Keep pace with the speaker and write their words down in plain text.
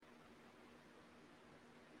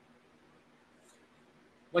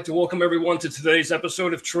I'd like to welcome everyone to today's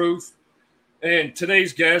episode of Truth. And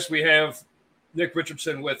today's guest, we have Nick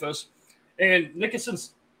Richardson with us. And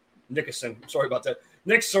sorry about that.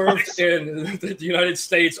 Nick served in the United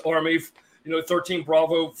States Army, 13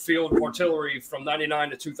 Bravo Field Artillery from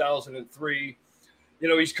 99 to 2003.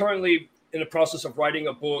 He's currently in the process of writing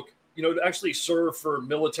a book, to actually serve for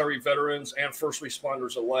military veterans and first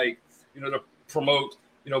responders alike, to promote,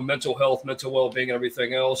 mental health, mental well-being, and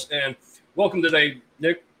everything else. And welcome today,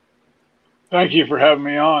 Nick. Thank you for having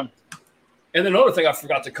me on. And then another thing I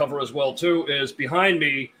forgot to cover as well, too, is behind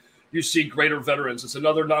me, you see Greater Veterans. It's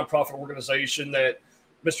another nonprofit organization that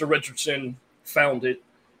Mr. Richardson founded,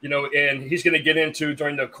 and he's going to get into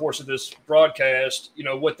during the course of this broadcast,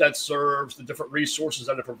 what that serves, the different resources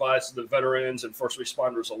that it provides to the veterans and first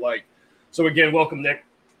responders alike. So again, welcome, Nick.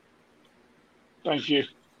 Thank you.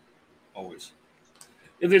 Always.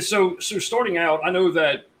 And then, so starting out, I know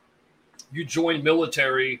that you joined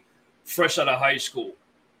military fresh out of high school.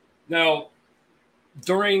 Now,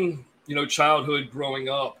 during, childhood growing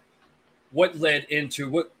up, what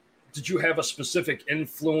did you have a specific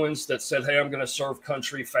influence that said, hey, I'm going to serve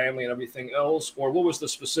country, family, and everything else? Or what was the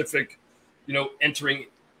specific, entering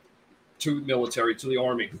to military, to the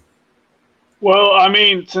Army? Well, I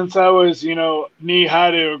mean, since I was, knee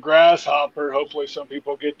high to a grasshopper, hopefully some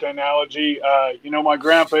people get the analogy. My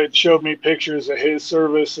grandpa had showed me pictures of his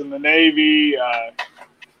service in the Navy,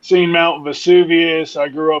 seen Mount Vesuvius. I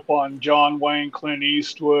grew up on John Wayne, Clint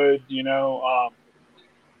Eastwood,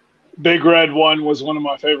 Big Red One was one of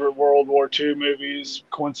my favorite World War II movies.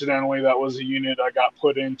 Coincidentally, that was a unit I got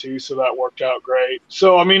put into, so that worked out great.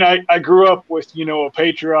 So, I mean, I grew up with, a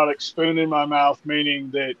patriotic spoon in my mouth,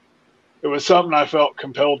 meaning that it was something I felt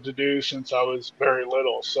compelled to do since I was very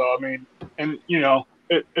little. So, I mean, and,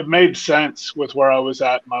 it made sense with where I was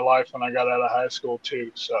at in my life when I got out of high school,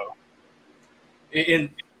 too. So, and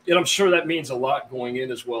I'm sure that means a lot going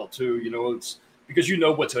in as well, too. It's because you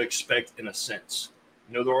know what to expect in a sense.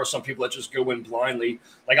 There are some people that just go in blindly.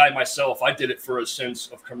 Like I myself, I did it for a sense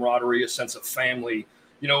of camaraderie, a sense of family,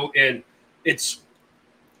 and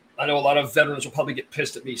I know a lot of veterans will probably get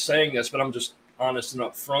pissed at me saying this, but I'm just honest and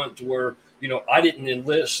upfront to where, I didn't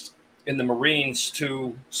enlist in the Marines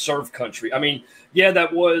to serve country. I mean, yeah,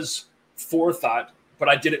 that was forethought, but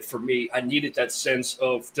I did it for me. I needed that sense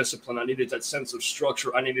of discipline. I needed that sense of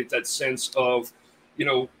structure. I needed that sense of,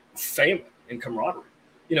 family and camaraderie.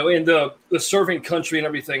 And the serving country and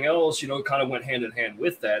everything else, kind of went hand in hand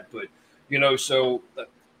with that. But, so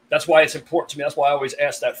that's why it's important to me. That's why I always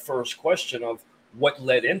ask that first question of what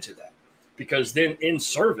led into that. Because then in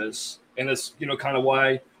service, and it's, kind of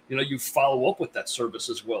why, you follow up with that service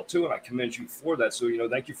as well, too. And I commend you for that. So,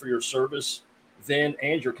 thank you for your service then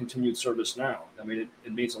and your continued service now. I mean,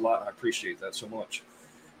 it means a lot. And I appreciate that so much.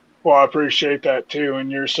 Well, I appreciate that, too, and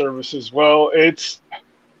your service as well. It's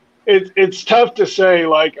tough to say.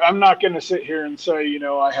 Like, I'm not going to sit here and say,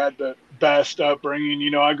 I had the best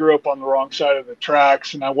upbringing. I grew up on the wrong side of the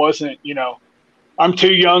tracks, and I wasn't, I'm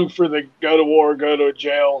too young for the go to war, go to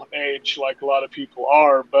jail age like a lot of people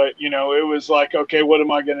are. But, it was like, okay, what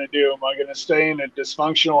am I going to do? Am I going to stay in a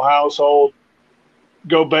dysfunctional household,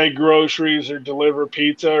 go bag groceries or deliver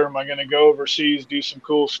pizza, or am I going to go overseas, do some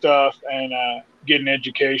cool stuff, and get an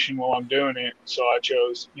education while I'm doing it? So I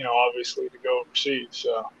chose, obviously to go overseas.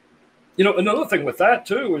 So. Another thing with that,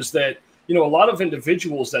 too, is that, a lot of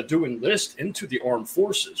individuals that do enlist into the armed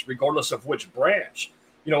forces, regardless of which branch,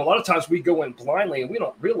 a lot of times we go in blindly and we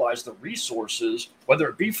don't realize the resources, whether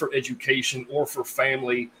it be for education or for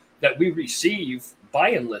family, that we receive by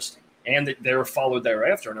enlisting and that they're followed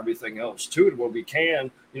thereafter and everything else, too, where we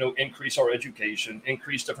can, increase our education,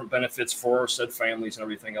 increase different benefits for our said families and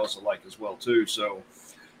everything else alike as well, too. So,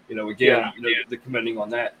 again, the commending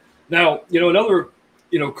on that. Now, another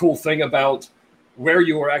cool thing about where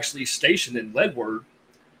you are actually stationed in Leadward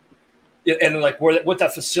and like what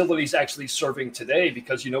that facility is actually serving today,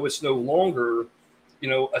 because, it's no longer,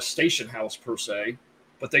 a station house per se,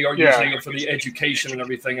 but they are using it for the education and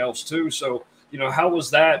everything else too. So, how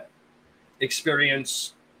was that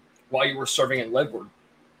experience while you were serving in Leadward?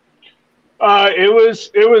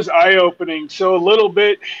 It was eye-opening. So a little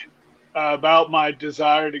bit about my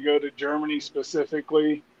desire to go to Germany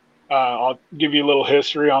specifically. I'll give you a little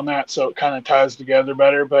history on that so it kind of ties together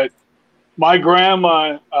better. But my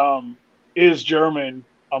grandma is German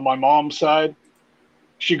on my mom's side.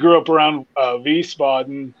 She grew up around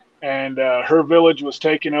Wiesbaden, and her village was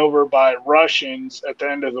taken over by Russians at the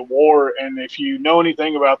end of the war. And if you know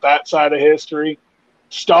anything about that side of history,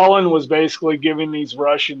 Stalin was basically giving these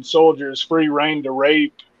Russian soldiers free rein to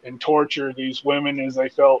rape and torture these women as they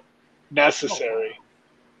felt necessary.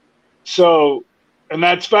 So And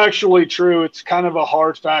that's factually true. It's kind of a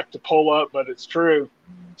hard fact to pull up, but it's true.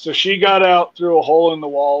 So she got out through a hole in the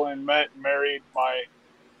wall and met and married my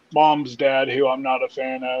mom's dad, who I'm not a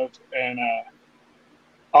fan of, and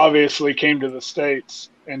obviously came to the States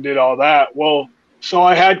and did all that. Well, so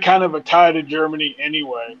I had kind of a tie to Germany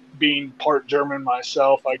anyway, being part German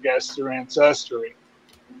myself, I guess, through ancestry.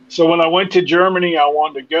 So when I went to Germany, I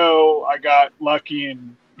wanted to go. I got lucky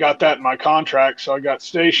and got that in my contract. So I got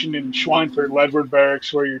stationed in Schweinfurt, Ledward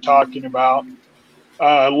Barracks, where you're talking about.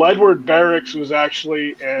 Ledward Barracks was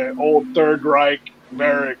actually an old Third Reich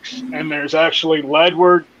barracks, and there's actually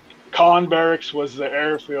Ledward Kahn Barracks was the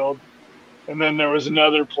airfield, and then there was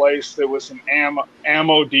another place that was an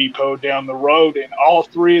ammo depot down the road, and all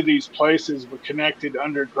three of these places were connected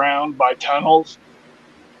underground by tunnels,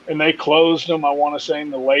 and they closed them, I want to say, in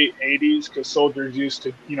the late 80s because soldiers used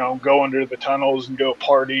to, go under the tunnels and go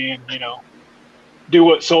party and, do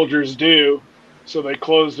what soldiers do. So they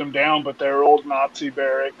closed them down, but they're old Nazi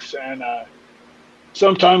barracks. And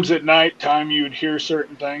sometimes at night time you would hear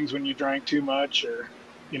certain things when you drank too much, or,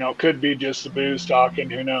 it could be just the booze talking,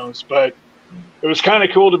 who knows. But it was kind of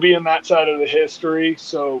cool to be in that side of the history.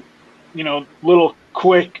 So, little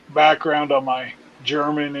quick background on my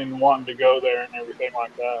German and wanting to go there and everything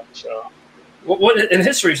like that. So, and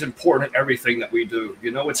history is important in everything that we do.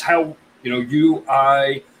 It's how, you,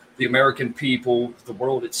 I, the American people, the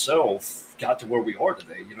world itself got to where we are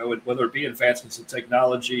today, whether it be advancements in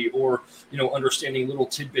technology or, understanding little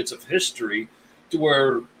tidbits of history to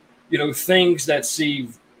where, things that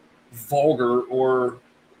seem vulgar or,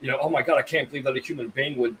 oh my God, I can't believe that a human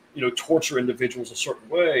being would, torture individuals a certain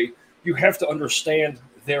way. You have to understand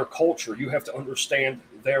their culture. You have to understand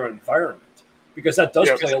their environment, because that does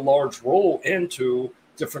play a large role into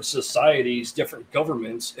different societies, different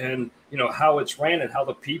governments, and, how it's ran and how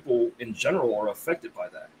the people in general are affected by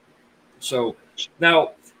that. So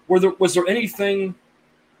now, was there anything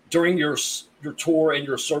during your tour and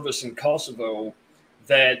your service in Kosovo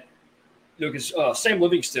that, because Sam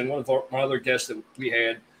Livingston, one of my other guests that we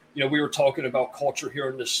had, we were talking about culture here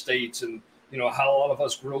in the States and, how a lot of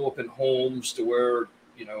us grew up in homes to where,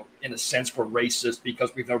 in a sense, we're racist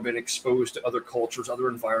because we've never been exposed to other cultures, other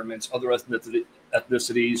environments, other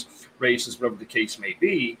ethnicities, races, whatever the case may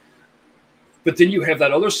be. But then you have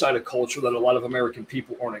that other side of culture that a lot of American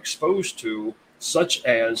people aren't exposed to, such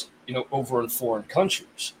as, over in foreign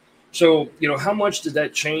countries. So, how much did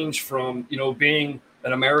that change from, being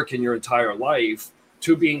an American your entire life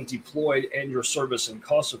to being deployed and your service in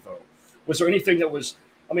Kosovo? Was there anything that was,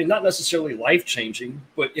 not necessarily life-changing,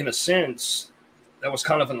 but in a sense, that was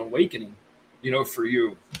kind of an awakening, for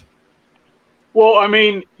you? Well,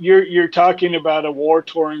 you're talking about a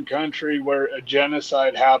war-torn country where a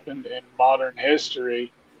genocide happened in modern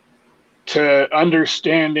history, to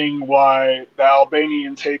understanding why the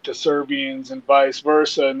Albanians hate the Serbians and vice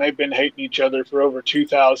versa, and they've been hating each other for over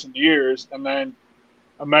 2,000 years, and then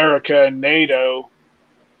America and NATO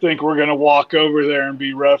think we're going to walk over there and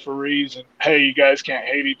be referees and, hey, you guys can't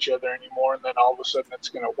hate each other anymore, and then all of a sudden it's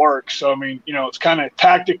going to work. So, it's kind of,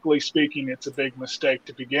 tactically speaking, it's a big mistake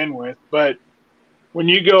to begin with, but when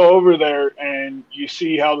you go over there and you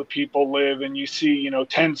see how the people live and you see,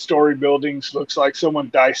 10-story buildings, looks like someone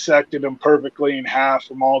dissected them perfectly in half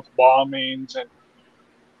from all the bombings and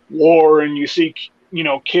war, and you see,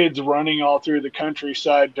 kids running all through the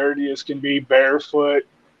countryside, dirty as can be, barefoot,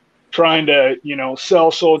 trying to,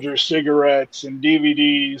 sell soldiers cigarettes and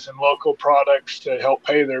DVDs and local products to help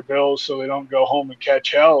pay their bills so they don't go home and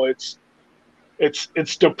catch hell. It's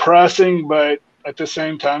depressing, but at the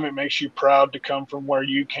same time, it makes you proud to come from where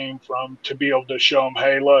you came from, to be able to show them,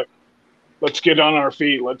 hey, look, let's get on our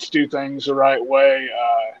feet. Let's do things the right way.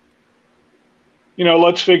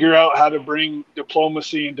 Let's figure out how to bring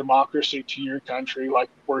diplomacy and democracy to your country like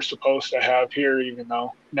we're supposed to have here, even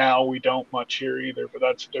though now we don't much here either, but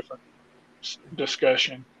that's a different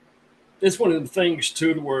discussion. It's one of the things,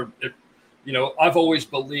 too, where, I've always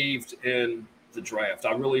believed in the draft.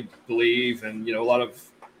 I really believe, and, a lot of,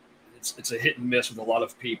 it's a hit and miss with a lot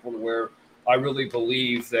of people, where I really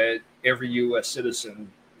believe that every U.S.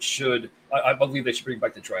 citizen I believe they should bring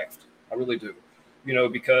back the draft. I really do,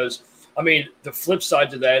 because, the flip side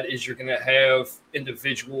to that is you're going to have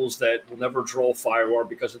individuals that will never draw a firearm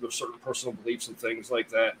because of their certain personal beliefs and things like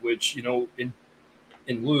that, which, in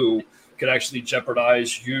lieu could actually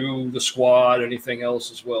jeopardize you, the squad, anything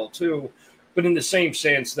else as well, too. But in the same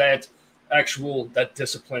sense, that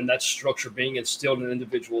discipline, that structure being instilled in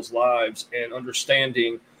individuals' lives and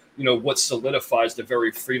understanding, what solidifies the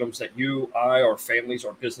very freedoms that you, I, our families,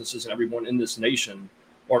 our businesses, and everyone in this nation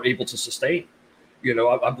are able to sustain.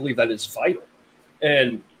 I believe that is vital.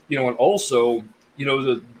 And, and also,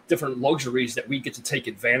 the different luxuries that we get to take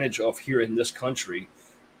advantage of here in this country,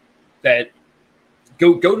 that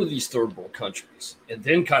go to these third world countries and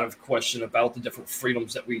then kind of question about the different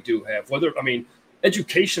freedoms that we do have.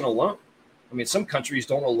 Education alone. Some countries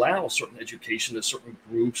don't allow certain education to certain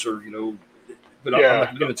groups, or but I'm not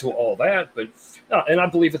going to get into all that. But and I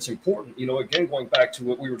believe it's important. Again, going back to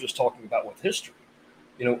what we were just talking about with history,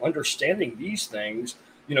 understanding these things,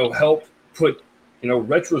 help put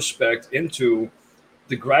retrospect into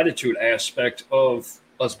the gratitude aspect of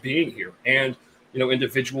us being here, and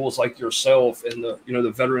individuals like yourself and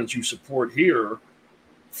the veterans you support here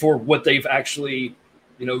for what they've actually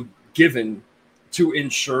given to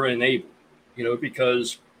ensure and enable.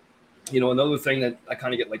 Because another thing that I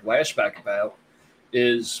kind of get like lashback about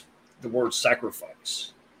is the word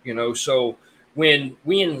sacrifice. So when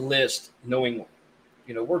we enlist knowingly,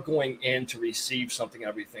 we're going in to receive something and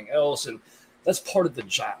everything else, and that's part of the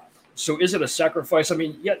job. So is it a sacrifice?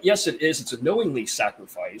 Yes, it is. It's a knowingly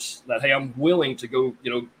sacrifice that, hey, I'm willing to go,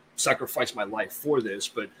 sacrifice my life for this.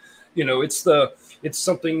 But, it's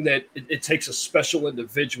something that it takes a special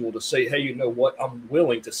individual to say, hey, you know what? I'm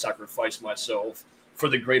willing to sacrifice myself for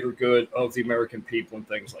the greater good of the American people and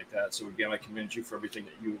things like that. So again, I commend you for everything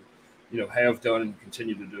that you have done and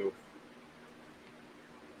continue to do.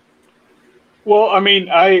 Well,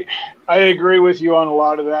 I agree with you on a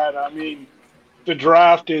lot of that. The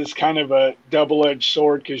draft is kind of a double-edged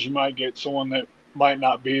sword, because you might get someone that might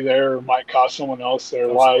not be there, or might cost someone else their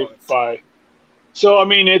life by. So,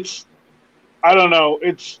 it's, I don't know,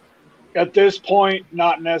 it's at this point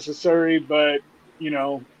not necessary, but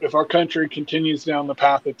if our country continues down the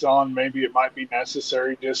path it's on, maybe it might be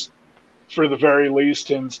necessary, just for the very least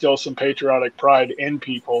to instill some patriotic pride in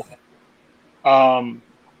people.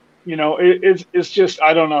 It's just,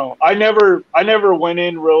 I don't know. I never went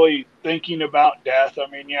in really thinking about death.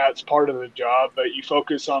 It's part of the job, but you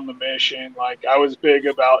focus on the mission. Like, I was big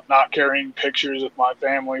about not carrying pictures of my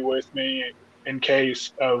family with me in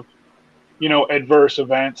case of, adverse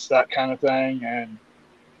events, that kind of thing. And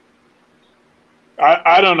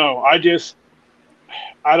I don't know. I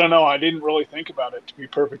don't know. I didn't really think about it, to be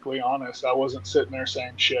perfectly honest. I wasn't sitting there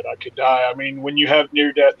saying, shit, I could die. When you have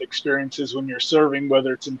near-death experiences when you're serving,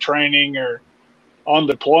 whether it's in training or on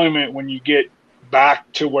deployment, when you get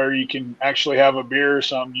back to where you can actually have a beer or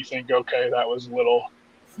something, you think, okay, that was a little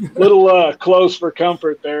close for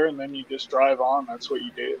comfort there, and then you just drive on. That's what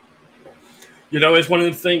you did. It's one of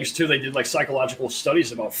the things, too, they did like psychological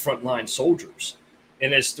studies about frontline soldiers.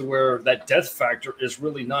 And as to where that death factor is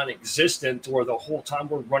really non-existent, to where the whole time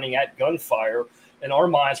we're running at gunfire, in our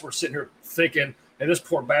minds, we're sitting here thinking, hey, this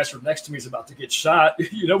poor bastard next to me is about to get shot.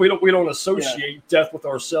 We don't associate death with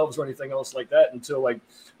ourselves or anything else like that until like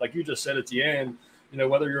you just said at the end,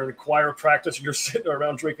 whether you're in a choir practice or you're sitting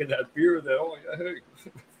around drinking that beer that,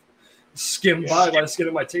 hey, skim by the skin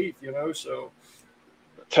of my teeth, so.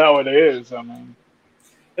 That's how it is. And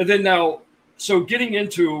then now, so getting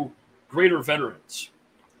into greater veterans.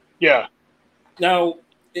 Yeah. Now,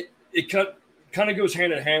 it kind of goes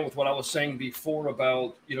hand in hand with what I was saying before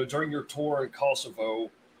about, during your tour in Kosovo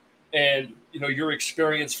and, your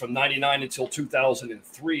experience from 99 until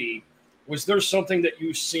 2003, was there something that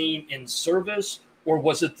you've seen in service, or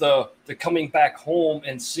was it the coming back home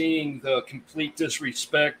and seeing the complete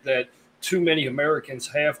disrespect that too many Americans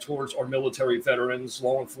have towards our military veterans,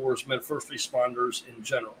 law enforcement, first responders in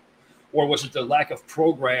general? Or was it the lack of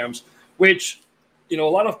programs, which, a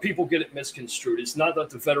lot of people get it misconstrued. It's not that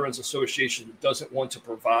the Veterans Association doesn't want to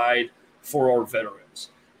provide for our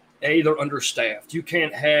veterans. They're understaffed. You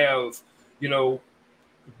can't have,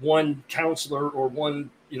 one counselor or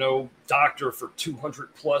one, doctor for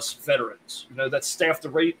 200 plus veterans. That staff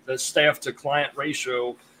to client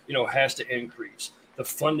ratio, has to increase. The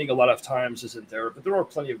funding a lot of times isn't there, but there are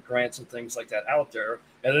plenty of grants and things like that out there.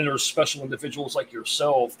 And then there's special individuals like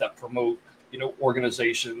yourself that promote,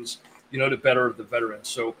 organizations, to better the veterans.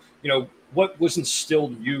 So, what was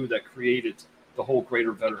instilled in you that created the whole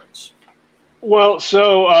greater veterans? Well,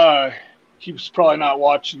 so he's probably not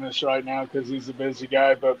watching this right now because he's a busy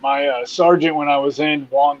guy, but my sergeant when I was in,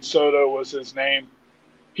 Juan Soto was his name.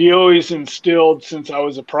 He always instilled, since I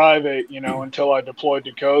was a private, until I deployed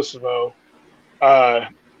to Kosovo,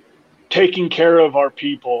 taking care of our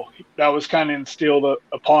people. That was kind of instilled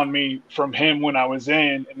upon me from him when I was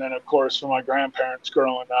in, and then of course from my grandparents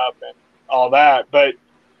growing up and all that. But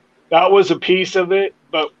that was a piece of it.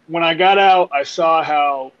 But when I got out, I saw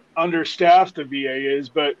how understaffed the VA is.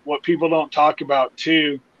 But what people don't talk about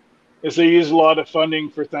too is they use a lot of funding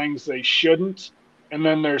for things they shouldn't. And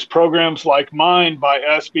then there's programs like mine, by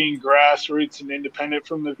us being grassroots and independent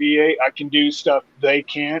from the VA, I can do stuff they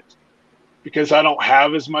can't. because I don't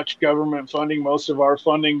have as much government funding. Most of our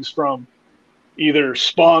funding's from either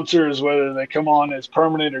sponsors, whether they come on as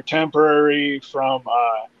permanent or temporary, from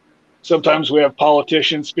sometimes we have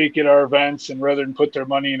politicians speak at our events, and rather than put their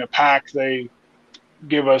money in a PAC, they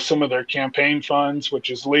give us some of their campaign funds, which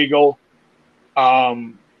is legal. A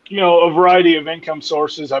variety of income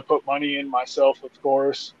sources. I put money in myself, of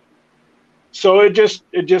course. So it just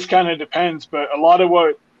kind of depends. But a lot of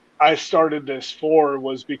what I started this for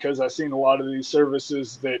was because I seen a lot of these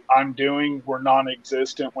services that I'm doing were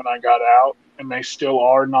non-existent when I got out, and they still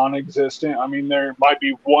are non-existent. I mean, there might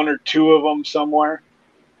be one or two of them somewhere,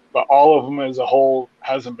 but all of them as a whole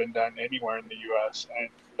hasn't been done anywhere in the U.S., and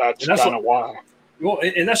that's kind of why. Well,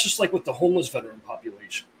 and that's just like with the homeless veteran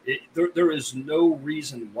population. There is no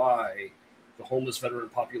reason why the homeless veteran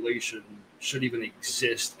population should even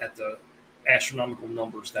exist at the astronomical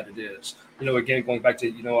numbers that it is. Again, going back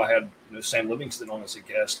to, I had Sam Livingston on as a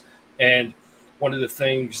guest, and one of the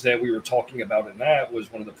things that we were talking about in that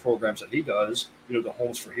was one of the programs that he does, the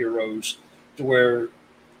Homes for Heroes, to where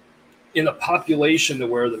in the population to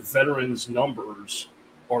where the veterans numbers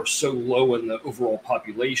are so low in the overall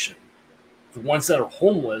population, the ones that are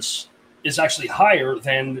homeless is actually higher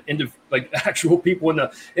than actual people and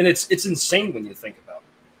it's insane when you think about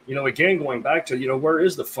it. Again, going back to, where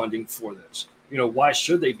is the funding for this? Why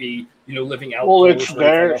should they be, living outdoors? Well, it's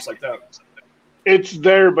there. Else like that? It's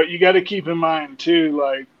there, but you got to keep in mind too,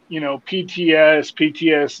 like,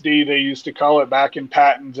 PTSD, they used to call it back in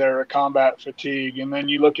Patton's era, combat fatigue. And then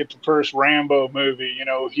you look at the first Rambo movie,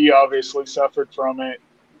 he obviously suffered from it.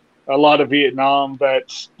 A lot of Vietnam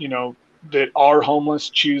vets, that are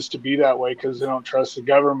homeless choose to be that way because they don't trust the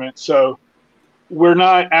government. So we're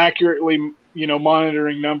not accurately,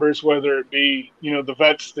 monitoring numbers, whether it be, the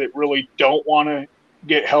vets that really don't want to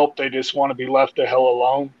get help. They just want to be left the hell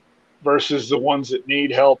alone, versus the ones that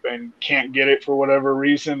need help and can't get it for whatever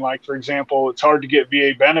reason. Like, for example, it's hard to get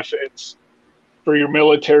VA benefits for your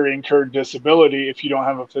military incurred disability if you don't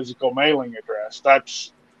have a physical mailing address.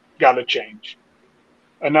 That's got to change.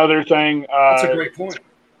 Another thing. That's a great point.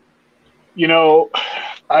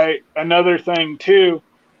 Another thing too,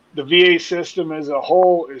 the VA system as a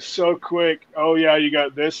whole is so quick. Oh yeah, you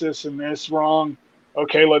got this, and this wrong.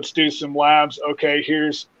 Okay, let's do some labs. Okay,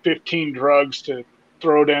 here's 15 drugs to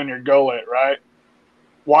throw down your gullet, right?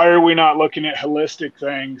 Why are we not looking at holistic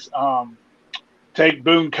things? Take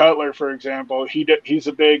Boone Cutler, for example.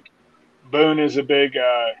 Boone is a big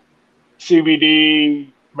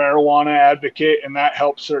CBD marijuana advocate, and that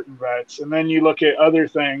helps certain vets. And then you look at other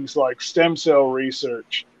things like stem cell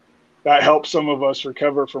research that helps some of us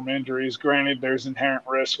recover from injuries. Granted, there's inherent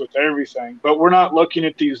risk with everything, but we're not looking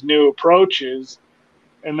at these new approaches.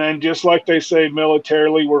 And then, just like they say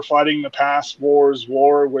militarily, we're fighting the past war's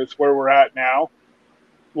war with where we're at now.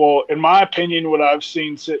 Well, in my opinion, what I've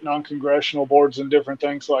seen sitting on congressional boards and different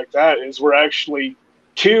things like that is we're actually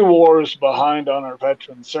 2 wars behind on our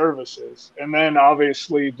veteran services. And then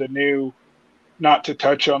obviously the new, not to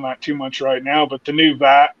touch on that too much right now, but the new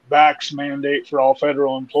vax mandate for all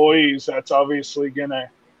federal employees, that's obviously going to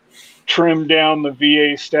trim down the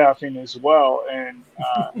VA staffing as well. And,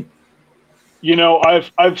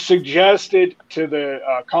 I've suggested to the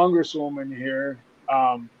Congresswoman here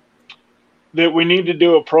that we need to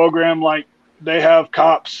do a program like they have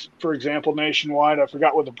cops, for example, nationwide. I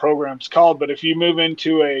forgot what the program's called, but if you move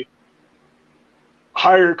into a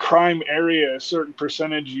higher crime area, a certain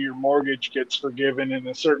percentage of your mortgage gets forgiven and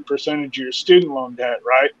a certain percentage of your student loan debt,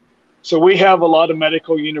 right? So we have a lot of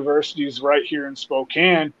medical universities right here in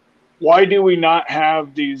Spokane. Why do we not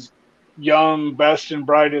have these young, best and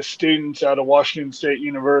brightest students out of Washington State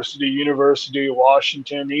University, University of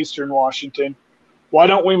Washington, Eastern Washington? Why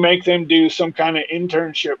don't we make them do some kind of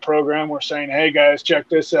internship program? We're saying, hey guys, check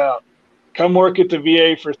this out. Come work at the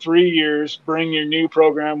VA for 3 years, bring your new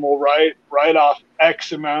program. We'll write off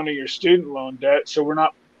X amount of your student loan debt. So we're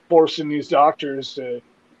not forcing these doctors to,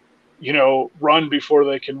 run before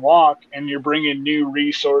they can walk. And you're bringing new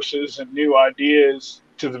resources and new ideas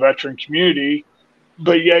to the veteran community.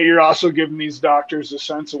 But yeah, you're also giving these doctors a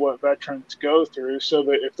sense of what veterans go through, so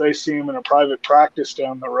that if they see them in a private practice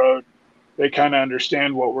down the road, they kind of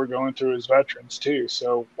understand what we're going through as veterans too.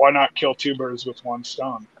 So why not kill 2 birds with 1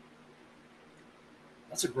 stone?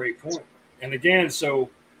 That's a great point. And again, so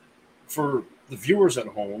for the viewers at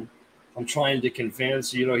home, I'm trying to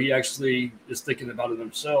convince, he actually is thinking about it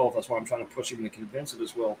himself. That's why I'm trying to push him to convince it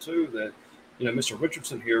as well too, that, Mr.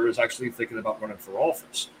 Richardson here is actually thinking about running for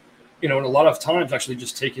office. And a lot of times actually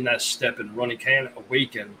just taking that step and running can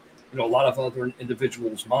awaken, a lot of other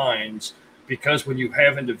individuals' minds, because when you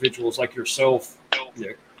have individuals like yourself,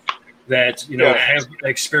 that, you know, have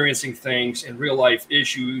experiencing things in real life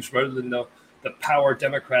issues rather than the power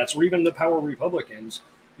Democrats or even the power Republicans,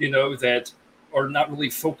 you know, that are not really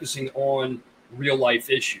focusing on real life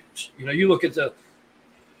issues. You know, you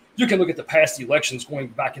can look at the past elections going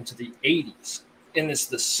back into the 80s, and it's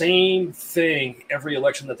the same thing every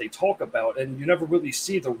election that they talk about, and you never really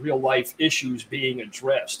see the real life issues being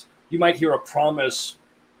addressed. You might hear a promise,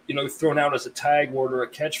 you know, thrown out as a tag word or a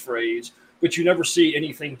catchphrase, but you never see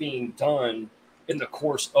anything being done in the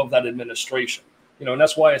course of that administration. You know, and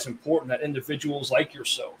that's why it's important that individuals like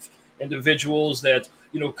yourself, individuals that,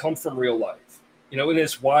 you know, come from real life, you know, and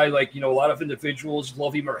it's why, like, you know, a lot of individuals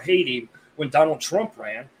love him or hate him. When Donald Trump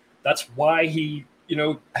ran, that's why he, you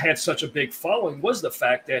know, had such a big following, was the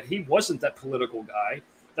fact that he wasn't that political guy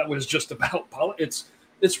that was just about politics.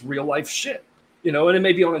 It's real life shit, you know, and it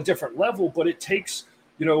may be on a different level, but it takes,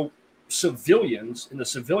 you know, civilians in the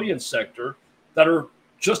civilian sector that are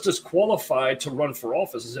just as qualified to run for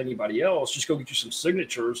office as anybody else. Just go get you some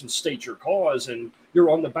signatures and state your cause, and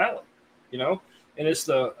you're on the ballot, you know. And it's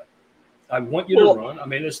I want you to run. I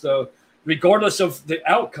mean, it's regardless of the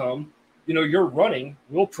outcome, you know, you're running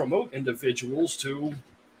will promote individuals to,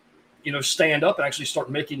 you know, stand up and actually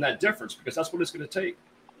start making that difference, because that's what it's going to take.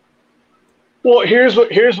 Well, here's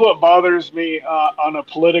what bothers me on a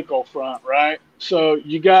political front, right? So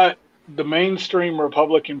you got the mainstream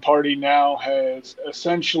Republican Party now has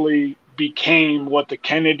essentially became what the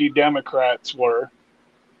Kennedy Democrats were.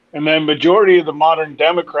 And then majority of the modern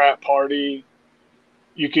Democrat Party,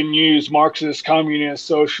 you can use Marxist, communist,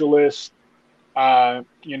 socialist.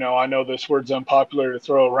 You know, I know this word's unpopular to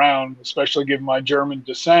throw around, especially given my German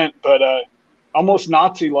descent, but almost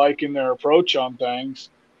Nazi-like in their approach on things.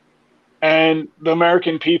 And the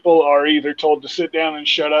American people are either told to sit down and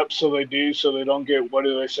shut up, so they do, so they don't get, what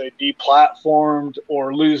do they say, deplatformed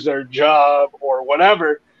or lose their job or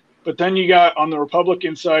whatever. But then you got, on the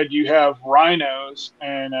Republican side, you have rhinos,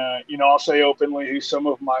 and, you know, I'll say openly who some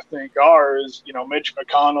of them I think are, is, you know, Mitch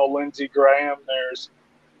McConnell, Lindsey Graham, there's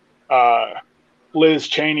Liz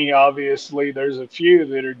Cheney, obviously. There's a few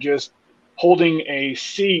that are just holding a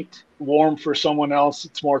seat warm for someone else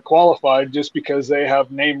that's more qualified just because they have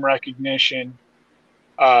name recognition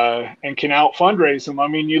and can out fundraise them. I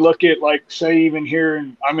mean, you look at, like, say, even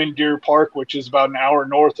here, I'm in Deer Park, which is about an hour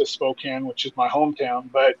north of Spokane, which is my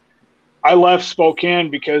hometown. But I left Spokane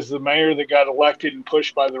because the mayor that got elected and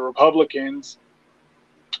pushed by the Republicans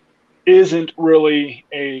isn't really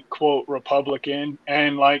a, quote, Republican.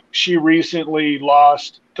 And, like, she recently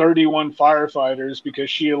lost 31 firefighters because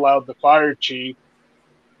she allowed the fire chief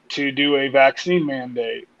to do a vaccine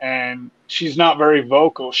mandate. And she's not very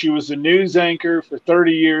vocal. She was a news anchor for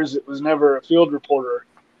 30 years. It was never a field reporter.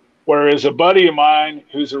 Whereas a buddy of mine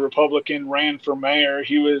who's a Republican ran for mayor.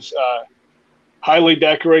 He was highly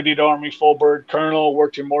decorated Army full bird colonel,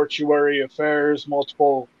 worked in mortuary affairs,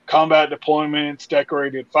 multiple combat deployments,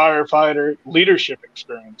 decorated firefighter, leadership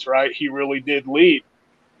experience, right? He really did lead.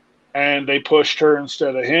 And they pushed her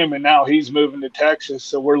instead of him, and now he's moving to Texas,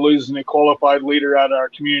 so we're losing a qualified leader out of our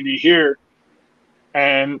community here,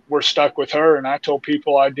 and we're stuck with her. And I told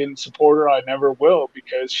people I didn't support her. I never will,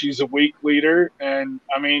 because she's a weak leader. And,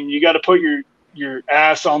 I mean, you got to put your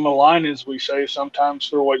ass on the line, as we say sometimes,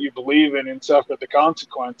 for what you believe in and suffer the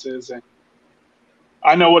consequences. And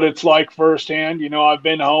I know what it's like firsthand. You know, I've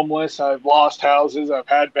been homeless. I've lost houses. I've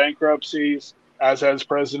had bankruptcies, as has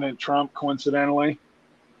President Trump, coincidentally.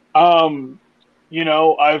 You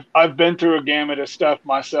know, I've been through a gamut of stuff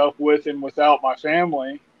myself, with and without my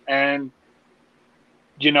family. And,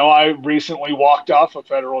 you know, I recently walked off a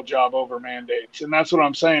federal job over mandates. And that's what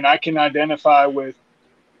I'm saying. I can identify with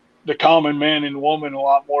the common man and woman a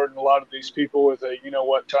lot more than a lot of these people with a, you know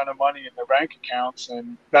what, ton of money in their bank accounts.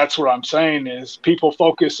 And that's what I'm saying is people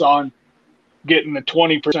focus on getting the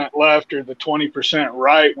 20% left or the 20%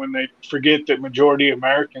 right when they forget that majority of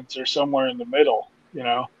Americans are somewhere in the middle, you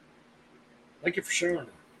know? Thank you for sharing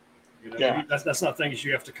it. You know, yeah. That's not things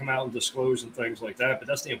you have to come out and disclose and things like that, but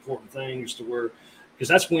that's the important things to where, because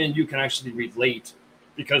that's when you can actually relate,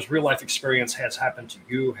 because real life experience has happened to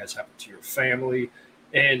you, has happened to your family,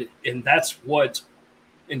 and that's what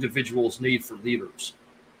individuals need for leaders,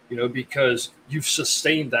 you know, because you've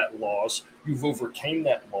sustained that loss, you've overcame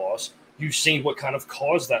that loss, you've seen what kind of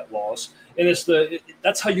caused that loss, and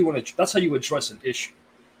that's how you address an issue,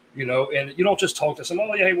 you know, and you don't just talk to someone,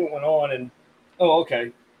 oh yeah, hey, what went on, and oh,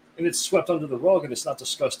 okay. And it's swept under the rug and it's not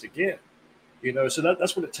discussed again. You know, so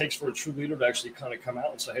that's what it takes for a true leader to actually kind of come out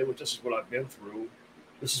and say, hey, look, this is what I've been through.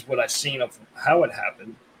 This is what I've seen of how it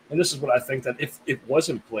happened. And this is what I think that if it was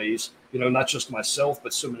in place, you know, not just myself,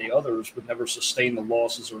 but so many others would never sustain the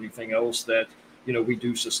losses or anything else that we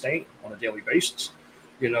do sustain on a daily basis.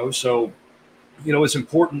 So it's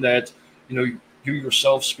important that you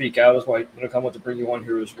yourself speak out. Is why I want to bring you on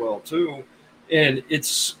here as well too. And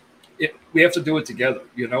we have to do it together.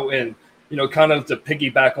 And kind of to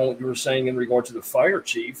piggyback on what you were saying in regard to the fire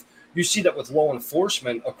chief. You see that with law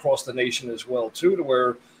enforcement across the nation as well too, to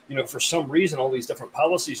where for some reason all these different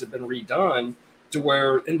policies have been redone to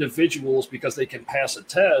where individuals, because they can pass a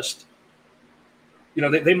test,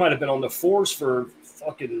 they might have been on the force for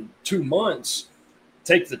fucking 2 months,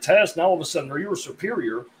 take the test, now all of a sudden they're your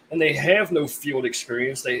superior and they have no field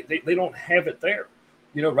experience. They don't have it there.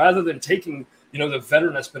 Rather than taking, the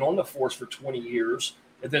veteran that's been on the force for 20 years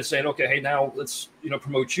and then saying, okay, hey, now let's,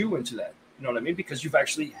 promote you into that. You know what I mean? Because you've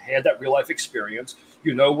actually had that real life experience.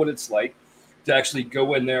 You know what it's like to actually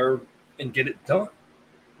go in there and get it done,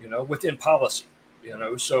 within policy,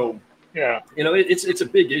 So, yeah, it's a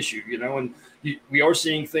big issue, and we are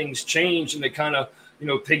seeing things change, and they kind of,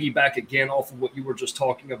 piggyback again off of what you were just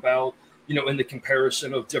talking about, in the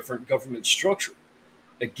comparison of different government structure.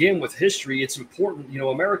 Again, with history, it's important,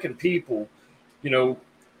 American people,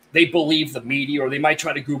 they believe the media, or they might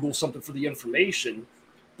try to Google something for the information,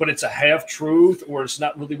 but it's a half truth, or it's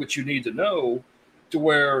not really what you need to know, to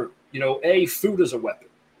where, food is a weapon.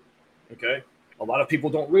 Okay. A lot of people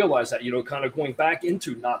don't realize that, kind of going back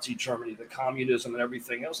into Nazi Germany, the communism and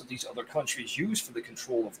everything else that these other countries use for the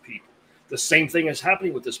control of people. The same thing is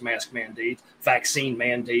happening with this mask mandate, vaccine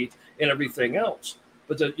mandate, and everything else.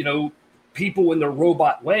 But people in their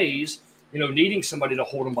robot ways, needing somebody to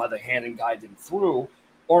hold them by the hand and guide them through,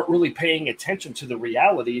 aren't really paying attention to the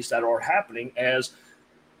realities that are happening, as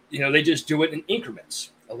they just do it in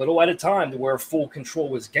increments, a little at a time, to where full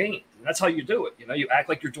control is gained. And that's how you do it. You act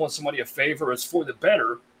like you're doing somebody a favor, it's for the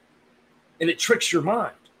better, and it tricks your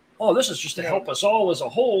mind. Oh, this is just to help us all as a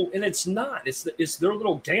whole, and it's not. It's their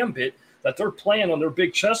little gambit that they're playing on their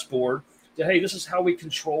big chessboard to, hey, this is how we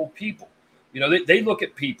control people. They look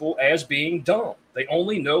at people as being dumb. They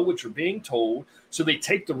only know what you're being told, so they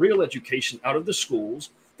take the real education out of the schools.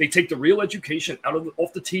 They take the real education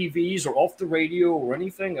off the TVs or off the radio or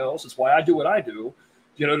anything else. That's why I do what I do,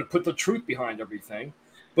 to put the truth behind everything.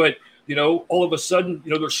 But, all of a sudden,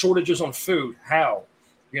 there's shortages on food. How?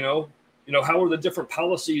 How are the different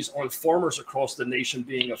policies on farmers across the nation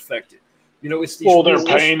being affected? It's these they're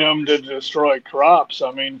paying them to destroy crops.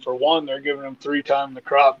 I mean, for one, they're giving them 3 times the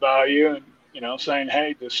crop value and, saying,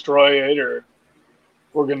 hey, destroy it or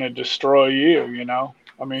we're going to destroy you,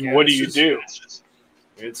 I mean, what do you do?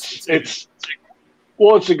 It's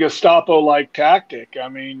a Gestapo-like tactic. I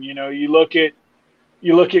mean, you look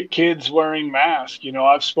at kids wearing masks.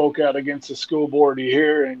 I've spoke out against the school board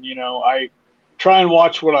here, and I try and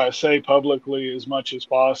watch what I say publicly as much as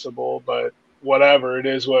possible. But whatever, it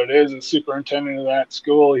is what it is. The superintendent of that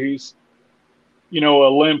school, he's, a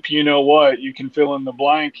limp. What you can fill in the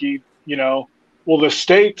blank. Well, the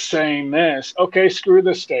state's saying this. Okay, screw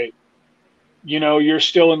the state. You're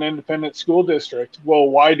still an independent school district. Well,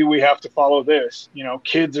 why do we have to follow this?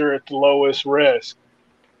 Kids are at the lowest risk.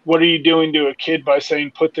 What are you doing to a kid by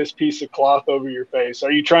saying, put this piece of cloth over your face?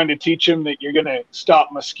 Are you trying to teach him that you're going to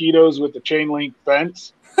stop mosquitoes with a chain link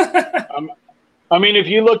fence? I mean, if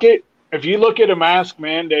you look at a mask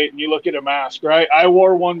mandate and you look at a mask, right? I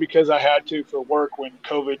wore one because I had to for work when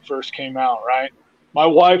COVID first came out, right? My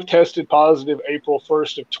wife tested positive April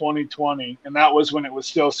 1st of 2020, and that was when it was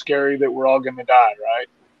still scary that we're all going to die, right?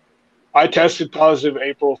 I tested positive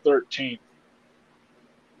April 13th.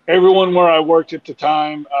 Everyone where I worked at the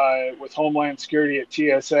time with Homeland Security at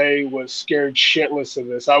TSA was scared shitless of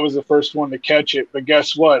this. I was the first one to catch it, but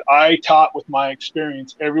guess what? I taught with my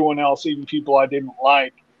experience everyone else, even people I didn't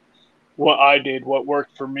like, what I did, what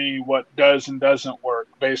worked for me, what does and doesn't work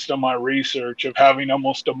based on my research of having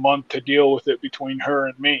almost a month to deal with it between her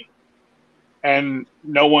and me. And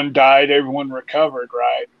no one died, everyone recovered,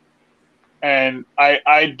 right? And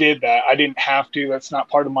I did that. I didn't have to. That's not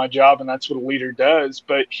part of my job, and that's what a leader does.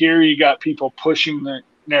 But here you got people pushing the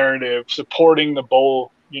narrative, supporting the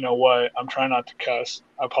bull. You know what? I'm trying not to cuss.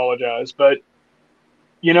 I apologize. But,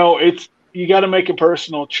 you got to make a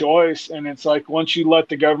personal choice. And it's like, once you let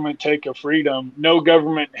the government take a freedom, no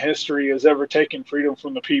government in history has ever taken freedom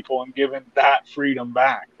from the people and given that freedom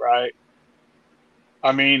back, right?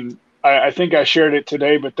 I mean, I think I shared it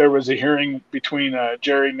today, but there was a hearing between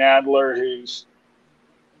Jerry Nadler, who's,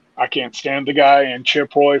 I can't stand the guy, and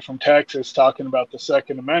Chip Roy from Texas talking about the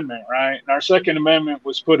Second Amendment, right? And our Second Amendment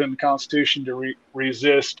was put in the Constitution to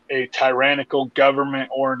resist a tyrannical government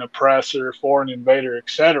or an oppressor, foreign invader,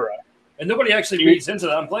 etc. And nobody actually reads into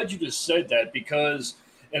that. I'm glad you just said that because,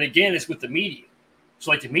 and again, it's with the media. It's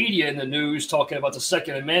like the media in the news talking about the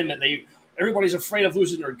Second Amendment. everybody's afraid of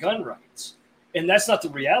losing their gun rights. And that's not the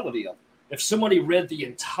reality of it. If somebody read the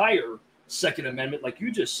entire Second Amendment, like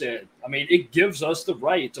you just said, I mean, it gives us the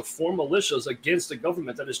right to form militias against the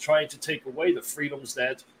government that is trying to take away the freedoms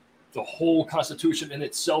that the whole Constitution in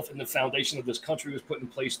itself and the foundation of this country was put in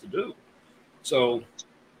place to do. So,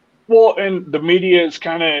 well, and the media has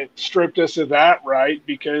kind of stripped us of that, right?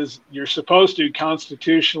 Because you're supposed to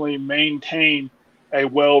constitutionally maintain a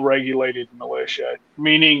well-regulated militia,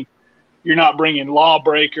 meaning you're not bringing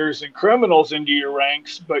lawbreakers and criminals into your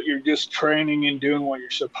ranks, but you're just training and doing what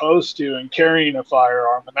you're supposed to and carrying a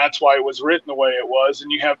firearm. And that's why it was written the way it was.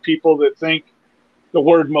 And you have people that think the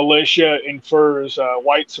word militia infers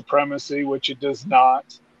white supremacy, which it does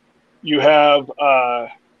not. You have,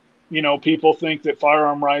 people think that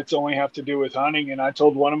firearm rights only have to do with hunting. And I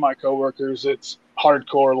told one of my coworkers that's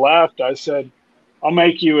hardcore left, I said, I'll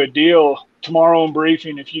make you a deal tomorrow in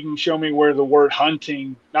briefing if you can show me where the word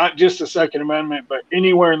hunting, not just the Second Amendment, but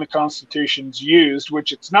anywhere in the Constitution's used,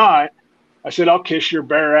 which it's not. I said, I'll kiss your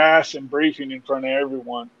bare ass in briefing in front of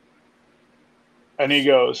everyone. And he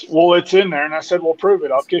goes, well, it's in there. And I said, well, prove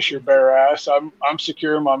it. I'll kiss your bare ass. I'm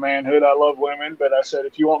secure in my manhood. I love women. But I said,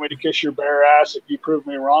 if you want me to kiss your bare ass, if you prove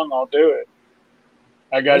me wrong, I'll do it.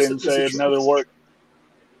 I got him to say another word.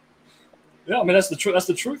 Yeah, I mean, that's the truth. That's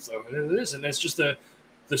the truth, though. It is. And it's just the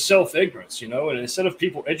self-ignorance, and instead of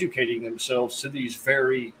people educating themselves to these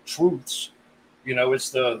very truths,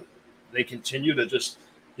 they continue to just,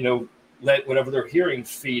 let whatever they're hearing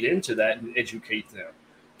feed into that and educate them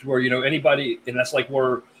to where, anybody, and that's like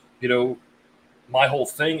where, my whole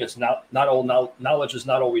thing is not all knowledge is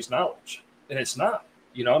not always knowledge. And it's not,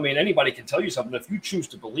 anybody can tell you something. If you choose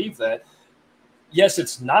to believe that, yes,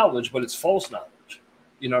 it's knowledge, but it's false knowledge.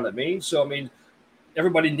 You know what I mean? So,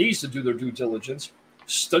 everybody needs to do their due diligence,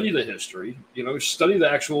 study the history, study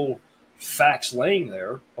the actual facts laying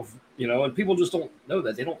there and people just don't know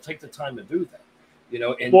that. They don't take the time to do that,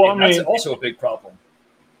 and that's also a big problem.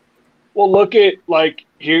 Well, look at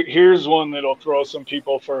here's one that'll throw some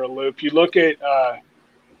people for a loop. You look at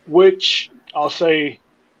which I'll say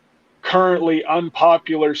currently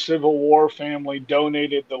unpopular Civil War family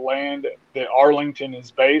donated the land that Arlington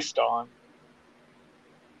is based on,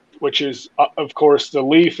 which is, of course, the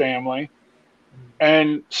Lee family.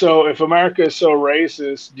 And so if America is so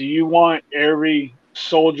racist, do you want every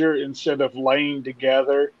soldier, instead of laying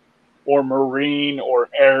together, or Marine or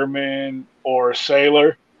airman or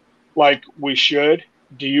sailor, like we should?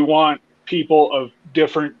 Do you want people of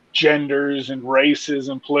different genders and races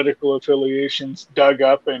and political affiliations dug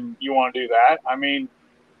up, and you want to do that?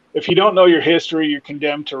 If you don't know your history, you're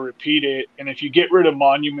condemned to repeat it. And if you get rid of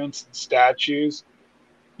monuments and statues,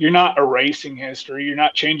 you're not erasing history. You're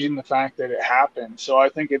not changing the fact that it happened. So I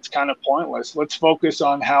think it's kind of pointless. Let's focus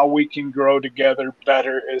on how we can grow together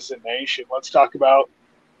better as a nation. Let's talk about,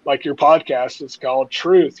 like your podcast is called,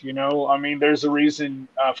 Truth. There's a reason,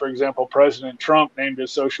 for example, President Trump named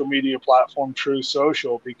his social media platform Truth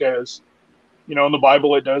Social, because, in the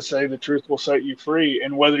Bible, it does say the truth will set you free.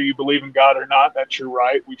 And whether you believe in God or not, that's your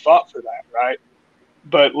right. We fought for that, right?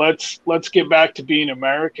 But let's get back to being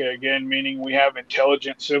America again, meaning we have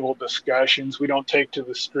intelligent civil discussions. We don't take to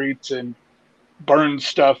the streets and burn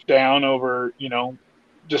stuff down over,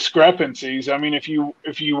 discrepancies. If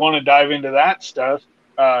you want to dive into that stuff,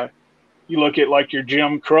 you look at your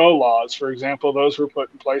Jim Crow laws, for example. Those were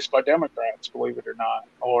put in place by Democrats, believe it or not.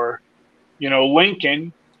 Or,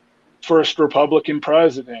 Lincoln, first Republican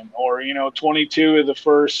president, or 22 of the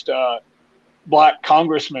first Black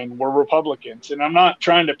congressmen were Republicans. And I'm not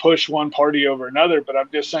trying to push one party over another, but I'm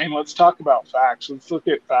just saying, let's talk about facts. Let's look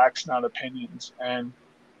at facts, not opinions. And,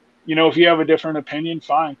 if you have a different opinion,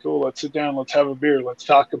 fine, cool. Let's sit down. Let's have a beer. Let's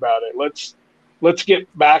talk about it. Let's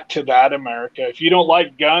get back to that, America. If you don't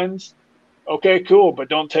like guns, okay, cool, but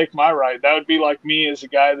don't take my right. That would be like me as a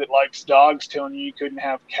guy that likes dogs telling you couldn't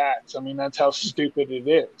have cats. That's how stupid it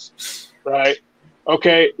is, right?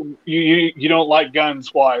 Okay, you don't like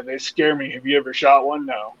guns. Why? They scare me. Have you ever shot one?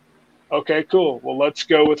 No. Okay, cool. Well, let's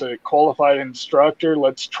go with a qualified instructor.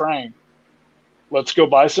 Let's train. Let's go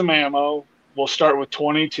buy some ammo. We'll start with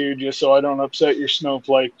 22 just so I don't upset your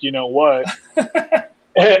snowflake. You know what?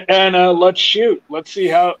 and let's shoot. Let's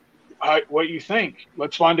see what you think.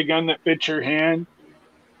 Let's find a gun that fits your hand.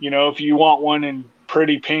 If you want one in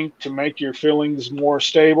pretty pink to make your feelings more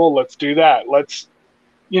stable, let's do that. But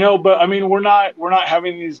we're not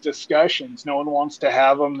having these discussions. No one wants to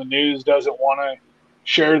have them. The news doesn't want to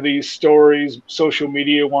share these stories. Social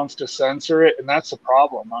media wants to censor it, and that's the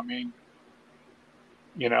problem. I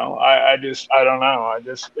don't know.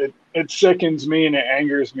 It sickens me and it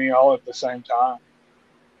angers me all at the same time.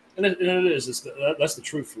 And it is. That's the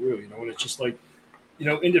truth for real, you know. And it's just like, you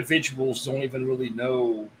know, individuals don't even really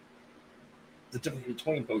know the difference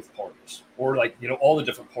between both parties, or like, you know, all the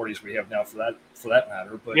different parties we have now for that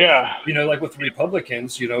matter. But Yeah. you know, like with the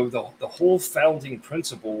Republicans, you know, the whole founding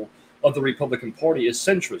principle of the Republican Party is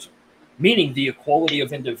centrism, meaning the equality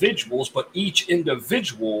of individuals, but each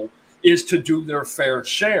individual is to do their fair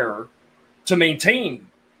share to maintain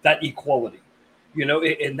that equality. You know,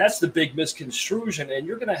 and that's the big misconstruction. And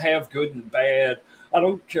you're going to have good and bad. I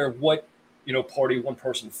don't care what, you know, party one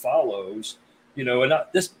person follows. You know, and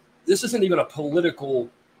this isn't even a political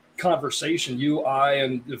conversation you, I,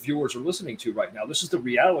 and the viewers are listening to right now. This is the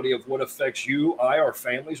reality of what affects you, I, our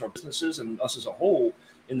families, our businesses, and us as a whole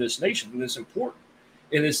in this nation, and it's important.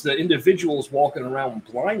 And it's the individuals walking around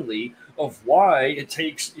blindly of why it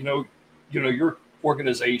takes, you know, your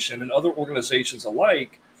organization and other organizations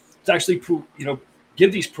alike to actually, you know,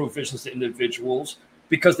 give these provisions to individuals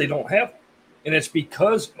because they don't have them. And it's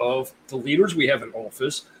because of the leaders we have in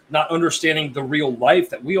office not understanding the real life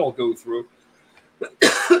that we all go through.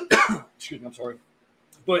 Excuse me, I'm sorry.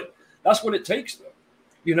 But that's what it takes, though.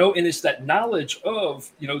 You know, and it's that knowledge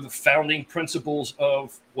of, you know, the founding principles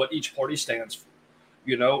of what each party stands for,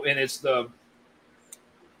 you know, and it's I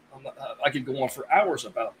could go on for hours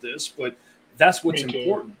about this, but that's what's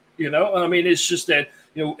important, you know. I mean, it's just that,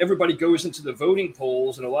 you know, everybody goes into the voting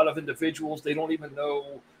polls, and a lot of individuals, they don't even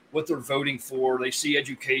know what they're voting for. They see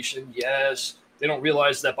education, yes. They don't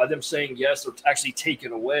realize that by them saying yes, they're actually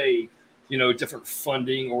taking away, you know, different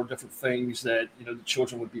funding or different things that, you know, the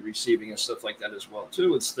children would be receiving and stuff like that as well,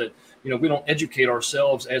 too. It's that, you know, we don't educate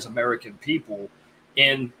ourselves as American people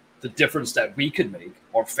in the difference that we could make,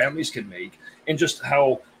 our families can make, and just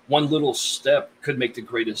how one little step could make the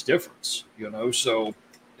greatest difference, you know. So,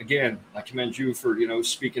 again, I commend you for, you know,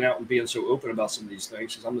 speaking out and being so open about some of these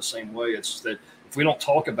things, because I'm the same way. It's just that if we don't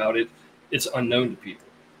talk about it, it's unknown to people.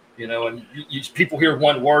 You know, and people hear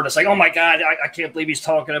one word, it's like, oh my God, I can't believe he's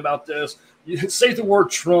talking about this. You say the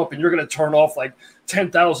word Trump, and you're going to turn off like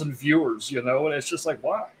 10,000 viewers, you know, and it's just like,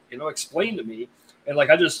 why? You know, explain to me. And like,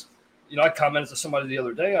 I commented to somebody the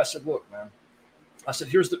other day. I said, look, man, I said,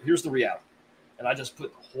 here's the reality. And I just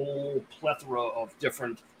put the whole plethora of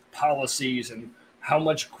different policies and how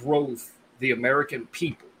much growth the American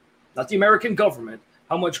people, not the American government,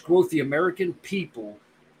 how much growth the American people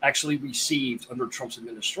actually received under Trump's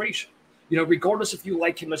administration. You know, regardless if you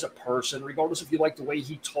like him as a person, regardless if you like the way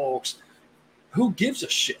he talks, who gives a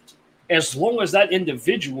shit? As long as that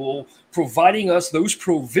individual providing us those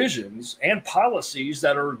provisions and policies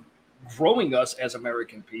that are growing us as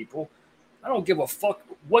American people, I don't give a fuck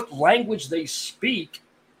what language they speak.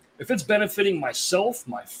 If it's benefiting myself,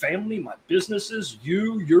 my family, my businesses,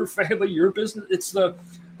 you, your family, your business,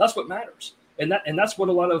 that's what matters. And that's what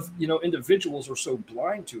a lot of, you know, individuals are so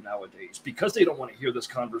blind to nowadays, because they don't want to hear this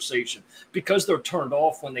conversation, because they're turned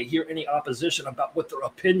off when they hear any opposition about what their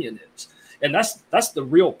opinion is. And that's the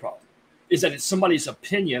real problem, is that it's somebody's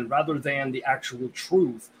opinion rather than the actual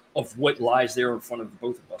truth of what lies there in front of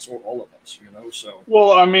both of us, or all of us, you know. So,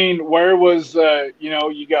 well, I mean, where was you know,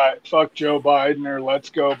 you got fuck Joe Biden or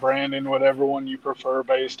let's go Brandon, whatever one you prefer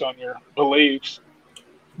based on your beliefs.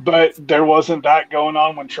 But there wasn't that going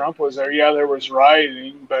on when Trump was there. Yeah, there was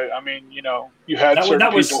rioting, but I mean, you know, you had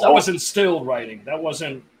that was instilled rioting. That was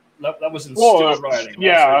instilled rioting.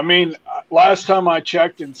 Yeah, I mean, last time I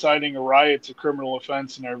checked, inciting a riot's a criminal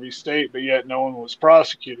offense in every state, but yet no one was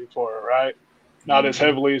prosecuted for it, right? Not as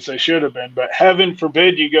heavily as they should have been. But heaven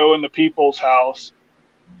forbid you go in the people's house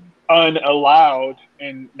unallowed,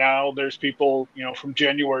 and now there's people, you know, from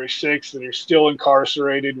January 6th that are still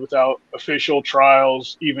incarcerated without official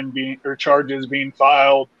trials or charges being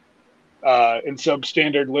filed, in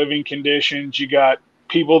substandard living conditions. You got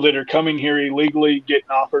people that are coming here illegally getting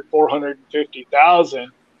offered $450,000,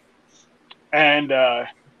 and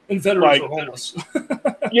veterans like, are homeless.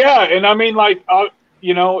 Yeah, and I mean, like,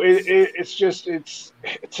 you know, it's just it's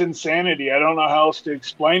insanity. I don't know how else to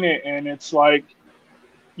explain it, and it's like,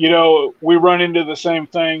 you know, we run into the same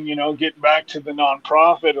thing, you know, getting back to the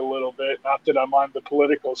nonprofit a little bit. Not that I mind the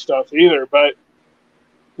political stuff either, but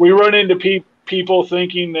we run into people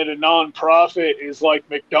thinking that a nonprofit is like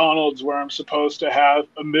McDonald's, where I'm supposed to have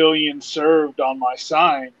 1 million served on my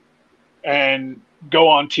sign and go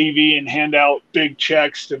on TV and hand out big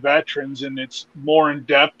checks to veterans. And it's more in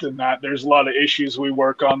depth than that. There's a lot of issues we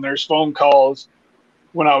work on. There's phone calls.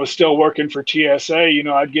 When I was still working for TSA, you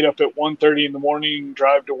know, I'd get up at 1:30 in the morning,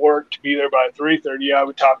 drive to work to be there by 3:30. I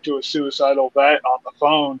would talk to a suicidal vet on the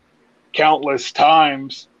phone countless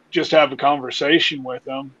times, just have a conversation with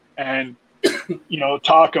them. And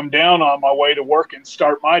talk them down on my way to work and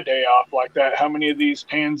start my day off like that. How many of these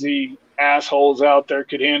pansy assholes out there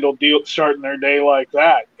could handle starting their day like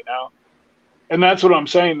that, And that's what I'm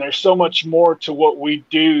saying. There's so much more to what we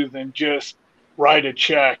do than just write a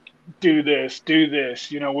check, do this, do this.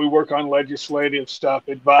 We work on legislative stuff,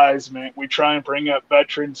 advisement. We try and bring up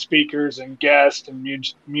veteran speakers and guests and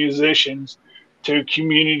musicians to a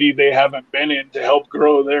community they haven't been in to help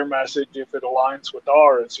grow their message if it aligns with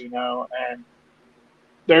ours, and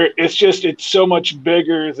it's so much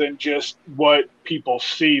bigger than just what people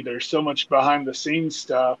see. There's so much behind the scenes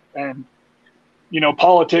stuff, and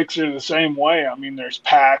politics are the same way. I mean, there's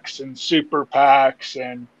PACs and super PACs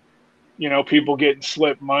and people getting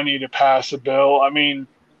slipped money to pass a bill. I mean,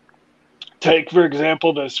 take for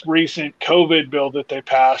example this recent COVID bill that they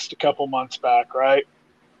passed a couple months back, right?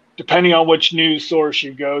 Depending on which news source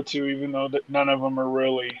you go to, even though that none of them are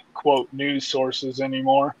really quote news sources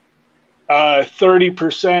anymore,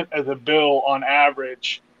 30% of the bill on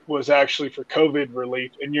average was actually for COVID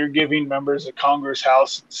relief, and you're giving members of Congress,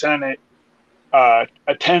 House, and Senate a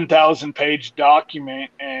 10,000-page document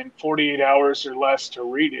and 48 hours or less to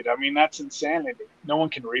read it. I mean, that's insanity. No one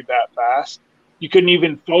can read that fast. You couldn't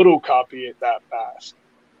even photocopy it that fast.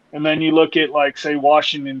 And then you look at, like, say,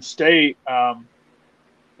 Washington State,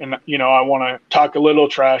 and, I want to talk a little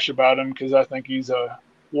trash about him because I think he's a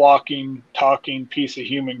walking, talking piece of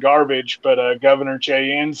human garbage, but Governor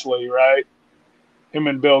Jay Inslee, right? Him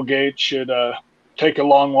and Bill Gates should take a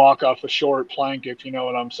long walk off a short plank, if you know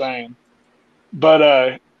what I'm saying.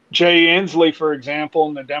 But Jay Inslee, for example,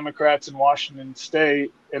 and the Democrats in Washington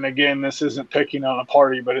State, and again, this isn't picking on a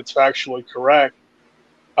party, but it's factually correct,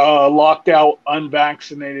 locked out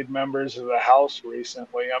unvaccinated members of the House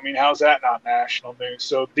recently. I mean, how's that not national news?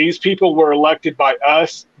 So these people were elected by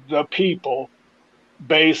us, the people,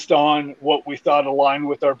 based on what we thought aligned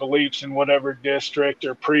with our beliefs in whatever district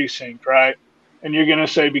or precinct, right? And you're going to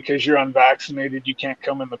say because you're unvaccinated, you can't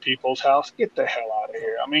come in the people's house? Get the hell out of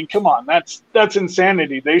here. I mean, come on. That's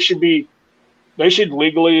insanity. They should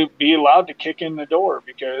legally be allowed to kick in the door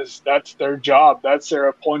because that's their job. That's their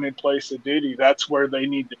appointed place of duty. That's where they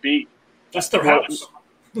need to be. That's their house.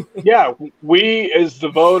 Yeah. We, as the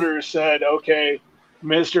voters, said, okay,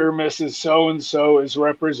 Mr. or Mrs. So-and-so is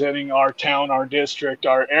representing our town, our district,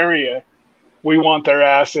 our area. We want their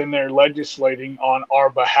ass in there legislating on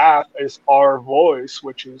our behalf as our voice,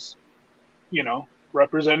 which is,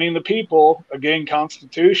 representing the people, again,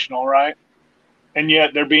 constitutional, right? And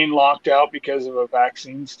yet they're being locked out because of a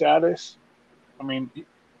vaccine status. I mean,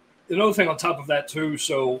 another thing on top of that too.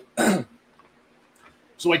 So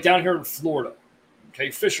like down here in Florida,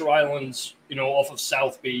 okay, Fisher Islands, off of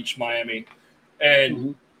South Beach, Miami,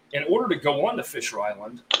 and in order to go on to Fisher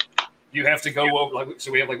Island, you have to go over,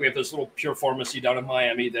 we have this little Pure Pharmacy down in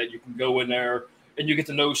Miami that you can go in there and you get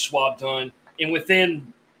the nose swab done, and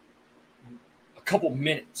within a couple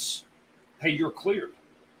minutes, hey, you're cleared.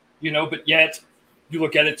 But yet you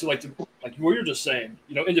look at it to like what you're just saying,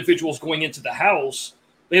 individuals going into the house,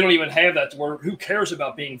 they don't even have that to where who cares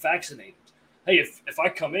about being vaccinated? Hey, if I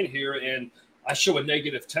come in here and I show a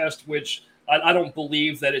negative test, which I don't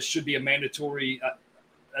believe that it should be a mandatory.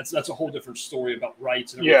 That's a whole different story about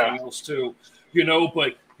rights and everything else too,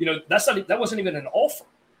 But that wasn't even an offer.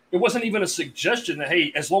 It wasn't even a suggestion that,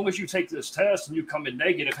 hey, as long as you take this test and you come in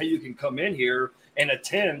negative, hey, you can come in here and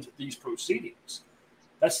attend these proceedings.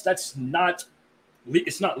 It's not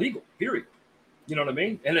legal. Period. You know what I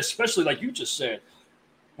mean? And especially like you just said,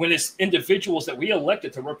 when it's individuals that we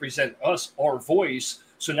elected to represent us, our voice.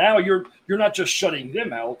 So now you're not just shutting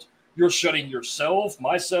them out. You're shutting yourself,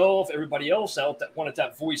 myself, everybody else out that wanted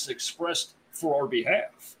that voice expressed for our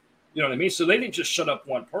behalf. You know what I mean? So they didn't just shut up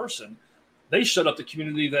one person. They shut up the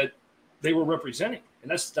community that they were representing. And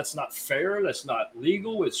that's not fair. That's not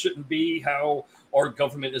legal. It shouldn't be how our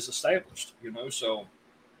government is established, so.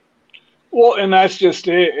 Well, and that's just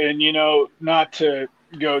it. And, not to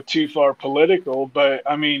go too far political, but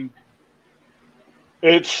I mean,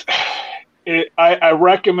 I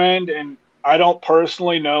recommend, and I don't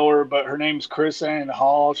personally know her, but her name's Chris Ann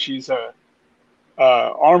Hall. She's a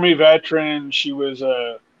Army veteran. She was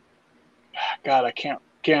I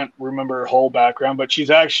can't remember her whole background, but she's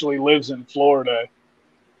actually lives in Florida.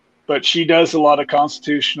 But she does a lot of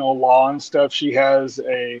constitutional law and stuff. She has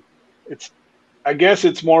I guess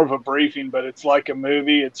it's more of a briefing, but it's like a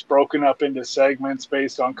movie. It's broken up into segments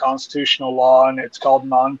based on constitutional law, and it's called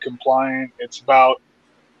Non-Compliant. It's about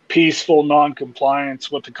peaceful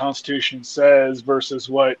non-compliance, what the Constitution says versus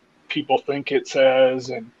what people think it says.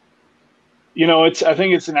 And I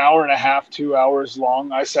think it's an hour and a half, 2 hours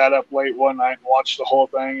long. I sat up late one night and watched the whole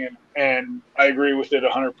thing, and I agree with it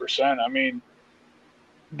 100%. I mean,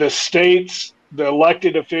 the states, the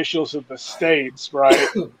elected officials of the states, right,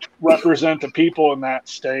 represent the people in that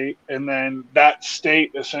state, and then that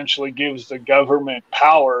state essentially gives the government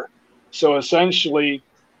power. So essentially,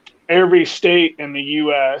 every state in the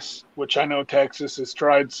U.S., which I know Texas has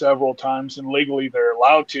tried several times, and legally they're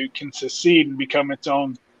allowed to, can secede and become its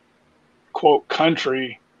own quote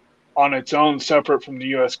country on its own, separate from the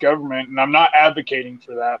U.S. government. And I'm not advocating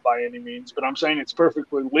for that by any means, but I'm saying it's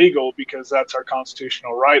perfectly legal because that's our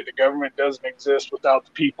constitutional right. The government doesn't exist without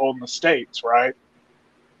the people in the states, right?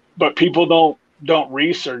 But people don't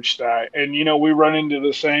research that, and we run into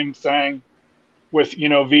the same thing with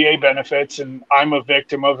VA benefits, and I'm a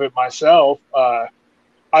victim of it myself.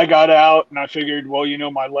 I got out and I figured, well,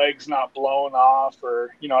 my leg's not blown off,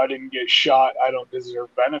 or I didn't get shot, I don't deserve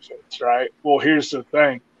benefits, right? Well, here's the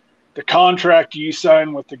thing. The contract you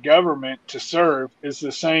sign with the government to serve is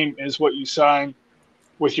the same as what you sign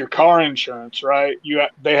with your car insurance, right?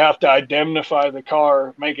 They have to indemnify the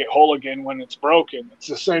car, make it whole again when it's broken. It's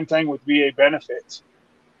the same thing with VA benefits.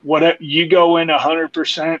 What you go in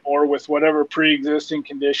 100% or with whatever pre-existing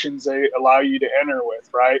conditions they allow you to enter with,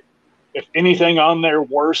 right? If anything on there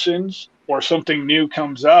worsens or something new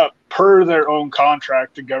comes up, per their own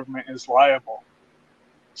contract, the government is liable.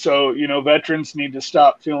 So, veterans need to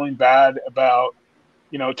stop feeling bad about,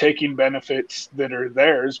 taking benefits that are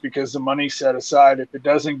theirs, because the money's set aside. If it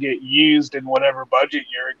doesn't get used in whatever budget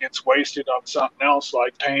year, it gets wasted on something else,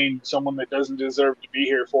 like paying someone that doesn't deserve to be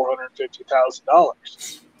here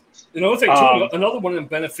 $450,000. Another thing, too, another one of the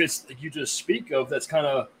benefits that you just speak of that's kind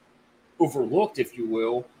of overlooked, if you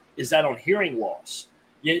will, is that on hearing loss.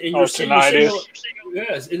 And you're seeing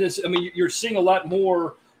yes, it is. I mean, you're seeing a lot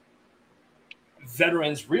more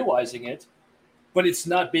veterans realizing it, but it's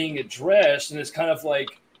not being addressed, and it's kind of like,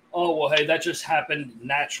 oh, well, hey, that just happened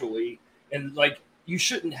naturally. And like, you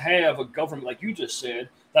shouldn't have a government, like you just said,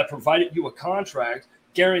 that provided you a contract,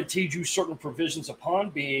 guaranteed you certain provisions upon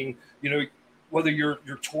being, whether your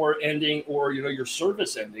tour ending or, your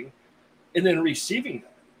service ending, and then receiving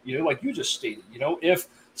that, like you just stated, if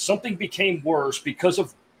something became worse because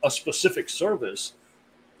of a specific service,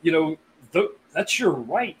 that's your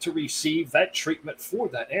right to receive that treatment for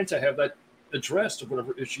that and to have that addressed, or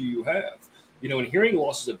whatever issue you have. And hearing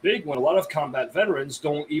loss is a big one. A lot of combat veterans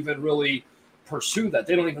don't even really pursue that.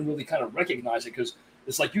 They don't even really kind of recognize it, because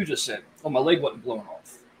it's like you just said, oh, my leg wasn't blown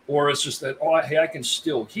off. Or it's just that, oh, hey, I can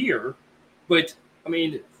still hear. But, I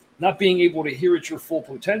mean, not being able to hear at your full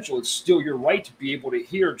potential, it's still your right to be able to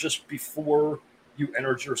hear just before you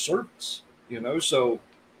entered your service, so.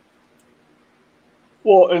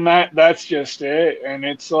 Well, and that's just it. And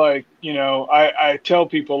it's like, I tell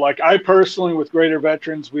people, like, I personally, with Greater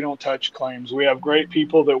Veterans, we don't touch claims. We have great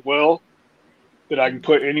people that I can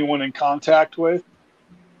put anyone in contact with.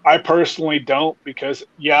 I personally don't, because,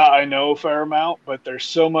 yeah, I know a fair amount, but there's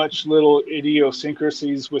so much little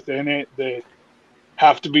idiosyncrasies within it that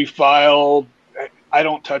have to be filed. I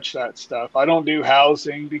don't touch that stuff. I don't do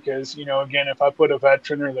housing because, again, if I put a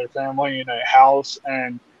veteran or their family in a house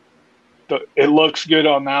and it looks good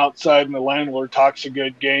on the outside and the landlord talks a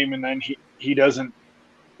good game, and then he doesn't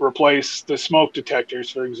replace the smoke detectors,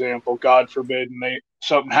 for example, God forbid, and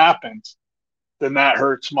something happens, then that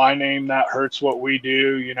hurts my name. That hurts what we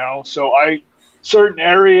do, So certain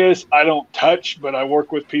areas I don't touch, but I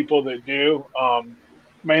work with people that do.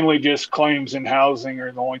 Mainly just claims and housing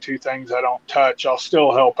are the only two things I don't touch. I'll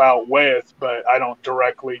still help out with, but I don't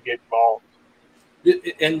directly get involved.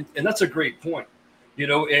 And that's a great point,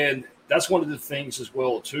 and that's one of the things as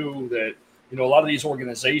well, too, that, a lot of these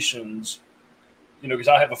organizations, because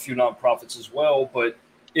I have a few nonprofits as well, but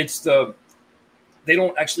they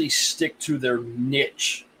don't actually stick to their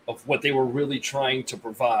niche of what they were really trying to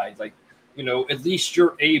provide. Like, at least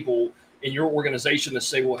you're able in your organization to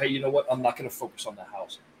say, well, hey, you know what? I'm not going to focus on the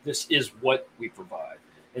housing. This is what we provide,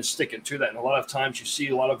 and sticking to that. And a lot of times you see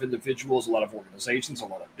a lot of individuals, a lot of organizations, a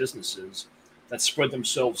lot of businesses that spread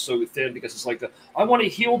themselves so thin because it's like I want to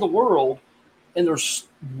heal the world, and there's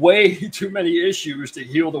way too many issues to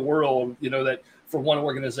heal the world, that for one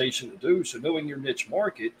organization to do. So knowing your niche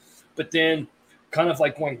market, but then kind of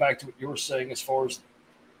like going back to what you were saying as far as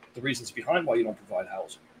the reasons behind why you don't provide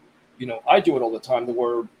housing. I do it all the time to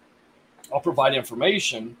where I'll provide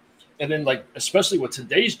information, and then, like, especially with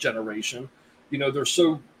today's generation, they're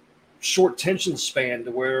so short attention span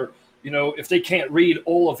to where, if they can't read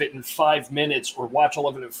all of it in 5 minutes or watch all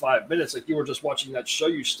of it in 5 minutes, like you were just watching that show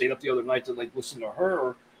you stayed up the other night to, like, listen to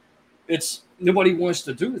her, nobody wants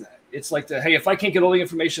to do that. It's like hey, if I can't get all the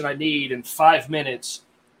information I need in 5 minutes,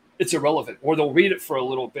 it's irrelevant. Or they'll read it for a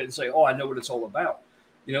little bit and say, oh, I know what it's all about.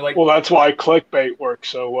 Well, that's why clickbait works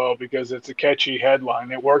so well, because it's a catchy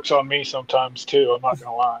headline. It works on me sometimes too. I'm not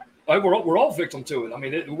going to lie. We're all victim to it. I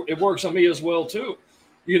mean, it works on me as well too,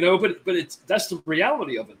 but that's the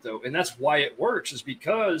reality of it though. And that's why it works, is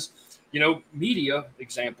because, media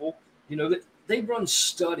example, that they run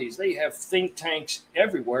studies, they have think tanks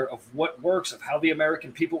everywhere of what works, of how the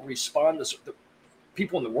American people respond to the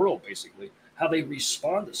people in the world, basically, how they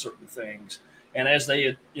respond to certain things. And as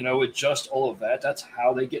they, adjust all of that, that's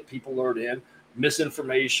how they get people lured in.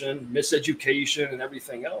 Misinformation, miseducation, and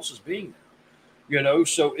everything else is being there.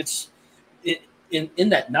 So it's in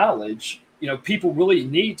that knowledge, people really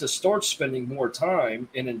need to start spending more time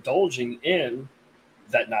in indulging in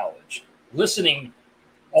that knowledge, listening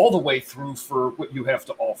all the way through for what you have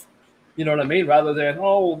to offer. You know what I mean? Rather than,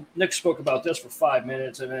 oh, Nick spoke about this for 5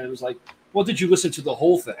 minutes, and then it was like, well, did you listen to the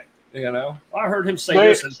whole thing? I heard him say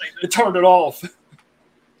this and it turned it off.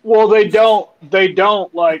 Well, they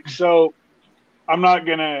don't like, so I'm not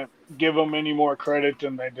going to give them any more credit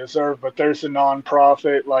than they deserve, but there's a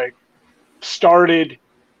nonprofit started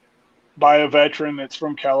by a veteran that's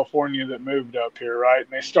from California that moved up here, right? And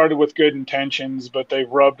they started with good intentions, but they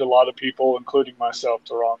rubbed a lot of people, including myself,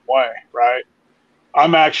 the wrong way, right?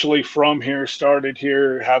 I'm actually from here, started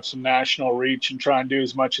here, have some national reach, and try and do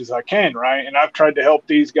as much as I can, right? And I've tried to help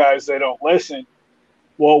these guys. They don't listen.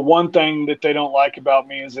 Well, one thing that they don't like about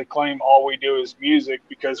me is they claim all we do is music,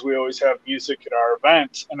 because we always have music at our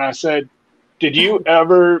events. And I said, did you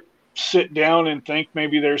ever sit down and think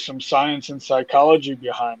maybe there's some science and psychology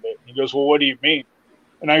behind it? And he goes, well, what do you mean?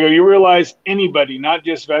 And I go, you realize anybody, not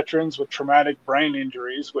just veterans with traumatic brain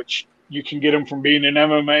injuries, which you can get them from being an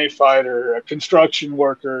MMA fighter, a construction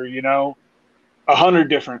worker, 100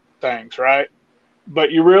 different things, right?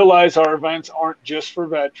 But you realize our events aren't just for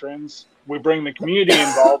veterans. We bring the community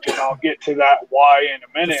involved, and I'll get to that why in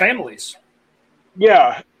a minute. The families.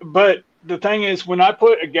 Yeah, but the thing is, when I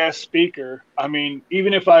put a guest speaker, I mean,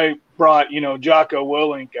 even if I brought, Jocko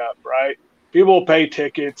Willink up, right? People will pay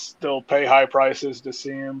tickets. They'll pay high prices to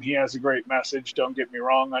see him. He has a great message. Don't get me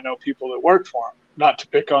wrong. I know people that work for him. Not to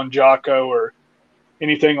pick on Jocko or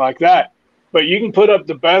anything like that. But you can put up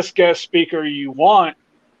the best guest speaker you want,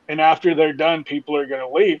 and after they're done, people are going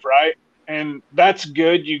to leave, right? And that's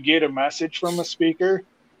good. You get a message from a speaker.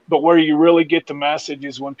 But where you really get the message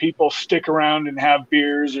is when people stick around and have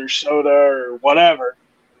beers or soda or whatever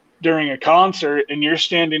during a concert, and you're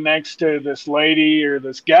standing next to this lady or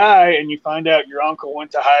this guy, and you find out your uncle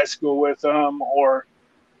went to high school with them, or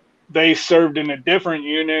they served in a different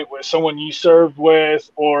unit with someone you served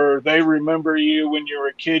with, or they remember you when you were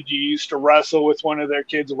a kid, you used to wrestle with one of their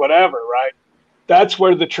kids, whatever, right? That's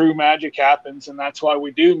where the true magic happens. And that's why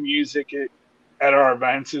we do music at our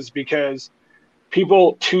events, is because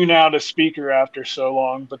people tune out a speaker after so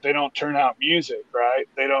long, but they don't turn out music, right?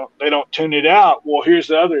 They don't tune it out. Well, here's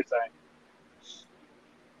the other thing.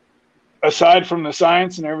 Aside from the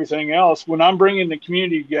science and everything else, when I'm bringing the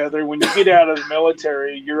community together, when you get out of the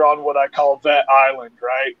military, you're on what I call vet island,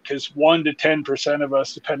 right? Because 1 to 10% of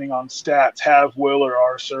us, depending on stats, have, will, or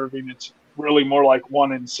are serving. It's really more like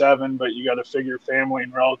 1 in 7, but you got to figure family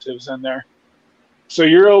and relatives in there. So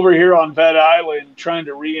you're over here on vet island trying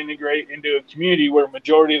to reintegrate into a community where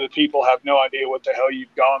majority of the people have no idea what the hell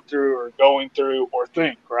you've gone through or going through or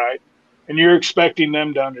think, right? And you're expecting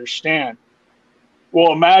them to understand.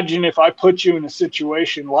 Well, imagine if I put you in a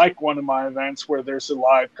situation like one of my events where there's a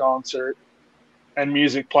live concert and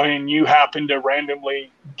music playing, you happen to randomly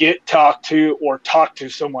get talked to or talk to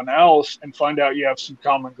someone else and find out you have some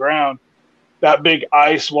common ground. That big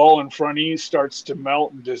ice wall in front of you starts to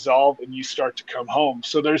melt and dissolve, and you start to come home.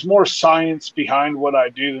 So there's more science behind what I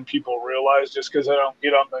do than people realize, just because I don't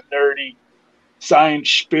get on the nerdy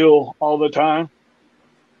science spiel all the time.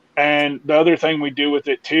 And the other thing we do with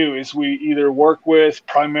it too is we either work with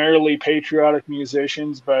primarily patriotic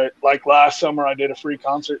musicians, but like last summer I did a free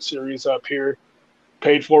concert series up here,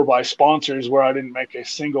 paid for by sponsors, where I didn't make a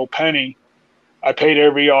single penny. I paid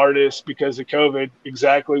every artist, because of COVID,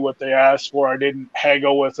 exactly what they asked for. I didn't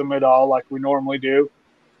haggle with them at all like we normally do.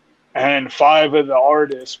 And 5 of the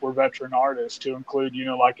artists were veteran artists, to include,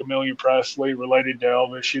 like Amelia Presley, related to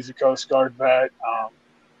Elvis. She's a Coast Guard vet.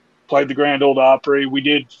 Played the Grand Ole Opry. We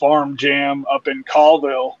did Farm Jam up in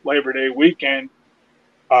Colville Labor Day weekend.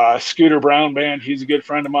 Scooter Brown Band, he's a good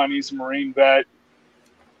friend of mine. He's a Marine vet.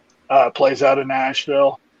 Plays out of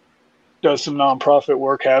Nashville. Does some nonprofit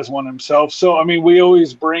work, has one himself. So, I mean, we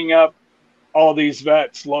always bring up all these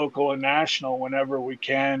vets, local and national, whenever we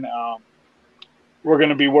can. we're going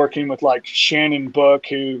to be working with like Shannon Book,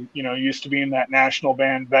 who, used to be in that national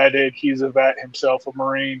band Vetted. He's a vet himself, a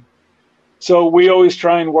Marine. So we always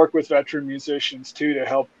try and work with veteran musicians too to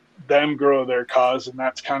help them grow their cause. And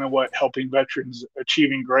that's kind of what helping veterans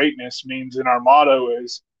achieving greatness means. And our motto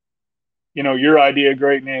is, your idea of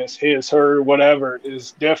greatness, his, her, whatever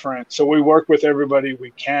is different. So we work with everybody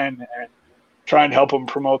we can and try and help them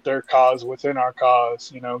promote their cause within our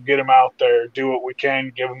cause, get them out there, do what we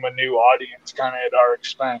can, give them a new audience kind of at our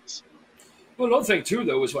expense. Well, another thing too,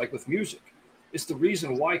 though, is like with music, it's the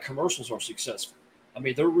reason why commercials are successful. I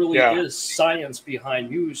mean, there really is science behind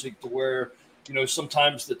music to where,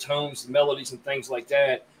 sometimes the tones, the melodies and things like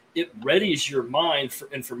that, it readies your mind for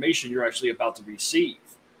information you're actually about to receive.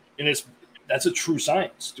 And that's a true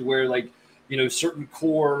science to where like, certain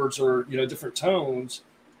chords or, different tones,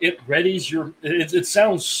 it readies it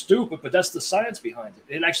sounds stupid, but that's the science behind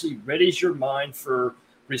it. It actually readies your mind for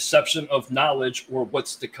reception of knowledge or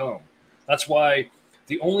what's to come. That's why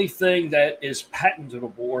the only thing that is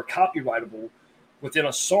patentable or copyrightable within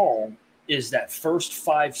a song is that first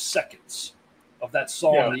 5 seconds of that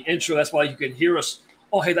song, the intro. That's why you can hear us,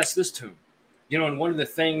 oh, hey, that's this tune. And one of the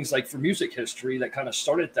things like for music history that kind of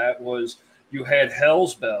started that was you had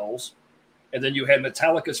Hell's Bells, and then you had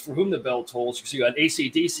Metallica's For Whom the Bell Tolls. So you had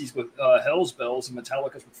AC/DC's with Hell's Bells and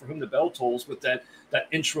Metallica's For Whom the Bell Tolls with that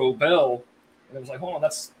intro bell. And it was like, oh,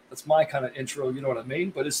 that's my kind of intro, you know what I mean?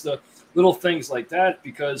 But it's the little things like that,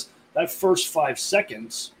 because that first 5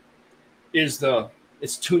 seconds is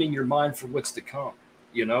it's tuning your mind for what's to come,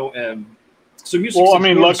 and so music. Well, I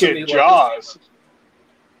mean, look at Jaws.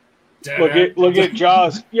 Look at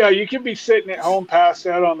Jaws. Yeah, you could be sitting at home, passed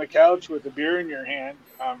out on the couch with a beer in your hand.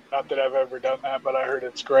 Not that I've ever done that, but I heard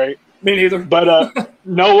it's great. Me neither. But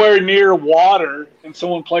nowhere near water, and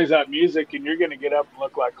someone plays that music, and you're going to get up and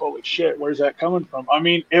look like, holy shit, where's that coming from? I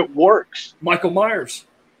mean, it works. Michael Myers.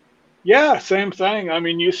 Yeah, same thing. I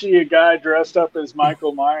mean, you see a guy dressed up as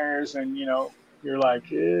Michael Myers, and, you're like,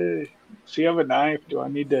 does he have a knife? Do I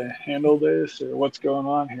need to handle this? Or what's going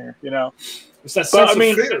on here? It's that sense of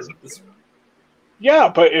fear. Yeah,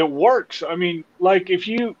 but it works. I mean, like if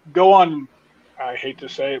you go on, I hate to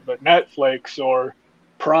say it, but Netflix or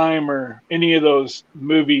Prime or any of those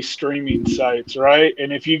movie streaming sites, right?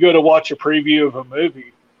 And if you go to watch a preview of a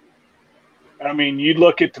movie, I mean, you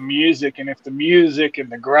look at the music, and if the music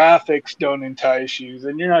and the graphics don't entice you,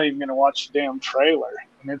 then you're not even going to watch the damn trailer.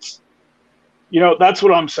 And it's, that's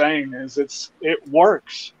what I'm saying is it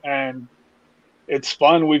works and it's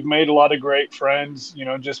fun. We've made a lot of great friends,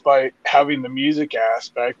 just by having the music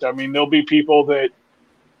aspect. I mean, there'll be people that,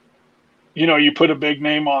 you put a big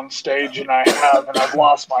name on stage, and I've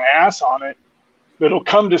lost my ass on it, that'll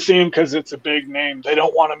come to see him because it's a big name. They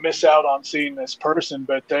don't want to miss out on seeing this person,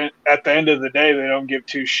 but then at the end of the day, they don't give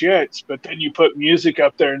two shits. But then you put music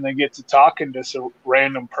up there and they get to talking to some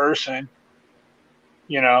random person.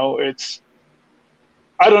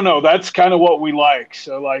 I don't know. That's kind of what we like.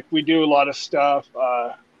 So like we do a lot of stuff.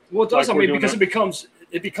 Well, it does. Like because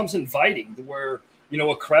it becomes inviting to where,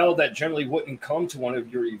 a crowd that generally wouldn't come to one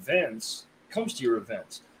of your events comes to your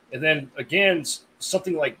events. And then again,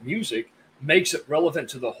 something like music makes it relevant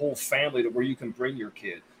to the whole family to where you can bring your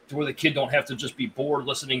kid to where the kid don't have to just be bored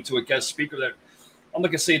listening to a guest speaker that I'm not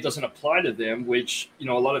going to say it doesn't apply to them, which, a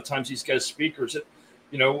lot of times these guest speakers,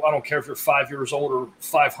 I don't care if you're 5 years old or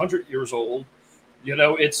 500 years old,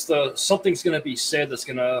 it's something's going to be said that's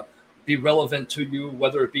going to be relevant to you,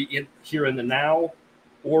 whether it be here in the now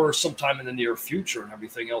or sometime in the near future and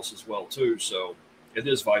everything else as well, too. So it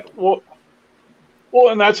is vital. Well,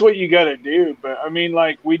 and that's what you got to do. But I mean,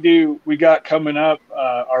 like we got coming up,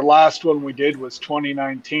 our last one we did was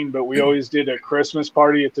 2019, but we always did a Christmas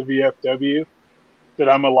party at the VFW that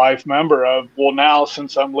I'm a life member of. Well, now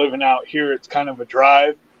since I'm living out here, it's kind of a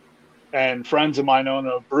drive. And friends of mine own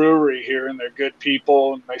a brewery here, and they're good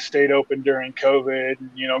people, and they stayed open during COVID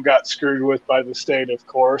and, got screwed with by the state, of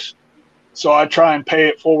course. So I try and pay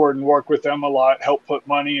it forward and work with them a lot, help put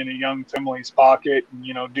money in a young family's pocket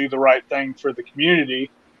and, do the right thing for the community.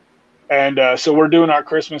 And so we're doing our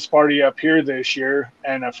Christmas party up here this year,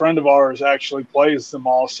 and a friend of ours actually plays the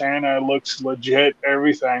mall. Santa looks legit,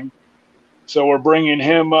 everything. So we're bringing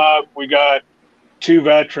him up. We got 2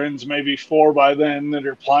 veterans, maybe 4 by then, that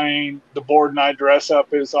are playing. The board and I dress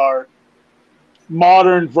up as our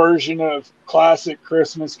modern version of classic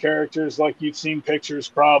Christmas characters, like you've seen pictures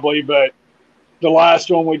probably. But the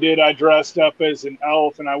last one we did, I dressed up as an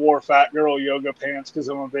elf, and I wore fat girl yoga pants because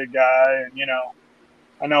I'm a big guy. And,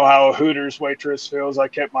 I know how a Hooters waitress feels. I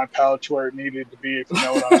kept my pouch where it needed to be, if you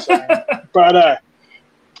know what I'm saying. But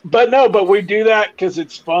but we do that because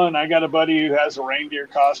it's fun. I got a buddy who has a reindeer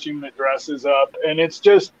costume that dresses up, and it's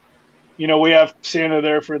just, we have Santa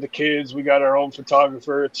there for the kids. We got our own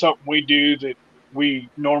photographer. It's something we do that we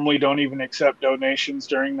normally don't even accept donations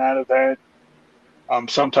during that event.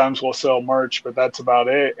 Sometimes we'll sell merch, but that's about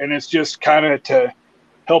it. And it's just kind of to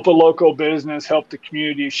help a local business, help the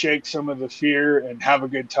community, shake some of the fear, and have a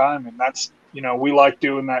good time. And that's, we like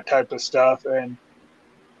doing that type of stuff. And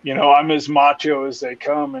I'm as macho as they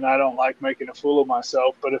come, and I don't like making a fool of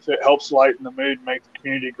myself. But if it helps lighten the mood, and make the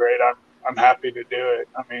community great, I'm happy to do it.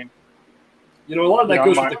 I mean, a lot of that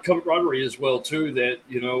goes with the camaraderie as well too. That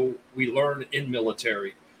we learn in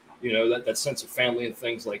military, that sense of family and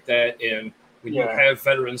things like that. And when you have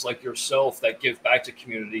veterans like yourself that give back to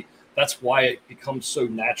community, that's why it becomes so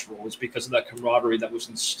natural. It's because of that camaraderie that was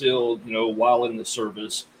instilled, while in the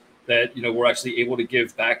service. That we're actually able to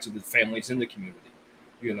give back to the families in the community.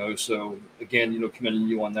 So again, commending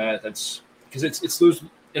you on that. That's because it's those,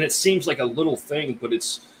 and it seems like a little thing, but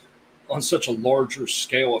it's on such a larger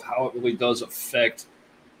scale of how it really does affect,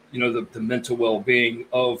 the mental well-being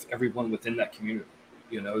of everyone within that community.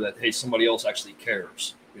 That, hey, somebody else actually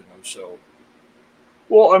cares. So.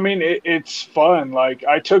 Well, I mean, it's fun. Like,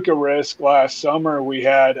 I took a risk last summer. We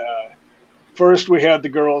had first we had the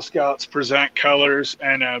Girl Scouts present colors,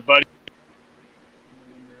 and a buddy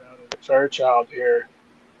Fairchild here.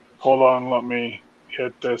 Hold on, let me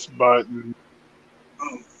hit this button.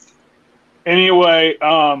 Anyway,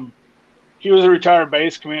 he was a retired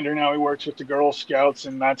base commander. Now he works with the Girl Scouts,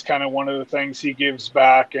 and that's kind of one of the things he gives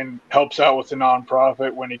back and helps out with the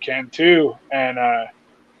nonprofit when he can too. And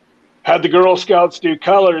had the Girl Scouts do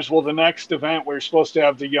colors. Well, the next event we were supposed to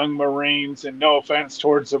have the young Marines, and no offense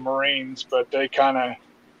towards the Marines, but they kind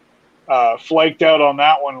of flaked out on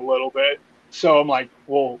that one a little bit. So I'm like,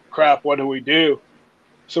 well, crap, what do we do?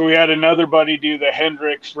 So we had another buddy do the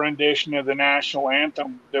Hendrix rendition of the national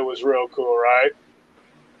anthem that was real cool, right?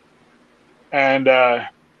 And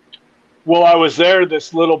while I was there,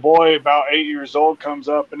 this little boy, about 8 years old, comes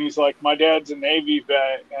up and he's like, my dad's a Navy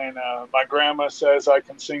vet, and my grandma says I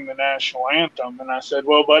can sing the national anthem. And I said,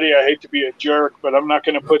 well, buddy, I hate to be a jerk, but I'm not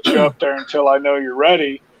going to put you up there until I know you're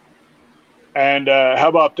ready. And how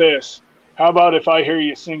about this? How about if I hear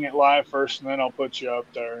you sing it live first, and then I'll put you up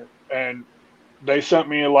there? And they sent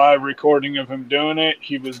me a live recording of him doing it.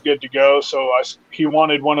 He was good to go. So he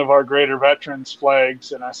wanted one of our greater veterans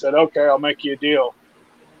flags. And I said, okay, I'll make you a deal.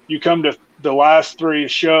 You come to the last 3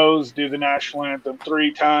 shows, do the national anthem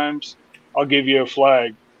 3 times, I'll give you a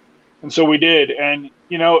flag. And so we did. And,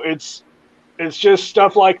 it's just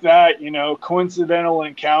stuff like that, coincidental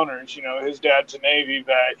encounters. His dad's a Navy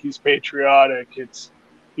vet. He's patriotic.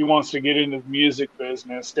 He wants to get into the music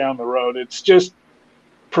business down the road. It's just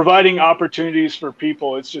providing opportunities for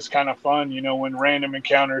people. It's just kind of fun, when random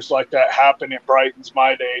encounters like that happen. It brightens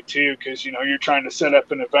my day too, because you're trying to set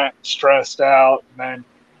up an event stressed out, and then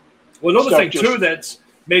another thing too that's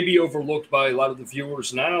maybe overlooked by a lot of the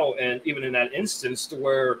viewers now, and even in that instance, to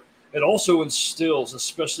where it also instills,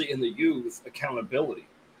 especially in the youth, accountability.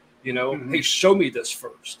 Hey, show me this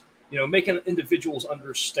first. Making individuals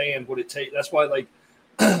understand what it takes. That's why, like,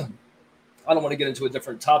 I don't want to get into a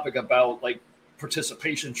different topic about like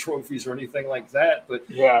participation trophies or anything like that, but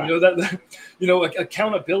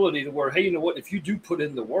accountability to where, hey, what, if you do put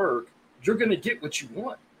in the work, you're going to get what you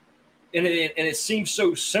want. And it seems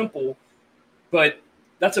so simple, but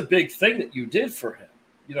that's a big thing that you did for him.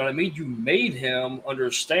 You know what I mean? You made him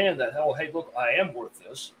understand that, oh, hey, look, I am worth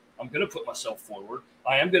this. I'm going to put myself forward.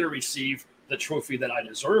 I am going to receive the trophy that I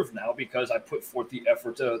deserve now because I put forth the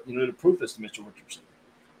effort to prove this to Mr. Richardson.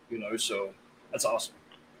 So that's awesome.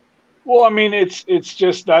 Well, I mean, it's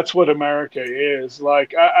just, that's what America is.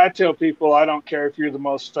 Like, I tell people, I don't care if you're the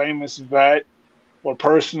most famous vet or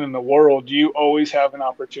person in the world, you always have an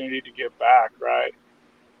opportunity to give back, right?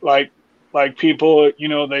 Like people,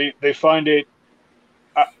 they find it,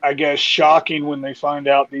 I guess, shocking when they find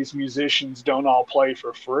out these musicians don't all play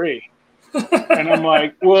for free. And I'm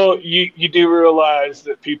like, well, you do realize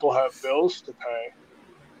that people have bills to pay.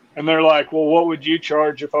 And they're like, well, what would you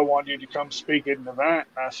charge if I wanted you to come speak at an event?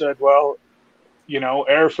 And I said, well,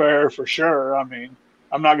 airfare for sure. I mean,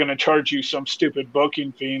 I'm not going to charge you some stupid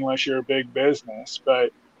booking fee unless you're a big business.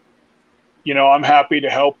 But, I'm happy to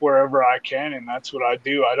help wherever I can. And that's what I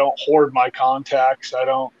do. I don't hoard my contacts. I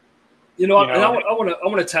don't. And I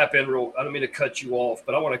want to tap in real. I don't mean to cut you off,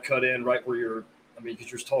 but I want to cut in right where you're. I mean,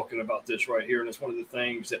 because you're talking about this right here, and it's one of the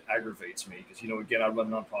things that aggravates me. Because again, I run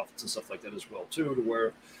nonprofits and stuff like that as well too, to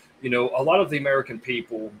where, a lot of the American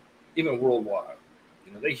people, even worldwide,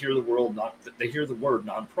 they hear the word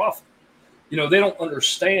nonprofit, They don't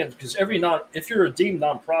understand, because if you're a deemed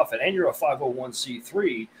nonprofit and you're a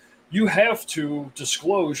 501c3, you have to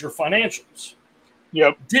disclose your financials.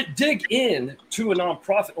 Yep. Dig in to a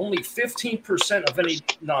nonprofit. Only 15% of any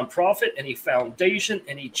nonprofit, any foundation,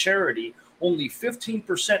 any charity, only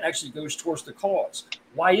 15% actually goes towards the cause.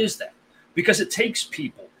 Why is that? Because it takes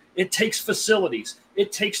people, it takes facilities,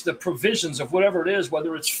 it takes the provisions of whatever it is,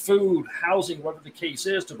 whether it's food, housing, whatever the case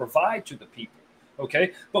is, to provide to the people.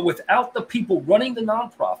 Okay. But without the people running the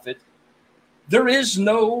nonprofit, there is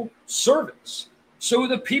no service. So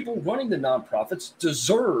the people running the nonprofits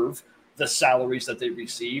deserve the salaries that they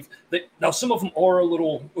receive. Now, some of them are a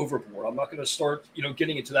little overboard. I'm not going to start,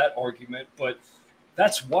 getting into that argument, but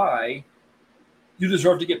that's why you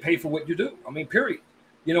deserve to get paid for what you do. I mean, period.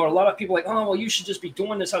 A lot of people are like, oh, well, you should just be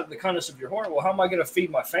doing this out of the kindness of your heart. Well, how am I going to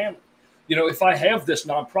feed my family? If I have this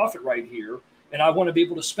nonprofit right here and I want to be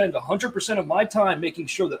able to spend 100% of my time making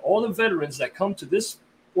sure that all the veterans that come to this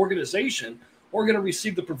organization are going to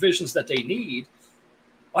receive the provisions that they need,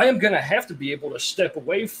 I am going to have to be able to step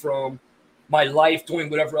away from my life doing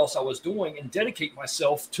whatever else I was doing and dedicate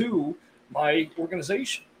myself to my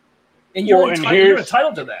organization. And you're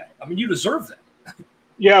entitled to that. I mean, you deserve that.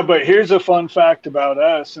 Yeah, but here's a fun fact about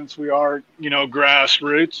us, since we are,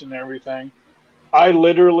 grassroots and everything. I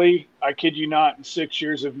kid you not, in 6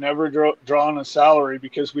 years have never drawn a salary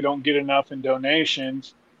because we don't get enough in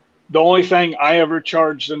donations. The only thing I ever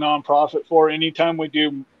charge the nonprofit for, anytime we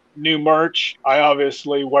do new merch, I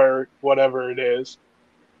obviously wear whatever it is.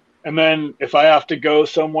 And then if I have to go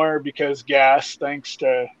somewhere, because gas, thanks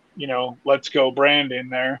to, Let's Go Brandon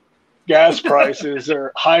there, gas prices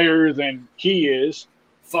are higher than he is.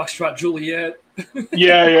 Foxtrot Juliet.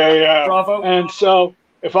 Yeah. Bravo. And so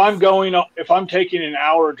if I'm taking an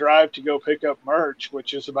hour drive to go pick up merch,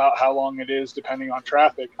 which is about how long it is depending on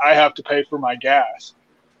traffic, I have to pay for my gas.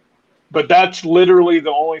 But that's literally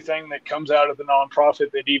the only thing that comes out of the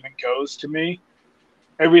nonprofit that even goes to me.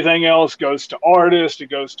 Everything else goes to artists,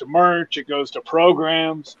 it goes to merch, it goes to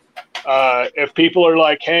programs. If people are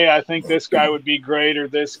like, hey, I think this guy would be great or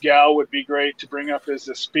this gal would be great to bring up as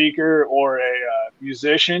a speaker or a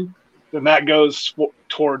musician, then that goes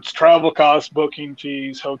towards travel costs, booking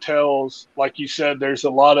fees, hotels. Like you said, there's a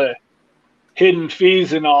lot of hidden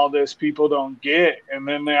fees in all this people don't get. And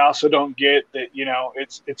then they also don't get that,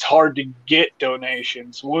 it's hard to get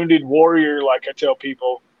donations. Wounded Warrior, like I tell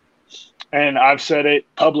people, and I've said it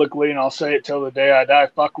publicly and I'll say it till the day I die,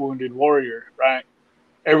 fuck Wounded Warrior, right?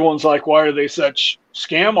 Everyone's like, why are they such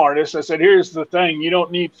scam artists? I said, here's the thing. You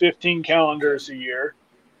don't need 15 calendars a year.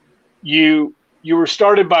 You were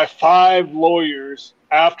started by 5 lawyers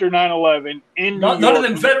after 9/11 in New York. None of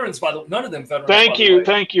them veterans, by the way. None of them veterans.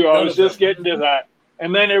 Thank you. I was just getting to that.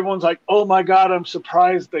 And then everyone's like, oh my God, I'm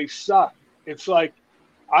surprised they suck. It's like,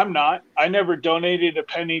 I'm not. I never donated a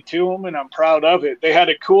penny to them, and I'm proud of it. They had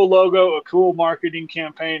a cool logo, a cool marketing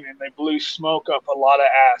campaign, and they blew smoke up a lot of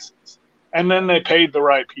asses. And then they paid the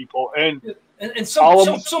right people. And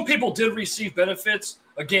some people did receive benefits.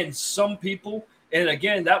 Again, some people. And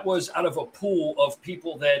again, that was out of a pool of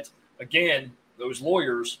people that, again, those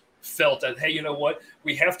lawyers felt that, hey, you know what?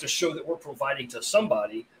 We have to show that we're providing to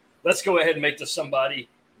somebody. Let's go ahead and make to somebody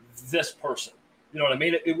this person. You know what I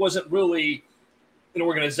mean? It wasn't really an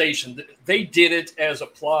organization. They did it as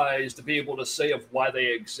applies to be able to say of why they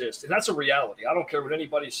exist. And that's a reality. I don't care what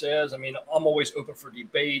anybody says. I mean, I'm always open for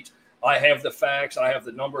debate. I have the facts. I have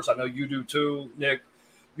the numbers. I know you do too, Nick.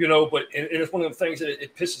 But it's one of the things that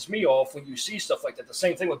it pisses me off when you see stuff like that. The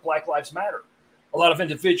same thing with Black Lives Matter. A lot of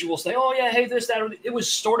individuals say, oh, yeah, hey, this, that. It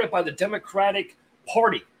was started by the Democratic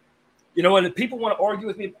Party. And if people want to argue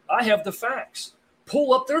with me, I have the facts.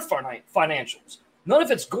 Pull up their financials. None of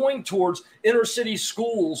it's going towards inner city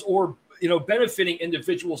schools or, benefiting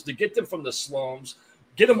individuals to get them from the slums,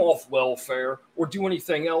 get them off welfare, or do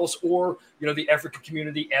anything else, or, the African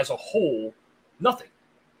community as a whole. Nothing.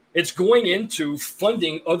 It's going into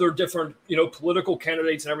funding other different, political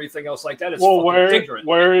candidates and everything else like that. It's ignorant.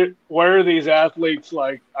 Where are these athletes,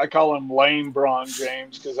 like, I call him lame Bron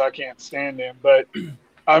James because I can't stand him, but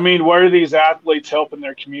I mean, where are these athletes helping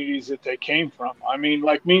their communities that they came from? I mean,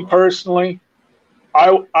 like me personally,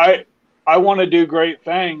 I want to do great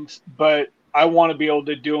things, but I want to be able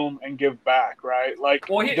to do them and give back, right? Like,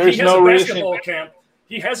 there's no reason.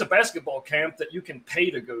 He has a basketball camp that you can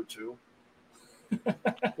pay to go to.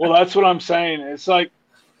 Well, that's what I'm saying. It's like,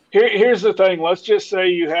 here's the thing. Let's just say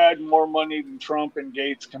you had more money than Trump and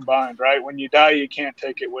Gates combined, right? When you die, you can't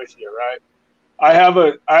take it with you, right? I have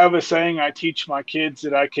a saying I teach my kids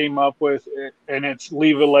that I came up with, and it's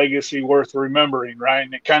leave a legacy worth remembering, right?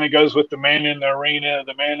 And it kind of goes with the man in the arena,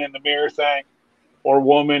 the man in the mirror thing. or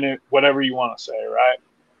woman, whatever you want to say, right?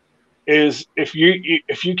 Is if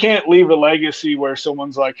you can't leave a legacy where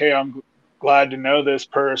someone's like, hey, I'm glad to know this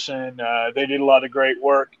person. They did a lot of great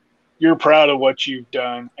work. You're proud of what you've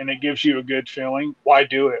done, and it gives you a good feeling. Why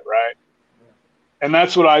do it, right? And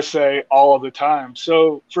that's what I say all of the time.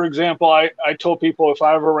 So, for example, I told people if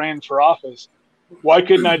I ever ran for office, why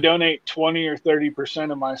couldn't I donate 20 or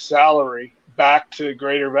 30% of my salary back to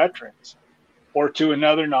Greater Veterans or to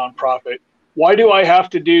another nonprofit? Why do I have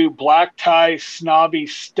to do black tie, snobby,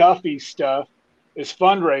 stuffy stuff as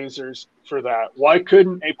fundraisers for that? Why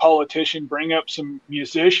couldn't a politician bring up some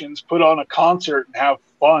musicians, put on a concert, and have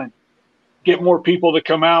fun? Get more people to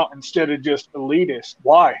come out instead of just elitist.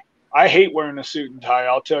 Why? I hate wearing a suit and tie.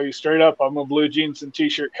 I'll tell you straight up, I'm a blue jeans and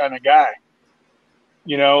t-shirt kind of guy.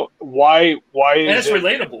 You know, why and is it's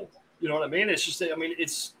relatable. You know what I mean? It's just, I mean,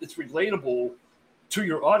 it's relatable to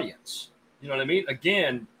your audience. You know what I mean?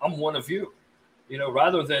 Again, I'm one of you. You know,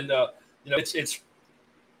 rather than you know, it's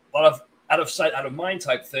a lot of out of sight, out of mind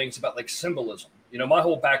type things about like symbolism. You know, my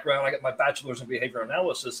whole background, I got my bachelor's in behavior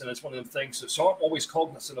analysis, and it's one of the things. So I'm always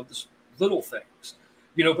cognizant of this little things.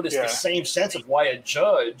 You know, but it's the same sense of why a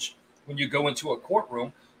judge, when you go into a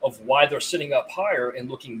courtroom, of why they're sitting up higher and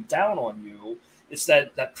looking down on you. It's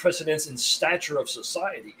that precedence and stature of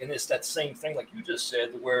society. And it's that same thing, like you just said,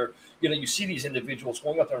 where, you know, you see these individuals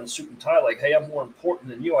going up there in suit and tie, like, hey, I'm more important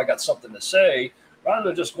than you. I got something to say, rather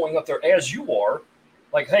than just going up there as you are,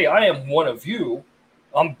 like, hey, I am one of you.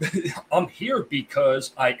 I'm here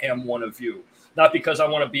because I am one of you, not because I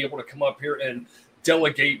want to be able to come up here and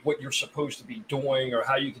delegate what you're supposed to be doing or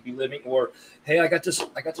how you could be living, or, hey, I got this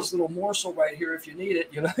little morsel right here if you need it.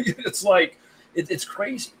 You know, it's like, it's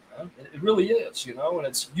crazy. It really is, you know,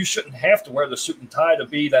 and you shouldn't have to wear the suit and tie to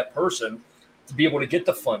be that person, to be able to get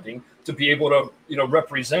the funding, to be able to, you know,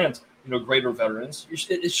 represent, you know, Greater Veterans.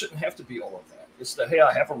 It shouldn't have to be all of that. It's that, hey,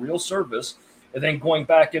 I have a real service. And then going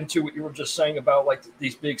back into what you were just saying about like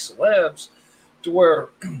these big celebs, to where,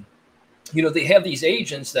 you know, they have these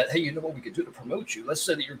agents that, hey, you know what we could do to promote you? Let's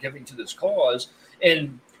say that you're giving to this cause.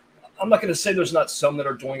 And I'm not going to say there's not some that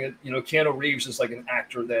are doing it. You know, Keanu Reeves is like an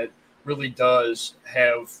actor that really does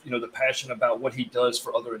have, you know, the passion about what he does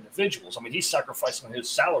for other individuals. I mean, he's sacrificing his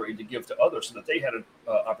salary to give to others so that they had an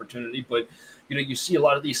opportunity. But, you know, you see a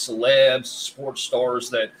lot of these celebs, sports stars,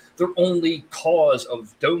 that their only cause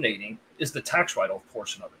of donating is the tax write-off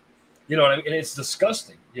portion of it. You know what I mean? And it's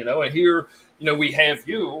disgusting, you know. And here, you know, we have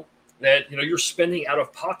you that, you know, you're spending out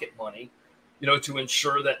of pocket money, you know, to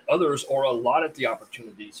ensure that others are allotted the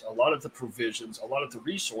opportunities, a lot of the provisions, a lot of the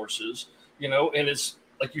resources, you know. And it's,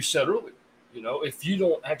 like you said earlier, you know, if you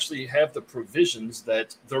don't actually have the provisions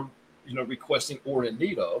that they're, you know, requesting or in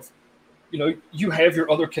need of, you know, you have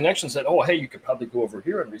your other connections that, oh, hey, you could probably go over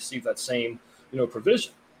here and receive that same, you know,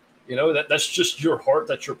 provision. You know, that's just your heart,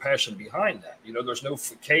 that's your passion behind that. You know, there's no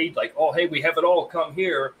facade like, oh, hey, we have it all, come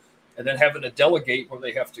here, and then having to delegate where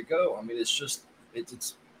they have to go. I mean, it's just,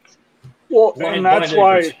 it's well, and that's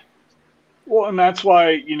why. Well, and that's why,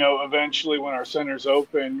 you know, eventually when our centers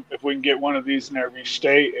open, if we can get one of these in every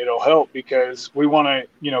state, it'll help, because we want to,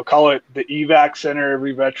 you know, call it the EVAC center,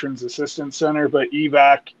 every Veterans Assistance Center, but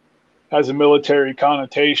EVAC has a military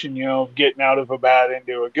connotation, you know, getting out of a bad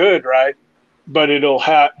into a good, right? But it'll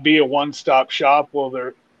be a one-stop shop. Will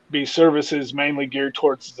there be services mainly geared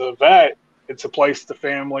towards the vet? It's a place the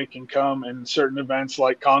family can come, and certain events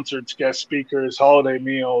like concerts, guest speakers, holiday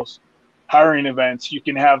meals, hiring events, you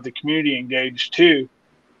can have the community engaged too.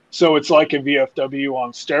 So it's like a VFW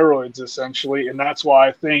on steroids, essentially. And that's why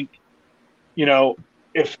I think, you know,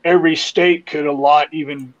 if every state could allot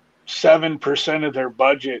even 7% of their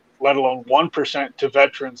budget, let alone 1% to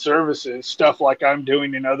veteran services, stuff like I'm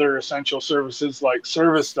doing in other essential services like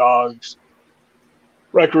service dogs,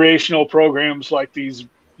 recreational programs like these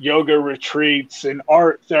yoga retreats and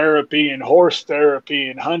art therapy and horse therapy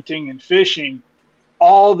and hunting and fishing,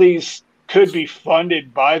 all these could be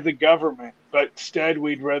funded by the government, but instead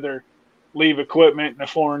we'd rather leave equipment in a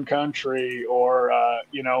foreign country, or,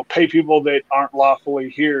 you know, pay people that aren't lawfully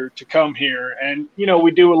here to come here. And, you know,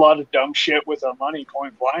 we do a lot of dumb shit with our money,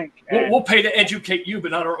 point blank. We'll pay to educate you,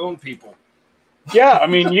 but not our own people. Yeah, I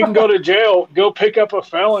mean, you can go to jail, go pick up a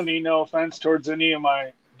felony, no offense towards any of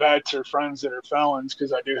my vets or friends that are felons,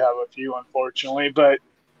 because I do have a few, unfortunately, but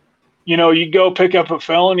you know, you go pick up a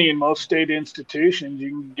felony in most state institutions, you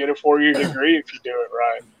can get a 4-year degree if you do it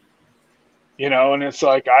right. You know, and it's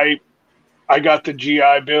like I got the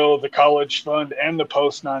GI Bill, the college fund, and the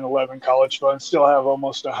post 9/11 college fund. Still have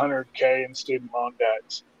almost $100K in student loan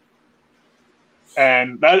debts.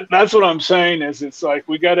 And that's what I'm saying is, it's like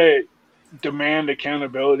we gotta demand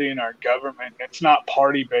accountability in our government. It's not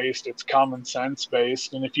party based, it's common sense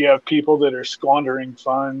based. And if you have people that are squandering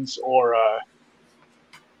funds or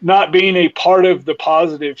not being a part of the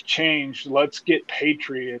positive change, let's get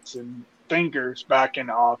patriots and thinkers back in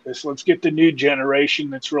office. Let's get the new generation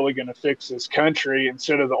that's really going to fix this country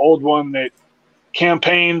instead of the old one that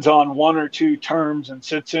campaigns on 1 or 2 terms and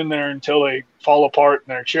sits in there until they fall apart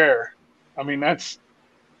in their chair. I mean, that's,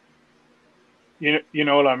 you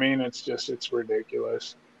know what I mean? It's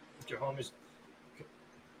ridiculous. Okay, homies.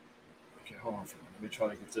 Okay, hold on for a minute. Let me try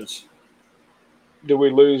to get this. Did we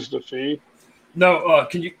lose the feed? No,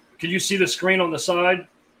 can you see the screen on the side?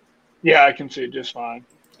 Yeah, I can see it just fine.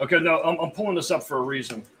 Okay, no, I'm pulling this up for a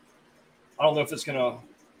reason. I don't know if it's gonna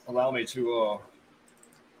allow me to.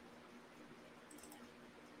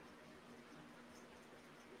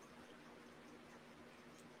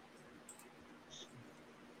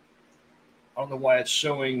 I don't know why it's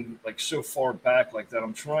showing like so far back like that.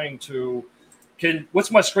 I'm trying to. What's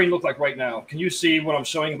my screen look like right now? Can you see what I'm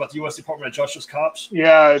showing about the U.S. Department of Justice cops?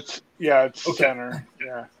 Yeah, it's okay. Center.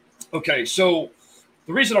 Yeah. Okay, so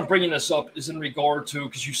the reason I'm bringing this up is in regard to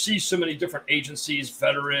because you see so many different agencies,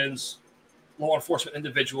 veterans, law enforcement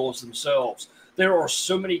individuals themselves. There are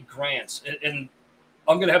so many grants, and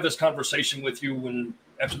I'm going to have this conversation with you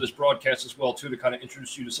after this broadcast as well too, to kind of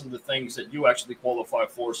introduce you to some of the things that you actually qualify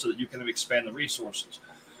for, so that you can expand the resources.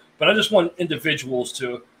 But I just want individuals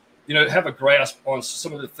to, have a grasp on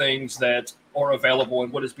some of the things that are available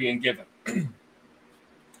and what is being given.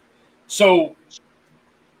 So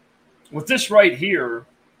with this right here,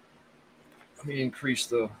 let me increase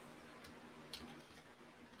the.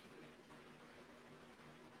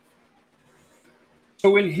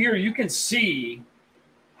 So in here, you can see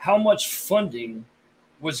how much funding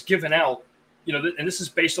was given out, and this is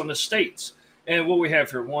based on the states. And what we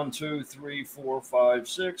have here, 1, 2, 3, 4, 5,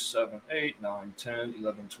 6, 7, 8, 9, 10,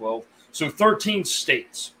 11, 12. So 13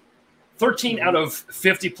 states, 13 out of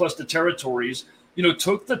 50 plus the territories,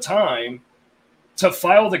 took the time to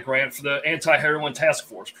file the grant for the Anti-Heroin Task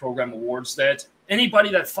Force Program Awards, that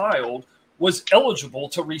anybody that filed was eligible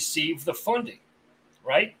to receive the funding,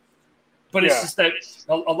 right? But it's just that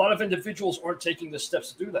a lot of individuals aren't taking the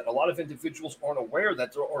steps to do that. A lot of individuals aren't aware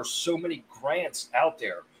that there are so many grants out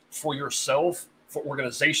there for yourself, for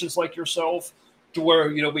organizations like yourself, to where,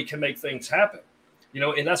 we can make things happen.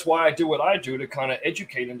 And that's why I do what I do, to kind of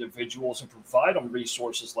educate individuals and provide them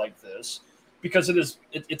resources like this, because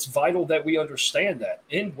it's vital that we understand that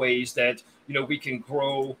in ways that, we can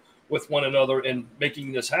grow with one another in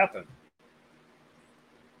making this happen.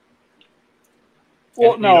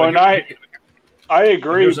 Well, I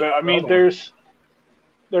agree, but I mean,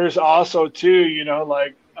 there's also too,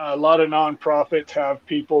 like a lot of nonprofits have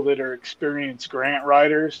people that are experienced grant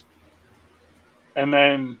writers, and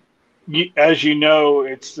then, as you know,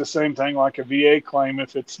 it's the same thing like a VA claim.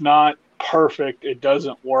 If it's not perfect, it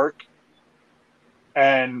doesn't work.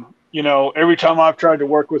 And every time I've tried to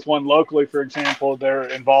work with one locally, for example, they're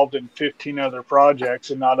involved in 15 other projects,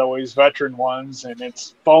 and not always veteran ones. And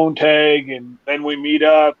it's phone tag, and then we meet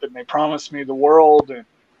up, and they promise me the world, and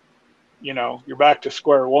you're back to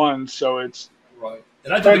square one. So it's right.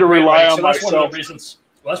 And I try to rely on myself. That's one of the reasons.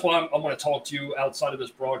 Well, that's why I'm going to talk to you outside of this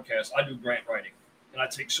broadcast. I do grant writing, and I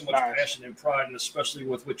take so much passion and pride, and especially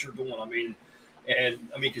with what you're doing. I mean,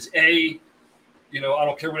 because I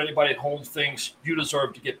don't care what anybody at home thinks. You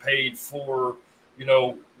deserve to get paid for,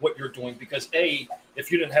 what you're doing, because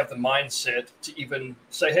if you didn't have the mindset to even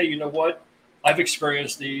say, hey, you know what, I've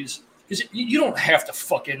experienced these, because you don't have to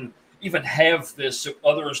fucking even have this so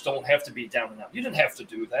others don't have to be down and out. You didn't have to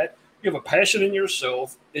do that. You have a passion in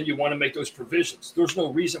yourself, and you want to make those provisions. There's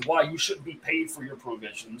no reason why you shouldn't be paid for your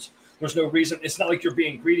provisions. There's no reason. It's not like you're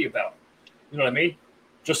being greedy about it. You know what I mean?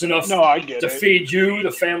 Just enough to feed you, the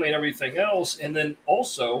family, and everything else. And then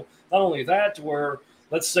also, not only that, where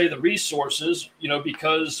let's say the resources,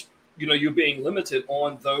 because, you're being limited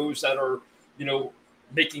on those that are,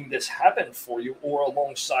 making this happen for you or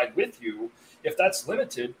alongside with you. If that's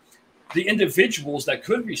limited, the individuals that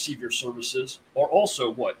could receive your services are also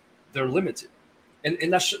what? They're limited.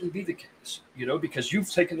 And that shouldn't be the case, because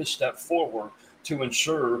you've taken a step forward to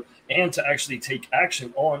ensure and to actually take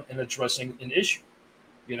action on and addressing an issue.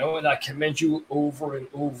 And I commend you over and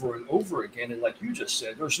over and over again. And like you just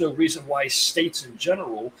said, there's no reason why states in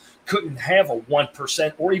general couldn't have a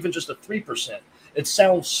 1% or even just a 3%. It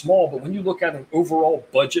sounds small, but when you look at an overall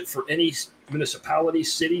budget for any municipality,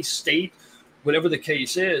 city, state, whatever the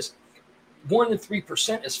case is, 1 to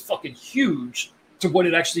 3% is fucking huge to what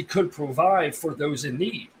it actually could provide for those in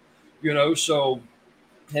need. So,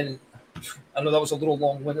 and I know that was a little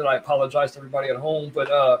long-winded. I apologize to everybody at home,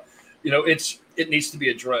 but it needs to be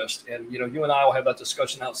addressed. And, you and I will have that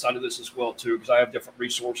discussion outside of this as well, too, because I have different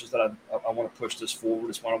resources that I want to push this forward.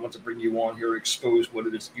 It's why I want to bring you on here, expose what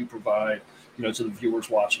it is you provide, to the viewers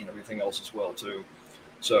watching and everything else as well, too.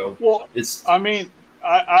 So, well,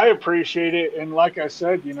 I appreciate it. And like I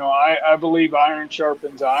said, I believe iron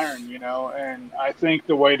sharpens iron, and I think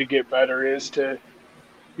the way to get better is to,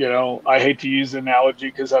 I hate to use the analogy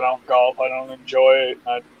because I don't golf. I don't enjoy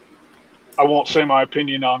it. I won't say my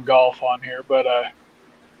opinion on golf on here, but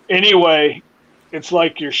anyway, it's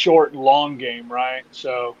like your short and long game, right?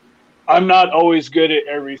 So I'm not always good at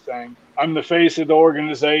everything. I'm the face of the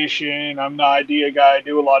organization. I'm the idea guy. I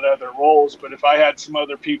do a lot of other roles. But if I had some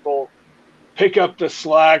other people pick up the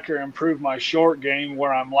slack or improve my short game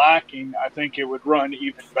where I'm lacking, I think it would run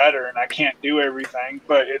even better. And I can't do everything,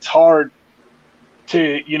 but it's hard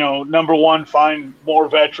to, number one, find more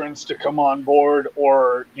veterans to come on board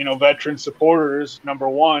or, veteran supporters, number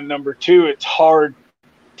one. Number two, it's hard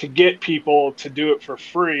to get people to do it for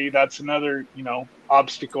free. That's another,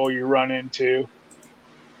 obstacle you run into.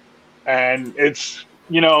 And it's,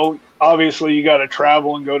 obviously you got to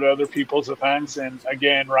travel and go to other people's events. And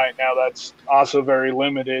again, right now that's also very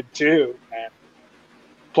limited too. And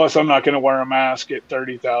plus I'm not going to wear a mask at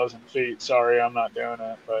 30,000 feet. Sorry, I'm not doing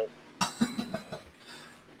it, but.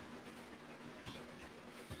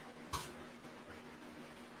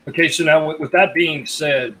 Okay. So now with that being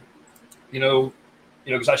said,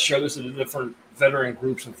 because I share this in the different veteran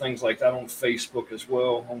groups and things like that on Facebook as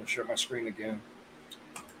well. I'm going to share my screen again.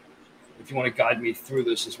 If you want to guide me through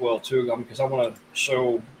this as well, too, because I want to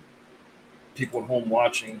show people at home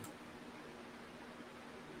watching.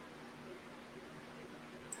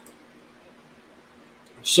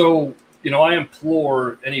 So, I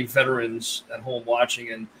implore any veterans at home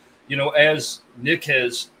watching, and, as Nick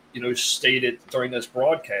has, stated during this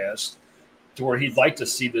broadcast, to where he'd like to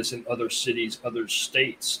see this in other cities, other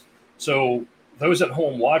states. So those at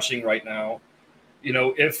home watching right now,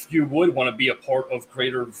 if you would want to be a part of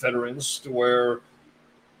Greater Veterans, to where,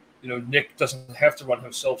 Nick doesn't have to run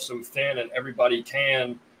himself so thin and everybody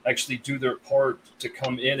can actually do their part to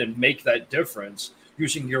come in and make that difference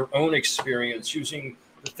using your own experience, using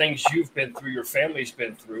the things you've been through, your family's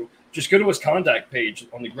been through. Just go to his contact page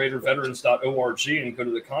on the greaterveterans.org and go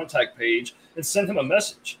to the contact page and send him a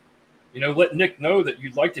message. Let Nick know that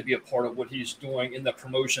you'd like to be a part of what he's doing in the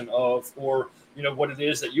promotion of, or, what it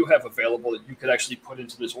is that you have available that you could actually put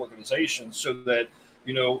into this organization so that,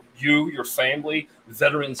 you, your family,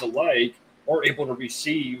 veterans alike are able to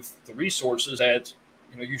receive the resources that,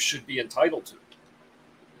 you should be entitled to.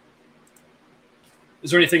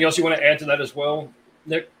 Is there anything else you want to add to that as well,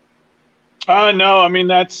 Nick? No,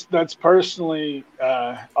 that's personally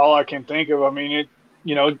all I can think of.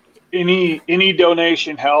 Any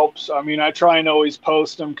donation helps. I try and always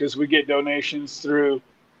post them because we get donations through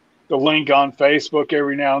the link on Facebook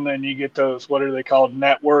every now and then. You get those, what are they called,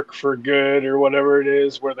 Network for Good or whatever it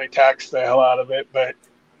is, where they tax the hell out of it. But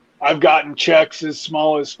I've gotten checks as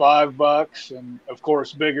small as $5 and of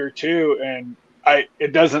course bigger too. And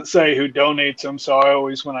it doesn't say who donates them. So I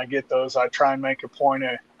always, when I get those, I try and make a point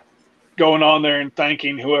of going on there and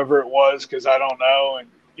thanking whoever it was, because I don't know. And,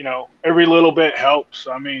 every little bit helps.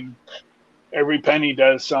 Every penny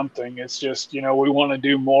does something. It's just, we want to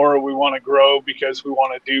do more. We want to grow because we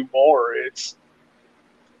want to do more. It's,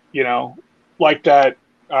 like that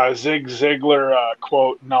Zig Ziglar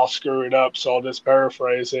quote, and I'll screw it up, so I'll just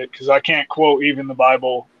paraphrase it because I can't quote even the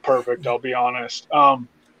Bible perfect, I'll be honest.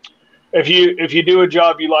 If you do a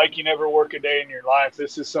job you like, you never work a day in your life.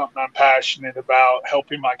 This is something I'm passionate about,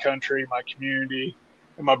 helping my country, my community,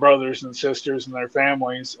 and my brothers and sisters and their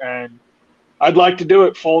families. And I'd like to do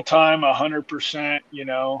it full time, 100%,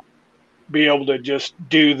 be able to just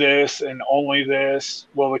do this and only this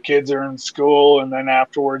while the kids are in school, and then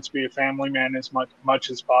afterwards be a family man as much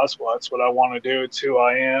as possible. That's what I want to do. It's who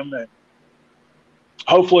I am. And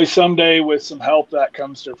hopefully someday with some help that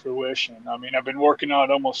comes to fruition. I've been working on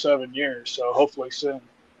it almost 7 years, so hopefully soon.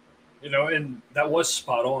 And that was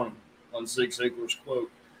spot on Zig Ziglar's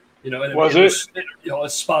quote. And was it?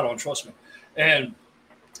 It's spot on, trust me. And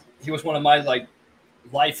he was one of my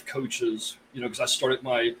life coaches, because I started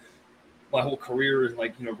my whole career in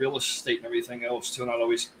real estate and everything else too. And I'd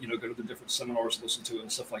always, go to the different seminars, listen to it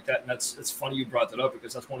and stuff like that. And it's funny you brought that up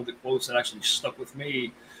because that's one of the quotes that actually stuck with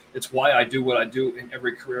me. It's why I do what I do in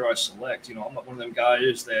every career I select. I'm not one of them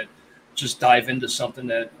guys that just dive into something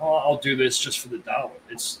that, I'll do this just for the dollar.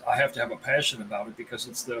 I have to have a passion about it because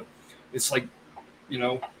it's like,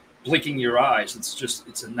 blinking your eyes.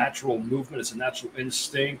 It's a natural movement. It's a natural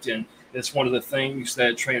instinct. And it's one of the things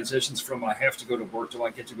that transitions from I have to go to work to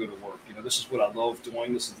I get to go to work. This is what I love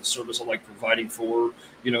doing. This is the service I like providing for,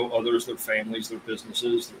 others, their families, their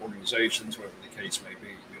businesses, their organizations, whatever the case may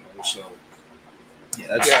be, So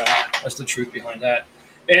that's the truth behind that.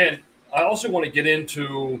 And I also want to get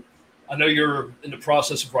into, I know you're in the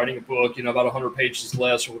process of writing a book, about 100 pages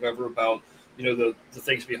less or whatever about, the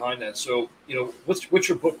things behind that. So, what's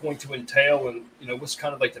your book going to entail, and, what's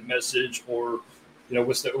kind of like the message, or,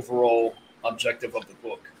 what's the overall objective of the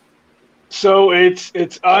book? So it's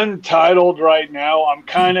untitled right now. I'm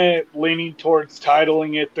kind of leaning towards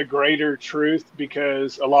titling it The Greater Truth,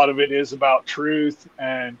 because a lot of it is about truth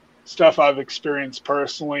and stuff I've experienced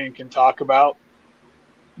personally and can talk about.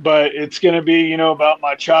 But it's going to be, about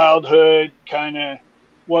my childhood, kind of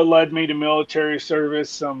what led me to military service,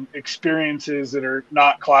 some experiences that are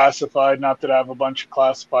not classified. Not that I have a bunch of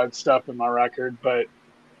classified stuff in my record, but,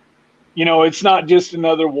 it's not just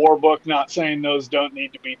another war book, not saying those don't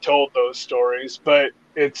need to be told, those stories, but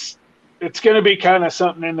it's going to be kind of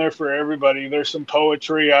something in there for everybody. There's some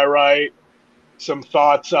poetry I write, some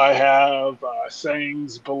thoughts I have,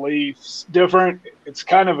 sayings, beliefs, different. It's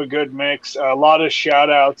kind of a good mix. A lot of shout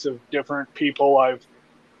outs of different people I've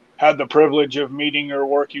had the privilege of meeting or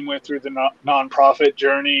working with through the nonprofit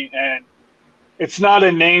journey. And it's not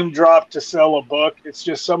a name drop to sell a book. It's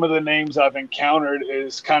just some of the names I've encountered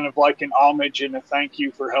is kind of like an homage and a thank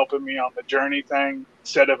you for helping me on the journey thing,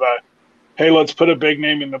 instead of a, hey, let's put a big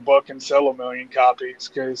name in the book and sell 1 million copies,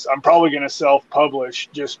 because I'm probably going to self-publish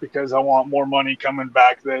just because I want more money coming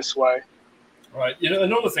back this way. All right.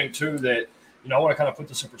 Another thing, too, that, I want to kind of put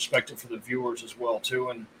this in perspective for the viewers as well, too,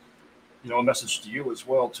 and, a message to you as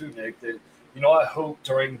well, too, Nick, that, I hope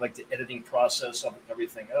during, like, the editing process of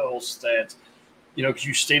everything else that, because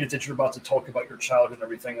you stated that you're about to talk about your childhood and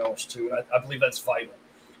everything else, too, and I believe that's vital,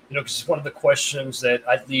 because it's one of the questions that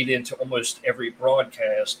I lead into almost every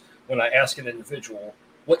broadcast when I ask an individual,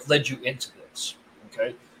 what led you into this?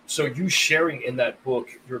 Okay. So you sharing in that book,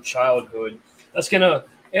 your childhood, that's going to,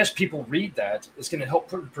 as people read that, it's going to help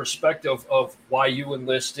put in perspective of why you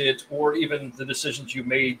enlisted, or even the decisions you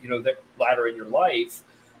made, that latter in your life,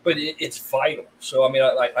 but it's vital. So, I mean,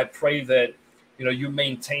 I pray that, you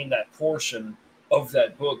maintain that portion of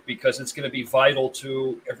that book, because it's going to be vital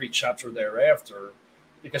to every chapter thereafter,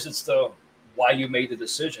 because it's the why you made the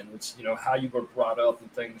decision. It's, how you were brought up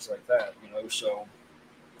and things like that, so.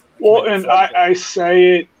 Well, and I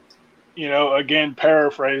say it, again,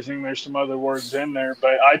 paraphrasing, there's some other words in there,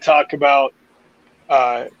 but I talk about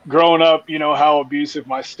growing up, how abusive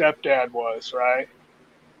my stepdad was, right?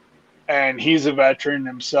 And he's a veteran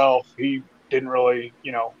himself. He didn't really,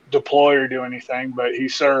 deploy or do anything, but he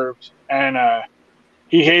served. And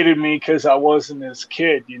he hated me because I wasn't his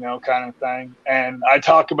kid, kind of thing. And I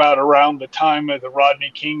talk about around the time of the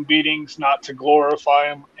Rodney King beatings, not to glorify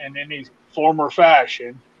him in any form or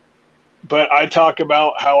fashion, but I talk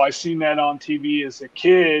about how I seen that on TV as a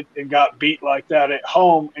kid and got beat like that at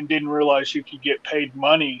home and didn't realize you could get paid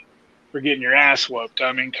money for getting your ass whooped.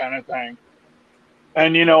 I mean, kind of thing.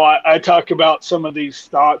 And, I talk about some of these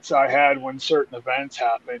thoughts I had when certain events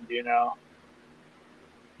happened,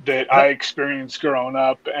 that I experienced growing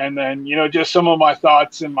up. And then, just some of my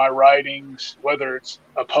thoughts in my writings, whether it's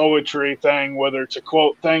a poetry thing, whether it's a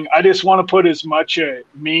quote thing. I just want to put as much of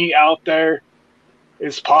me out there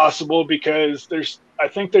as possible, because I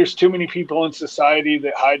think there's too many people in society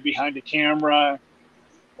that hide behind a camera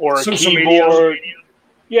or a social keyboard. Media.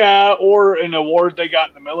 Yeah, or an award they got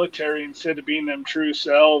in the military instead of being them true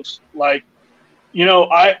selves. Like,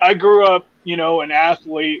 I grew up, an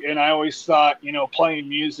athlete, and I always thought, playing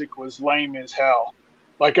music was lame as hell.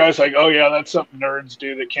 Like, I was like, oh, yeah, that's something nerds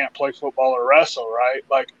do that can't play football or wrestle, right?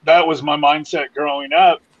 Like, that was my mindset growing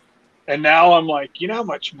up. And now I'm like, how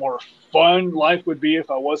much more fun life would be if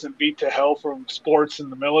I wasn't beat to hell from sports in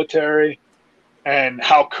the military, and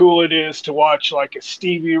how cool it is to watch like a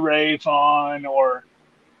Stevie Ray Vaughan or,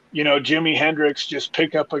 Jimi Hendrix just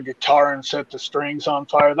pick up a guitar and set the strings on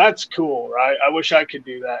fire. That's cool, right? I wish I could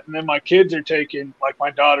do that. And then my kids are taking, like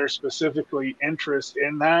my daughter specifically, interest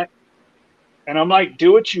in that. And I'm like,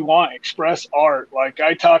 do what you want, express art. Like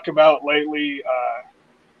I talk about lately,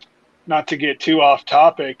 not to get too off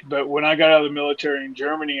topic, but when I got out of the military in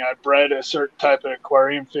Germany, I bred a certain type of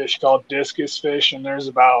aquarium fish called discus fish. And there's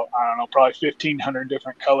about, I don't know, probably 1,500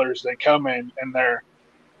 different colors they come in, and they're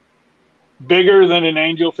bigger than an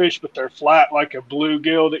angelfish, but they're flat like a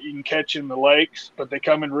bluegill that you can catch in the lakes, but they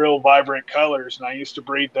come in real vibrant colors. And I used to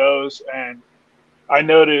breed those, and I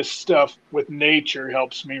notice stuff with nature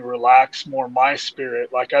helps me relax more my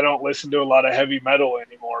spirit. Like I don't listen to a lot of heavy metal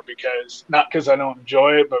anymore because not because I don't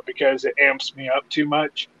enjoy it, but because it amps me up too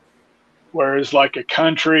much. Whereas like a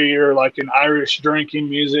country or like an Irish drinking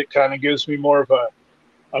music kind of gives me more of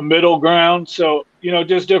a middle ground. So,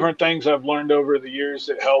 just different things I've learned over the years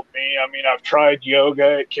that help me. I mean, I've tried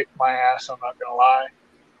yoga. It kicked my ass. I'm not going to lie.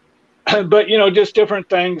 But just different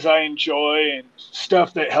things I enjoy and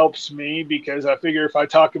stuff that helps me, because I figure if I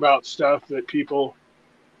talk about stuff that people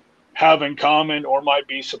have in common or might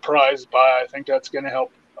be surprised by, I think that's going to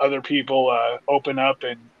help other people open up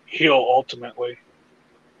and heal ultimately.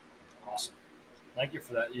 Awesome. Thank you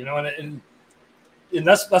for that. And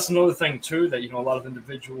that's another thing too that a lot of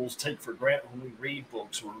individuals take for granted when we read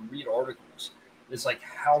books or read articles. Is like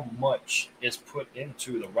how much is put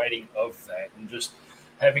into the writing of that, and just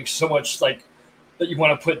having so much like that you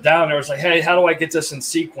want to put down there. It's like, hey, how do I get this in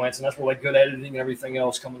sequence? And that's where like good editing and everything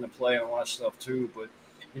else come into play and all that stuff too. But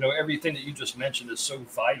everything that you just mentioned is so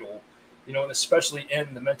vital, and especially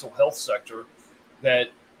in the mental health sector,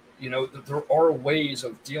 that that there are ways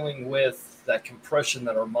of dealing with that compression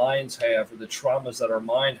that our minds have, or the traumas that our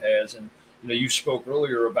mind has. And you spoke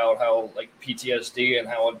earlier about how like PTSD and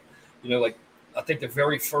how like I think the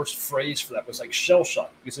very first phrase for that was like shell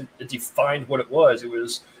shock, because it defined what it was. It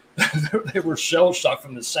was they were shell shocked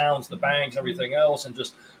from the sounds, the bangs, everything else, and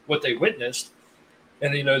just what they witnessed.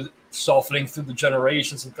 And softening through the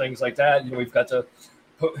generations and things like that. We've got the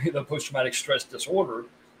post traumatic stress disorder,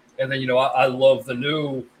 and then I love the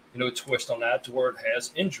new twist on that, to where it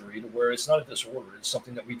has injury, to where it's not a disorder. It's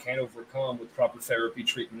something that we can overcome with proper therapy,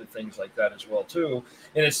 treatment, and things like that as well too.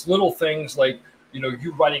 And it's little things like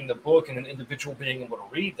you writing the book and an individual being able to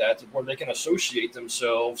read that, to where they can associate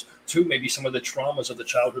themselves to maybe some of the traumas of the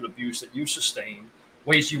childhood abuse that you sustained,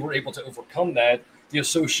 ways you were able to overcome that, the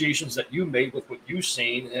associations that you made with what you've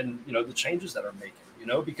seen, and the changes that are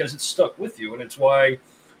making, because it's stuck with you. And it's why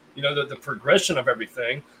the progression of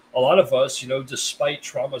everything, a lot of us, despite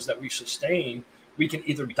traumas that we sustain, we can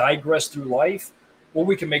either digress through life, or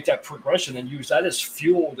we can make that progression and use that as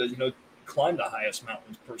fuel to climb the highest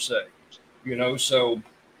mountains per se. So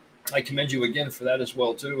I commend you again for that as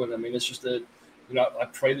well too. And I mean, it's just that I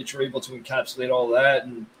pray that you're able to encapsulate all that.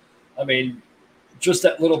 And I mean, just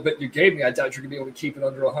that little bit you gave me, I doubt you're gonna be able to keep it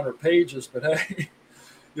under 100 pages. But hey,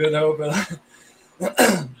 but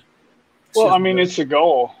well, I mean, it's a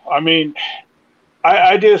goal. I mean,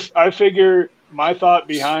 I figure my thought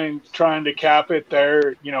behind trying to cap it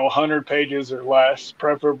there, 100 pages or less,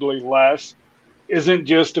 preferably less, isn't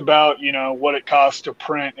just about, what it costs to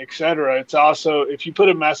print, et cetera. It's also, if you put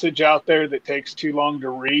a message out there that takes too long to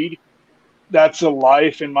read, that's a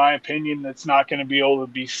life, in my opinion, that's not going to be able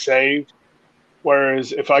to be saved.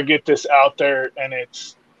 Whereas if I get this out there and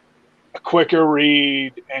it's a quicker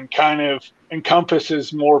read and kind of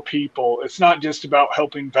encompasses more people, it's not just about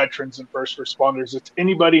helping veterans and first responders. It's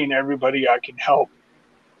anybody and everybody I can help,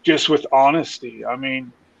 just with honesty. I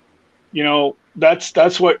mean,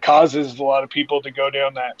 that's what causes a lot of people to go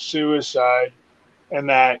down that suicide and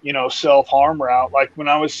that, self-harm route. Like when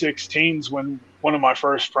I was 16 is when one of my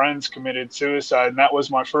first friends committed suicide. And that was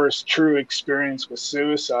my first true experience with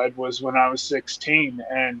suicide, was when I was 16.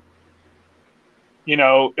 And,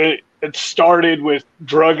 it started with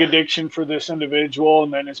drug addiction for this individual,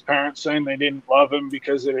 and then his parents saying they didn't love him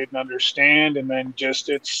because they didn't understand. And then just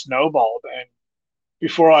it snowballed. And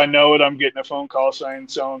before I know it, I'm getting a phone call saying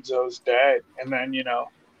so-and-so's dead. And then,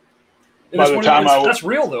 by the time that's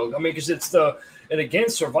real though. I mean, because and again,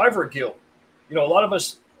 survivor guilt. A lot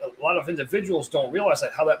of individuals don't realize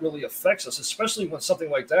how that really affects us, especially when something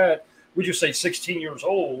like that, we just say 16 years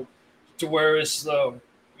old, to where it's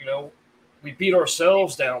we beat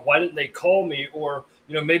ourselves down. Why didn't they call me? Or,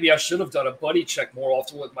 maybe I should have done a buddy check more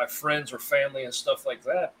often with my friends or family and stuff like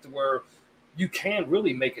that, to where you can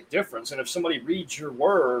really make a difference. And if somebody reads your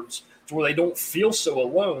words to where they don't feel so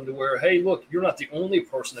alone, to where, hey, look, you're not the only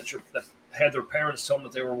person that had their parents tell them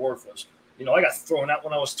that they were worthless. I got thrown out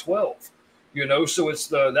when I was 12, so it's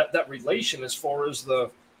that relation as far as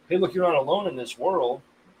hey, look, you're not alone in this world.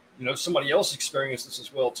 Somebody else experienced this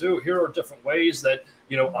as well too. Here are different ways that,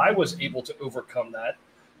 I was able to overcome that,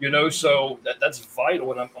 so that's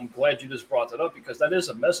vital. And I'm glad you just brought that up, because that is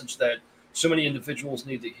a message that so many individuals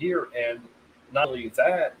need to hear. And not only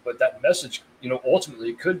that, but that message,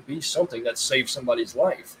 ultimately could be something that saves somebody's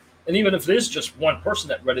life. And even if it is just one person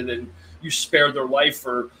that read it and you spared their life,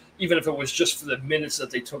 or even if it was just for the minutes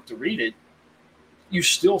that they took to read it, you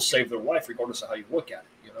still save their life regardless of how you look at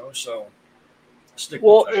it, so stick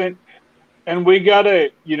with that. And we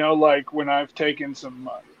gotta, like when I've taken some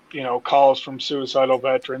calls from suicidal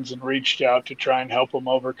veterans and reached out to try and help them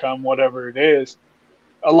overcome whatever it is.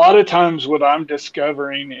 A lot of times what I'm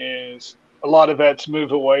discovering is a lot of vets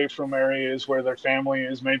move away from areas where their family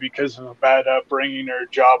is, maybe because of a bad upbringing or a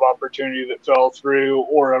job opportunity that fell through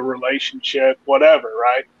or a relationship, whatever,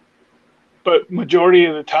 right? But majority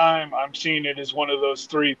of the time I'm seeing it as one of those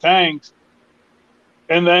three things.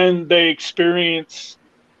 And then they experience,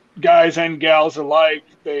 guys and gals alike,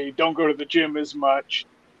 they don't go to the gym as much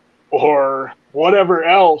or whatever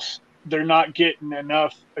else. They're not getting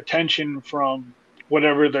enough attention from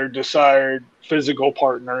whatever their desired physical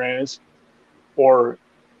partner is, or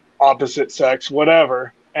opposite sex,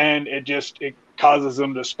 whatever. And it causes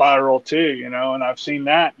them to spiral too, and I've seen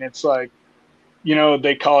that. And it's like,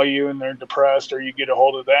 they call you and they're depressed, or you get a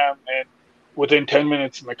hold of them, and within 10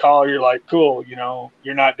 minutes in the call, you're like, cool,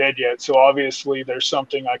 you're not dead yet. So obviously there's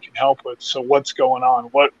something I can help with. So what's going on?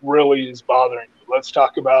 What really is bothering you? Let's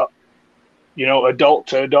talk about, adult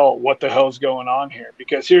to adult, what the hell's going on here?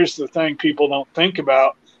 Because here's the thing people don't think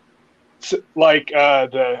about. Like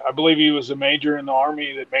I believe he was a major in the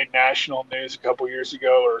Army that made national news a couple years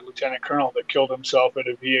ago, or lieutenant colonel that killed himself at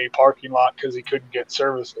a VA parking lot because he couldn't get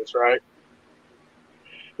services, right?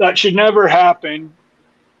 That should never happen.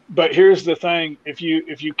 But here's the thing: if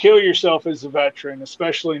you kill yourself as a veteran,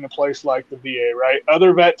 especially in a place like the VA, right?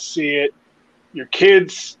 Other vets see it, your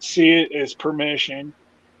kids see it as permission,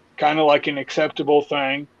 kind of like an acceptable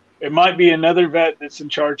thing. It might be another vet that's in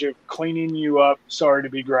charge of cleaning you up, sorry to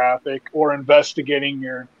be graphic, or investigating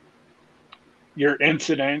your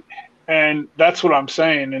incident. And that's what I'm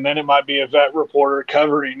saying. And then it might be a vet reporter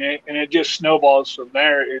covering it, and it just snowballs from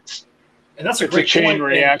there. And that's a chain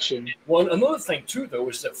reaction. Well, another thing too, though,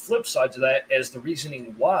 is the flip side to that as the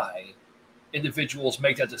reasoning why individuals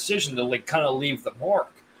make that decision to kind of leave the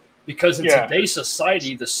mark. Because in today's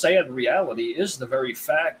society, the sad reality is the very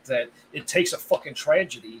fact that it takes a fucking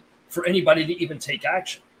tragedy for anybody to even take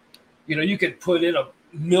action. You could put in 1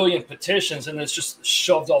 million petitions and it's just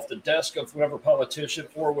shoved off the desk of whatever politician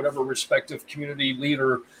or whatever respective community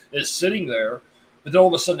leader is sitting there. But then all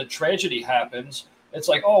of a sudden a tragedy happens. It's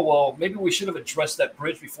like, oh, well, maybe we should have addressed that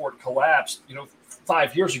bridge before it collapsed,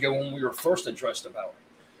 5 years ago when we were first addressed about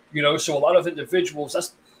it. So a lot of individuals,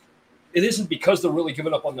 it isn't because they're really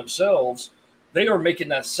giving up on themselves. They are making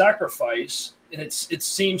that sacrifice, and it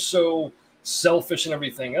seems so selfish and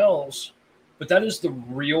everything else, but that is the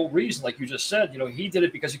real reason. Like you just said, he did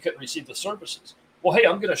it because he couldn't receive the services. Well, hey,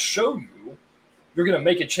 I'm going to show you. You're going to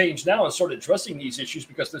make a change now and start addressing these issues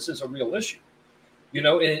because this is a real issue.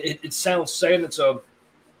 It sounds sad. It's a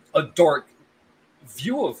dark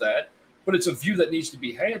view of that, but it's a view that needs to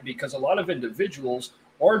be had because a lot of individuals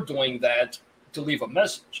are doing that to leave a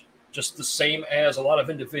message. Just the same as a lot of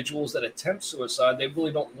individuals that attempt suicide, they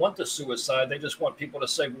really don't want the suicide. They just want people to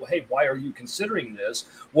say, well, hey, why are you considering this?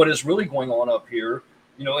 What is really going on up here?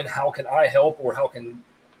 And how can I help, or how can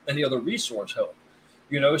any other resource help?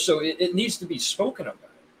 So it needs to be spoken about,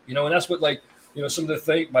 and that's what, some of the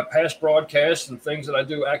things, my past broadcasts and things that I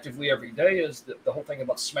do actively every day is the whole thing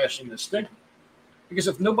about smashing the stigma. Because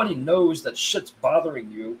if nobody knows that shit's bothering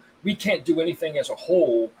you, we can't do anything as a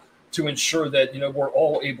whole to ensure that, we're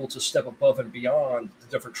all able to step above and beyond the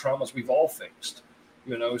different traumas we've all faced,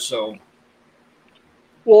 so.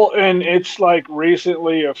 Well, and it's like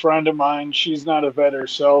recently a friend of mine, she's not a vet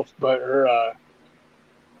herself, but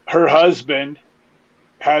her husband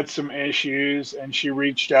had some issues and she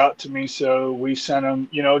reached out to me. So we sent him,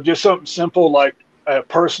 just something simple like a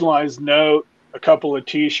personalized note, a couple of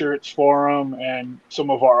T-shirts for him, and some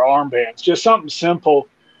of our armbands, just something simple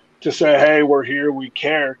to say, hey, we're here, we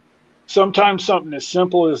care. Sometimes something as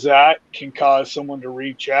simple as that can cause someone to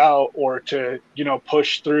reach out or to,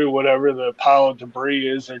 push through whatever the pile of debris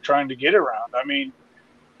is they're trying to get around. I mean,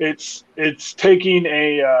 it's taking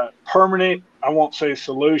a permanent, I won't say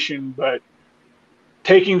solution, but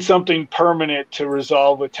taking something permanent to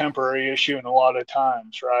resolve a temporary issue in a lot of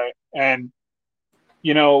times, right? And,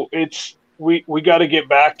 we got to get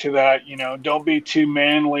back to that, don't be too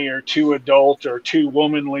manly or too adult or too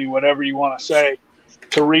womanly, whatever you want to say,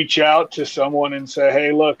 to reach out to someone and say,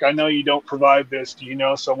 hey, look, I know you don't provide this. Do you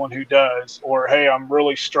know someone who does? Or, hey, I'm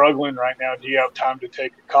really struggling right now. Do you have time to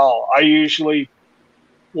take a call? I usually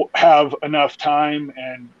have enough time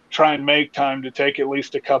and try and make time to take at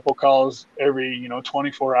least a couple calls every,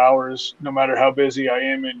 24 hours, no matter how busy I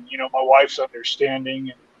am. And, my wife's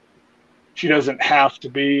understanding, and she doesn't have to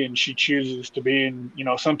be, and she chooses to be. And,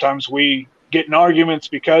 sometimes we get in arguments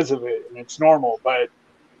because of it, and it's normal. But,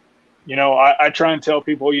 I try and tell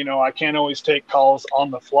people, I can't always take calls on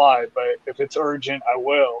the fly, but if it's urgent, I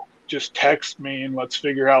will. just text me and let's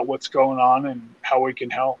figure out what's going on and how we can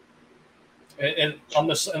help. And I'm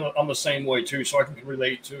the same way too, so I can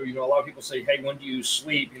relate to. A lot of people say, "Hey, when do you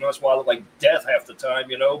sleep?" That's why I look like death half the time.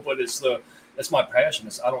 But it's my passion.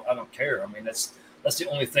 I don't care. I mean, that's the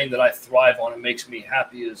only thing that I thrive on and makes me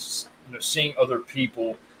happy is seeing other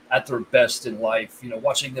people at their best in life.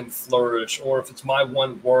 Watching them flourish, or if it's my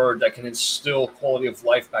one word that can instill quality of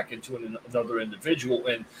life back into another individual.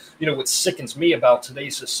 And what sickens me about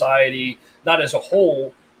today's society, not as a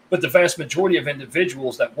whole, but the vast majority of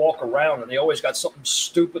individuals that walk around and they always got something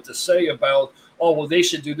stupid to say about, oh, well, they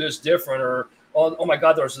should do this different, or, oh my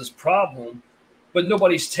God, there's this problem. But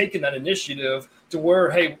nobody's taken that initiative to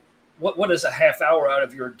where, hey, what is a half hour out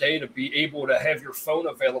of your day to be able to have your phone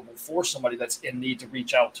available for somebody that's in need to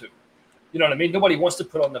reach out to? You know what I mean? Nobody wants to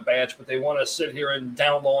put on the badge, but they want to sit here and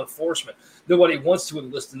down law enforcement. Nobody wants to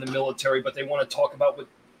enlist in the military, but they want to talk about what,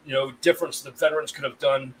 difference the veterans could have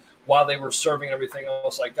done while they were serving and everything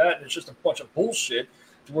else like that. And it's just a bunch of bullshit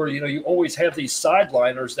to where, you always have these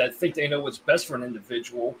sideliners that think they know what's best for an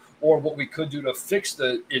individual or what we could do to fix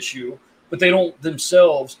the issue, but they don't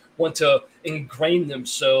themselves want to ingrain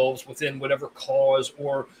themselves within whatever cause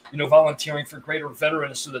or, volunteering for greater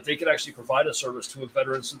veterans so that they could actually provide a service to a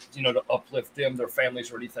veteran, to uplift them, their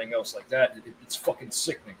families, or anything else like that. It's fucking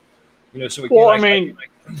sickening. So again,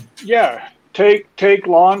 yeah. Take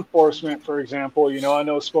law enforcement, for example. I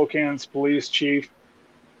know Spokane's police chief,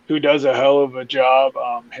 who does a hell of a job.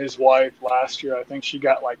 His wife last year, I think she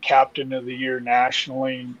got like captain of the year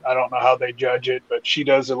nationally. I don't know how they judge it, but she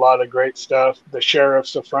does a lot of great stuff. The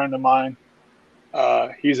sheriff's a friend of mine.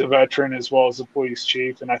 He's a veteran as well as a police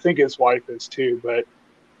chief, and I think his wife is too. But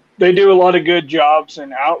they do a lot of good jobs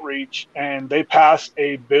in outreach, and they passed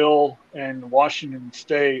a bill in Washington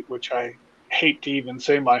State, which I hate to even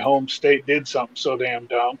say my home state did something so damn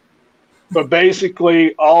dumb. But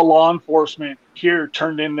basically, all law enforcement here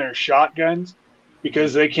turned in their shotguns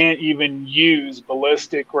because they can't even use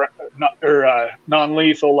ballistic or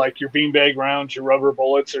non-lethal, like your beanbag rounds, your rubber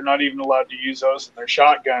bullets. They're not even allowed to use those in their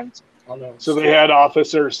shotguns. Oh, no. So they had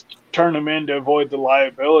officers turn them in to avoid the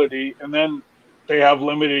liability, and then they have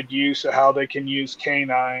limited use of how they can use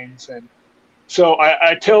canines. And so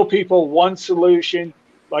I tell people one solution,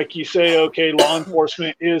 like you say, okay, law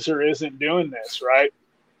enforcement is or isn't doing this, right?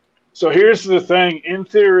 So here's the thing. In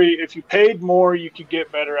theory, if you paid more, you could get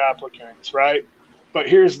better applicants, right? But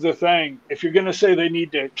here's the thing. If you're going to say they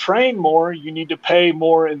need to train more, you need to pay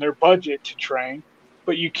more in their budget to train.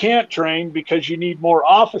 But you can't train because you need more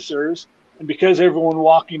officers and because everyone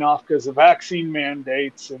walking off because of vaccine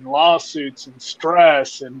mandates and lawsuits and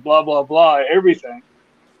stress and blah, blah, blah, everything.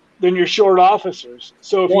 Then you're short officers.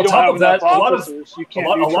 So if you don't have enough officers, you can't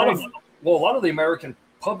do training. A lot of the American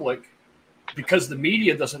public, because the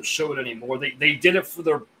media doesn't show it anymore, they did it for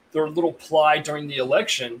their little ply during the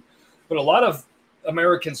election. But a lot of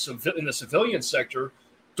Americans in the civilian sector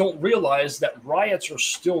don't realize that riots are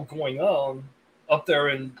still going on up there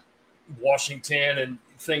in Washington and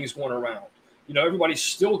things going around. Everybody's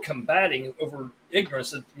still combating over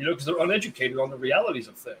ignorance, because they're uneducated on the realities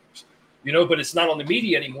of things. But it's not on the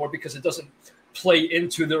media anymore because it doesn't play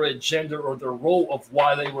into their agenda or their role of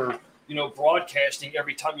why they were, broadcasting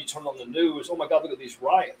every time you turn on the news. Oh my God, look at these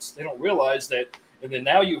riots. They don't realize that. And then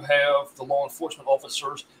now you have the law enforcement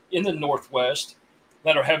officers in the Northwest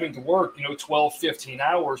that are having to work, 12, 15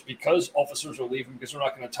 hours because officers are leaving because they're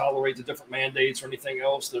not going to tolerate the different mandates or anything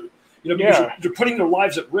else. They're, because they're putting their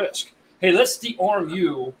lives at risk. Hey, let's de-arm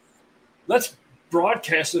you. Let's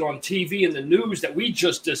broadcast it on TV and the news that we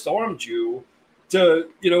just disarmed you to,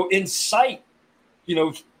 incite,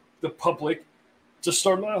 the public to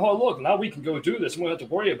start, oh, look, now we can go do this. We don't have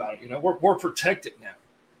to worry about it. We're protected now,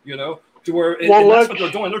 to where and that's what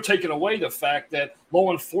they're doing. They're taking away the fact that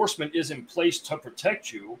law enforcement is in place to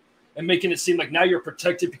protect you and making it seem like now you're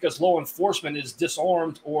protected because law enforcement is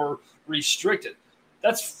disarmed or restricted.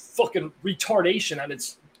 That's fucking retardation at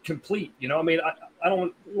its complete. I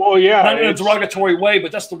don't. Well, yeah, not in a derogatory way,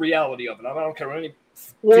 but that's the reality of it. I don't care what any.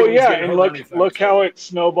 Well, yeah, and look how it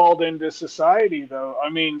snowballed into society, though.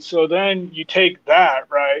 So then you take that,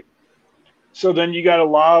 right? So then you got a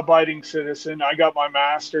law-abiding citizen. I got my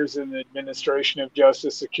master's in the administration of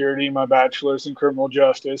justice security, my bachelor's in criminal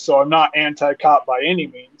justice. So I'm not anti-cop by any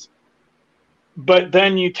means. But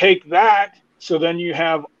then you take that. So then you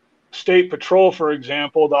have state patrol, for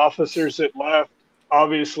example, the officers that left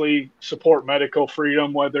obviously support medical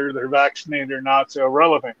freedom, whether they're vaccinated or not, so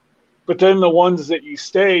irrelevant. But then the ones that you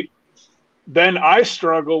state, then I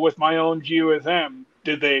struggle with my own view of them.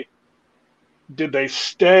 Did they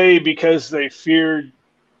stay because they feared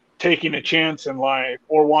taking a chance in life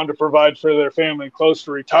or want to provide for their family close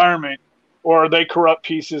to retirement, or are they corrupt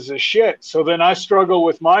pieces of shit? So then I struggle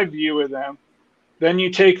with my view of them. Then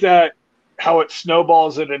you take that, how it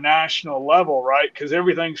snowballs at a national level, right? Because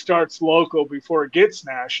everything starts local before it gets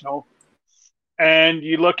national. And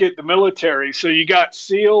you look at the military. So you got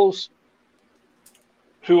SEALs,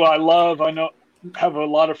 who I love. I know, have a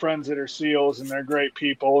lot of friends that are SEALs, and they're great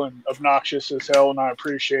people and obnoxious as hell, and I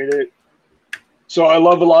appreciate it. So I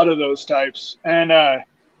love a lot of those types. And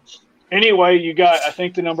anyway, you got, I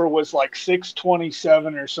think the number was like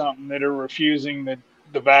 627 or something that are refusing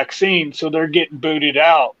the vaccine. So they're getting booted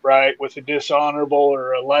out, right, with a dishonorable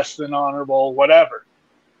or a less than honorable, whatever.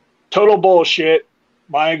 Total bullshit,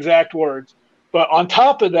 my exact words. But on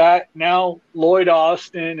top of that, now Lloyd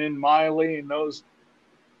Austin and Miley and those,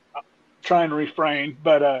 try and refrain,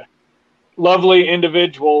 but lovely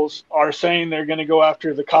individuals are saying they're going to go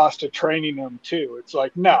after the cost of training them too. It's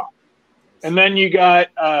like, no. And then you got,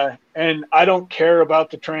 and I don't care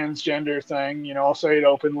about the transgender thing. You know, I'll say it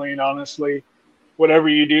openly and honestly. Whatever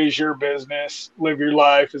you do is your business. Live your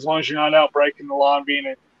life. As long as you're not out breaking the law and being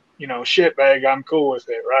a, shitbag, I'm cool with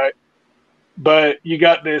it, right? But you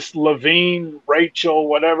got this Levine, Rachel,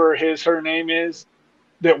 whatever her name is,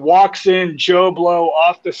 that walks in Joe Blow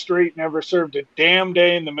off the street, never served a damn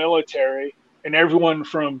day in the military, and everyone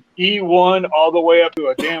from E1 all the way up to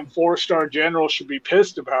a damn 4-star general should be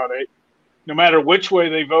pissed about it, no matter which way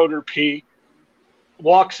they vote or pee,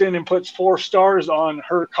 walks in and puts 4 stars on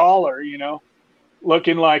her collar,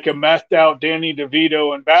 looking like a methed out Danny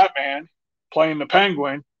DeVito and Batman playing the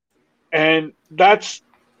Penguin. And that's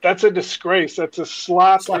a disgrace. That's a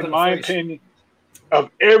slap in my opinion, of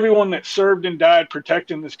everyone that served and died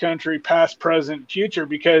protecting this country, past, present, future.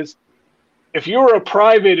 Because if you were a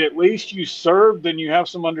private, at least you served, then you have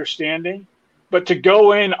some understanding. But to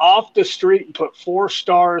go in off the street and put 4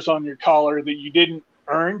 stars on your collar that you didn't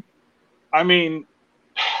earn, I mean,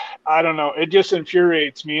 I don't know. It just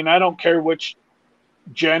infuriates me. And I don't care which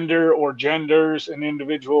gender or genders an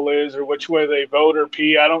individual is or which way they vote or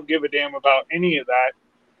pee. I don't give a damn about any of that.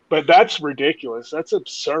 But that's ridiculous. That's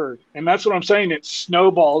absurd. And that's what I'm saying. It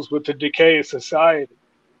snowballs with the decay of society.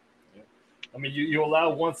 Yeah. I mean, you allow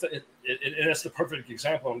one thing, and that's the perfect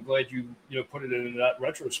example. I'm glad you put it in that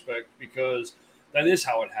retrospect, because that is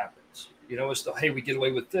how it happens. It's the, hey, we get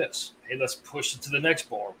away with this. Hey, let's push it to the next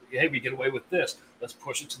bar. Hey, we get away with this. Let's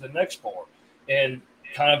push it to the next bar. And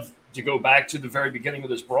kind of to go back to the very beginning of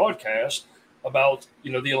this broadcast about,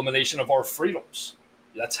 the elimination of our freedoms.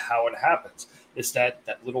 That's how it happens. It's that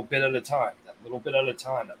little bit at a time, that little bit at a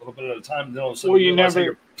time. And then all of a sudden,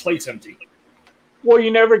 your plate's empty. Well, you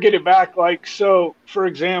never get it back. Like, so, for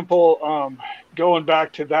example, going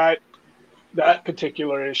back to that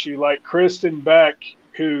particular issue, like Kristen Beck,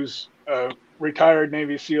 who's a retired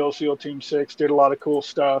Navy SEAL, SEAL Team 6, did a lot of cool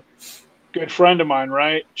stuff. Good friend of mine,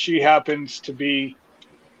 right? She happens to be,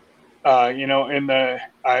 in the,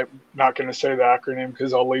 I'm not going to say the acronym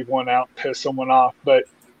because I'll leave one out and piss someone off, but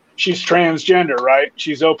she's transgender, right?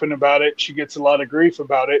 She's open about it. She gets a lot of grief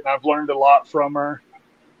about it. And I've learned a lot from her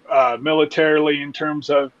militarily in terms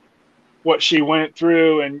of what she went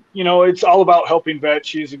through. And, it's all about helping vets.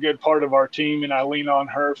 She's a good part of our team, and I lean on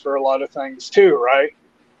her for a lot of things too, right?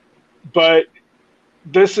 But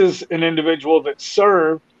this is an individual that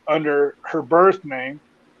served under her birth name,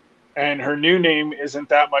 and her new name isn't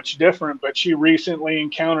that much different, but she recently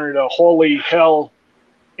encountered a holy hell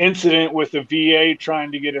incident with the VA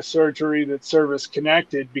trying to get a surgery that's service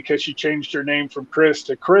connected because she changed her name from Chris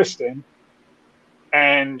to Kristen.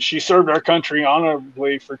 And she served our country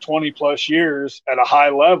honorably for 20 plus years at a high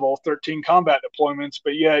level, 13 combat deployments,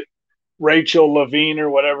 but yet Rachel Levine, or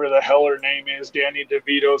whatever the hell her name is, Danny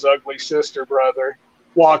DeVito's ugly sister brother,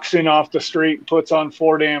 walks in off the street and puts on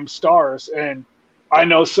 4 damn stars. And I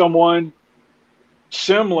know someone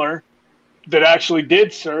similar that actually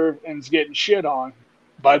did serve and is getting shit on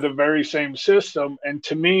by the very same system. And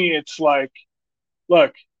to me, it's like,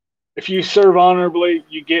 look, if you serve honorably,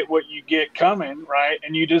 you get what you get coming, right?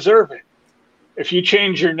 And you deserve it. If you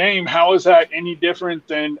change your name, how is that any different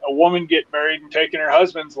than a woman getting married and taking her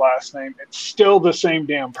husband's last name? It's still the same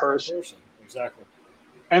damn person. Exactly.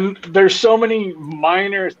 And there's so many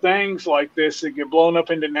minor things like this that get blown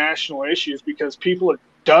up into national issues because people are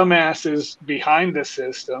dumbasses behind the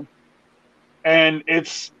system. And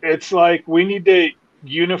it's like we need to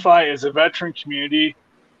unify as a veteran community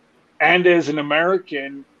and as an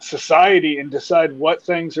American society and decide what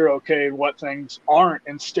things are okay and what things aren't,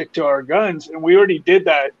 and stick to our guns. And we already did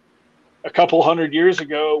that a couple hundred years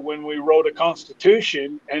ago when we wrote a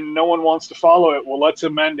constitution, and no one wants to follow it. Well, let's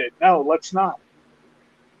amend it. No, let's not.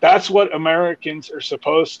 That's what Americans are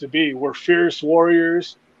supposed to be. We're fierce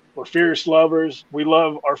warriors. We're fierce lovers. We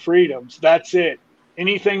love our freedoms. That's it.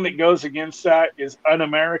 Anything that goes against that is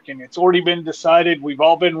un-American. It's already been decided. We've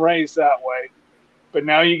all been raised that way. But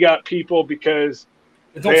now you got people because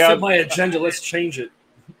it don't fit my agenda. Let's change it.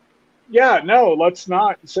 Yeah, no, let's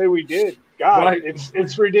not say we did. God, right.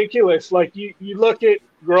 It's ridiculous. Like you look at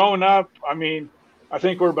growing up. I mean, I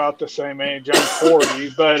think we're about the same age. I'm 40,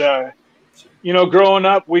 but growing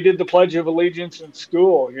up, we did the Pledge of Allegiance in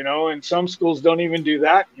school. And some schools don't even do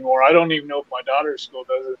that anymore. I don't even know if my daughter's school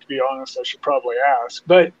does it. To be honest, I should probably ask.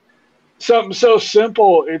 But something so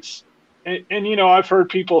simple. And I've heard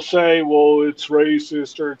people say, "Well, it's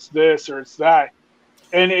racist," or "It's this," or "It's that,"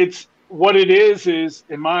 and it's. What it is,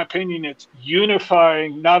 in my opinion, it's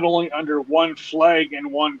unifying not only under one flag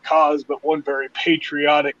and one cause, but one very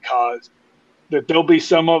patriotic cause that there'll be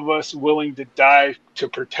some of us willing to die to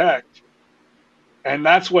protect. And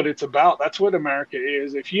that's what it's about. That's what America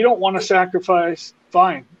is. If you don't want to sacrifice,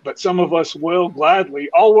 fine. But some of us will gladly.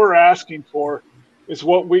 All we're asking for is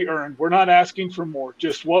what we earned. We're not asking for more,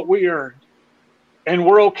 just what we earned. And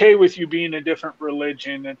we're okay with you being a different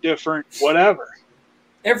religion, a different whatever.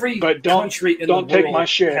 Every country in the world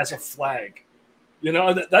has a flag.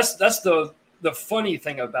 That's the funny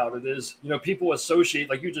thing about it is, people associate,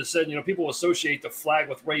 like you just said, people associate the flag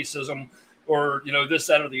with racism or, this,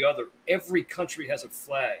 that, or the other. Every country has a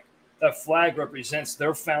flag. That flag represents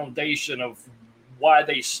their foundation of why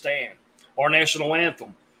they stand. Our national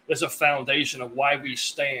anthem is a foundation of why we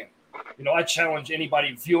stand. I challenge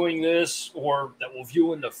anybody viewing this or that will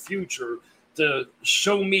view in the future to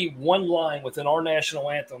show me one line within our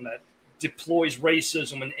national anthem that deploys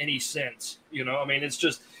racism in any sense. It's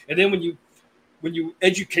just, and then when you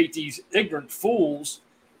educate these ignorant fools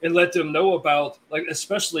and let them know about, like,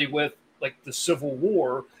 especially with like the Civil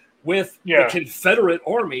War, with the Confederate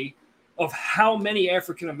Army, of how many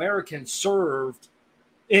African Americans served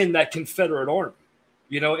in that Confederate Army,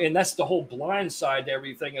 and that's the whole blind side to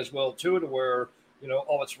everything as well too, to where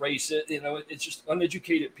it's racist. It's just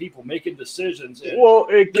uneducated people making decisions. And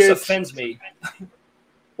this offends me.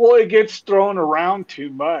 Well, it gets thrown around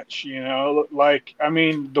too much, Like,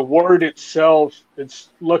 the word itself,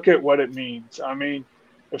 look at what it means.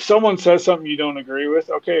 If someone says something you don't agree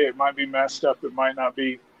with, okay, it might be messed up. It might not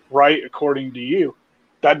be right according to you.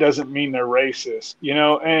 That doesn't mean they're racist,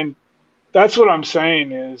 And that's what I'm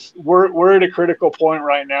saying is we're at a critical point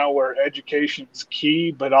right now where education is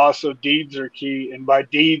key, but also deeds are key. And by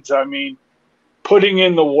deeds, I mean putting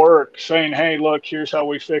in the work, saying, hey, look, here's how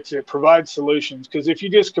we fix it, provide solutions. Because if you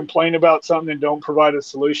just complain about something and don't provide a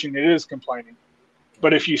solution, it is complaining.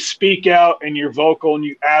 But if you speak out and you're vocal and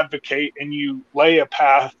you advocate and you lay a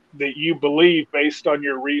path that you believe based on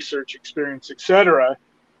your research, experience, etc.,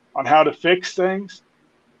 on how to fix things,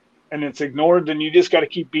 and it's ignored, then you just got to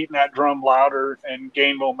keep beating that drum louder and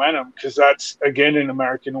gain momentum, because that's, again, an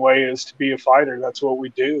American way is to be a fighter. That's what we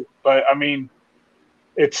do. But,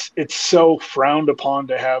 it's so frowned upon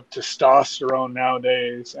to have testosterone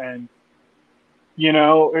nowadays. And, you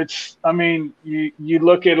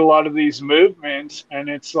look at a lot of these movements and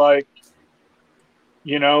it's like,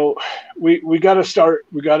 we got to start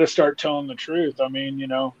telling the truth. And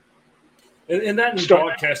that in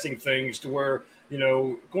broadcasting things to where,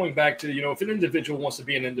 going back to, if an individual wants to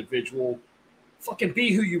be an individual, fucking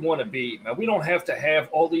be who you want to be, man. We don't have to have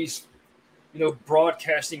all these,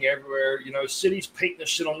 broadcasting everywhere, cities painting the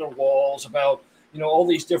shit on their walls about, all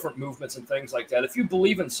these different movements and things like that. If you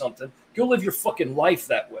believe in something, go live your fucking life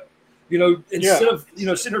that way. Instead of,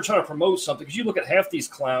 sitting there trying to promote something, because you look at half these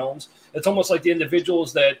clowns, it's almost like the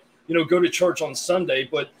individuals that, go to church on Sunday,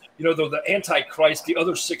 but, they're the Antichrist the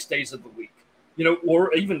other 6 days of the week.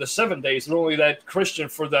 Or even the 7 days, they're only that Christian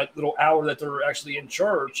for that little hour that they're actually in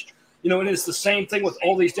church, and it's the same thing with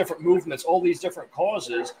all these different movements, all these different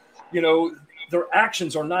causes, their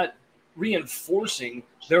actions are not reinforcing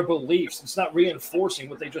their beliefs. It's not reinforcing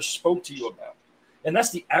what they just spoke to you about. And that's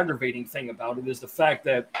the aggravating thing about it, is the fact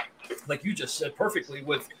that, like you just said perfectly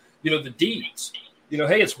with, the deeds,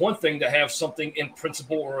 hey, it's one thing to have something in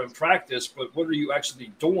principle or in practice, but what are you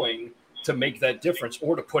actually doing to make that difference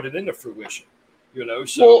or to put it into fruition?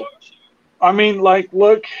 So,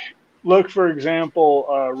 well, look, for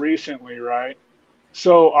example, recently, right?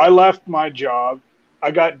 So I left my job. I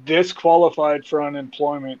got disqualified for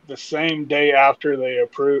unemployment the same day after they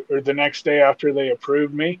approved, or the next day after they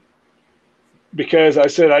approved me, because I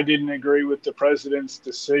said I didn't agree with the president's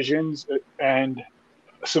decisions and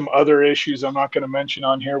some other issues I'm not going to mention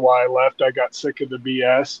on here why I left. I got sick of the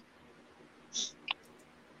BS.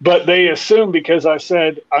 But they assume because I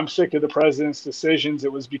said I'm sick of the president's decisions,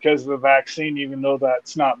 it was because of the vaccine, even though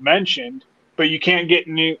that's not mentioned. But you can't get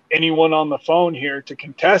anyone on the phone here to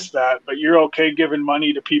contest that. But you're okay giving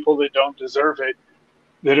money to people that don't deserve it,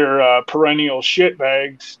 that are perennial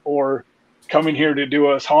shitbags or coming here to do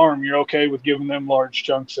us harm. You're okay with giving them large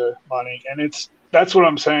chunks of money. And that's what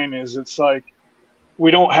I'm saying is it's like, we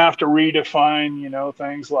don't have to redefine,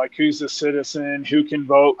 things like who's a citizen, who can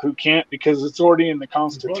vote, who can't, because it's already in the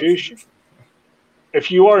Constitution. If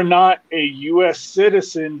you are not a U.S.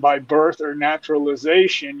 citizen by birth or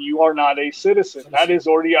naturalization, you are not a citizen. That is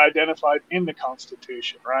already identified in the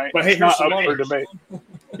Constitution, right? But hey, it's not up for debate.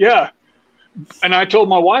 Yeah. And I told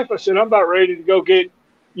my wife, I said, I'm about ready to go get,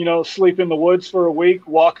 sleep in the woods for a week,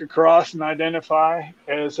 walk across and identify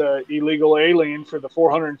as an illegal alien for the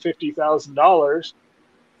 $450,000.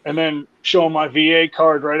 And then show them my VA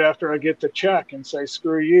card right after I get the check and say,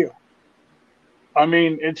 screw you. I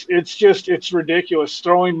mean, it's ridiculous.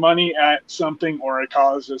 Throwing money at something or a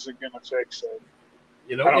cause isn't going to fix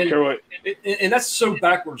it. I don't care what. And that's so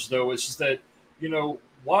backwards, though. It's just that,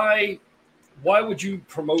 why would you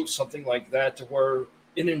promote something like that to where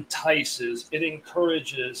it entices, it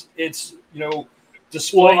encourages, it's,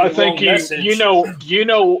 displaying I think the wrong message.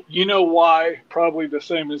 You know why, probably the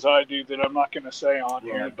same as I do, that I'm not going to say on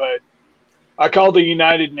here, but I call the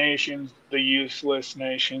United Nations the useless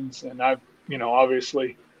nations, and I've,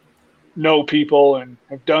 obviously know people and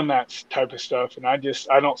have done that type of stuff, and I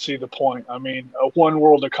don't see the point. I mean, a one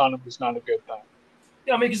world economy is not a good thing.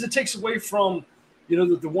 Yeah, I mean, because it takes away from,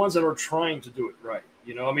 the ones that are trying to do it right.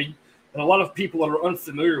 I mean, and a lot of people that are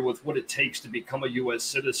unfamiliar with what it takes to become a U.S.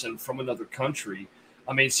 citizen from another country.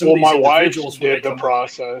 I mean, some of these individuals did the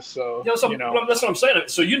process, so that's what I'm saying.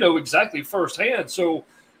 So exactly firsthand. So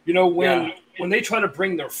when they try to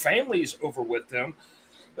bring their families over with them,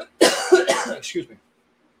 excuse me,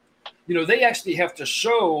 they actually have to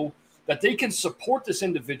show that they can support this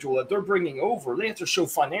individual that they're bringing over. They have to show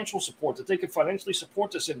financial support, that they can financially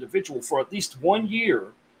support this individual for at least 1 year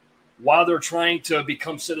while they're trying to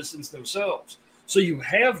become citizens themselves. So you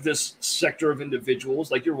have this sector of individuals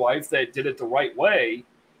like your wife that did it the right way,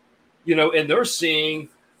 and they're seeing,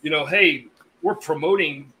 hey, we're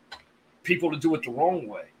promoting people to do it the wrong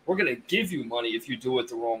way. We're going to give you money if you do it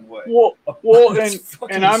the wrong way. Well,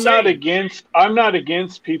 and I'm not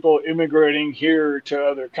against people immigrating here to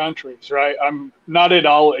other countries, right? I'm not at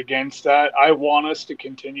all against that. I want us to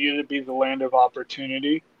continue to be the land of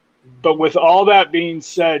opportunity. But with all that being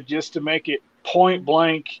said, just to make it point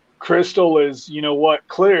blank, crystal is,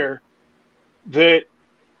 clear, that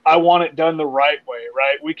I want it done the right way,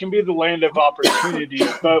 right? We can be the land of opportunity,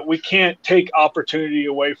 but we can't take opportunity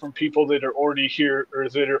away from people that are already here or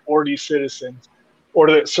that are already citizens or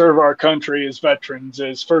that serve our country as veterans,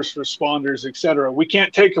 as first responders, et cetera. We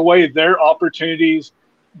can't take away their opportunities,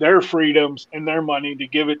 their freedoms, and their money to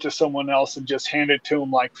give it to someone else and just hand it to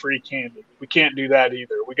them like free candy. We can't do that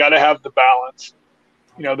either. We got to have the balance.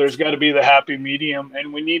 There's got to be the happy medium,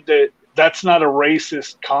 and we need to. That's not a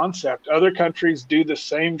racist concept. Other countries do the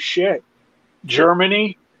same shit.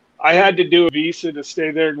 Germany, I had to do a visa to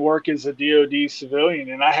stay there and work as a DoD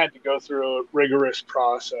civilian, and I had to go through a rigorous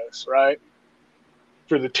process, right?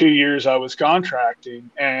 For the 2 years I was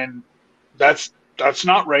contracting, and that's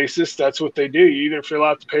not racist. That's what they do. You either fill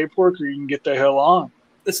out the paperwork or you can get the hell on.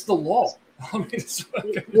 It's the law. I mean,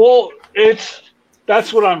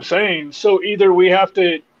 that's what I'm saying. So either we have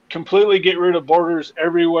to completely get rid of borders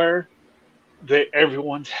everywhere, that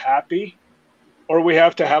everyone's happy, or we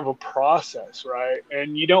have to have a process, right?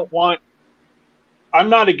 And I'm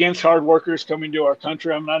not against hard workers coming to our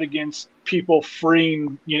country. I'm not against people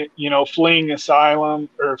fleeing asylum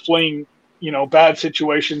or fleeing, bad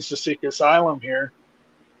situations to seek asylum here.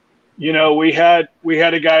 We had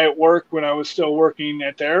a guy at work when I was still working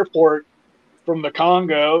at the airport from the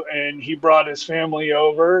Congo, and he brought his family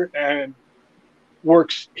over and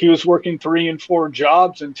he was working 3 and 4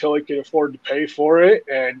 jobs until he could afford to pay for it,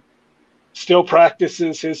 and still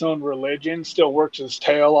practices his own religion, still works his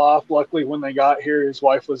tail off. Luckily, when they got here, his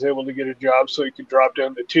wife was able to get a job so he could drop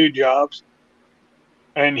down to 2 jobs.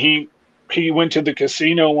 And he went to the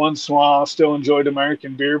casino once in a while, still enjoyed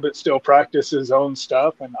American beer, but still practiced his own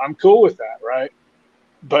stuff. And I'm cool with that, right?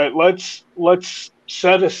 But let's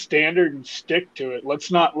set a standard and stick to it.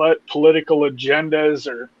 Let's not let political agendas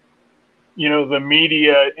or the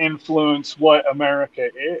media influence what America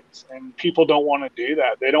is. And people don't want to do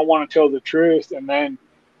that. They don't want to tell the truth. And then,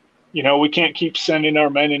 we can't keep sending our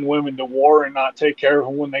men and women to war and not take care of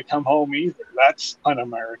them when they come home either. That's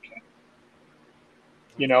un-American.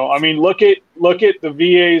 You know, I mean, look at the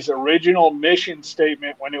VA's original mission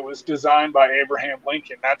statement when it was designed by Abraham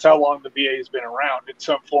Lincoln. That's how long the VA has been around in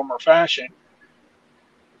some form or fashion.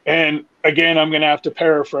 And again, I'm going to have to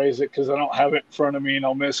paraphrase it because I don't have it in front of me and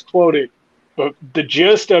I'll misquote it. But the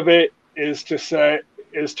gist of it is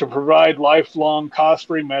to provide lifelong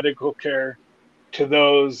cost-free medical care to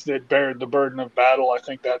those that bear the burden of battle. I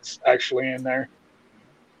think that's actually in there.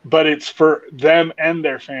 But it's for them and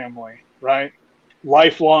their family, right?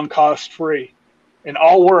 Lifelong cost-free. And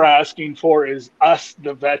all we're asking for is us,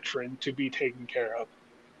 the veteran, to be taken care of.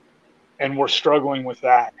 And we're struggling with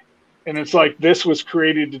that. And it's like, this was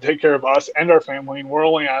created to take care of us and our family, and we're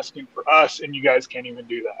only asking for us, and you guys can't even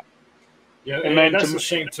do that. Yeah, and that's the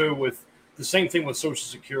shame too. With the same thing with Social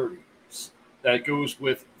Security, that goes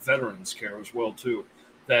with veterans care as well too.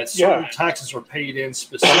 That certain taxes are paid in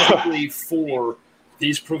specifically for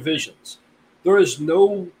these provisions. There is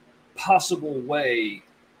no possible way,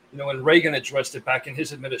 and Reagan addressed it back in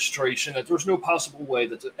his administration, that there's no possible way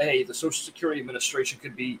that the Social Security Administration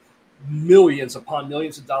could be millions upon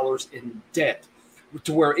millions of dollars in debt,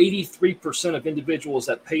 to where 83% of individuals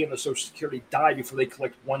that pay into Social Security die before they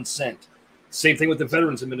collect 1 cent. Same thing with the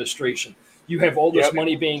Veterans Administration. You have all this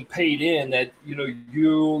money being paid in that,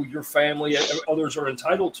 you, your family, others are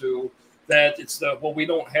entitled to, that it's we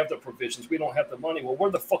don't have the provisions. We don't have the money. Well, where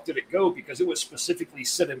the fuck did it go? Because it was specifically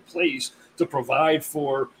set in place to provide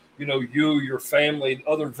for, you, your family,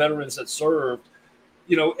 other veterans that served,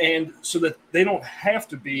 and so that they don't have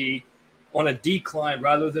to be on a decline,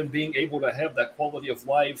 rather than being able to have that quality of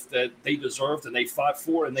life that they deserved and they fought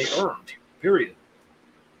for and they earned, period.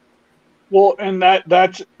 Well, and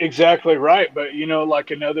that's exactly right. But,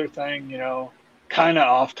 like another thing, kind of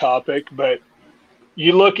off topic, but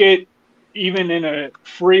you look at, even in a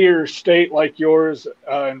freer state like yours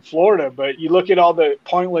in Florida, but you look at all the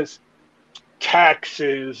pointless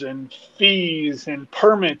taxes and fees and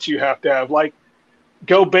permits you have to have, like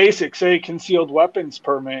go basic, say concealed weapons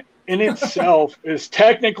permit in itself is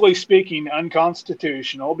technically speaking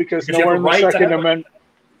unconstitutional because nowhere in the Second Amendment.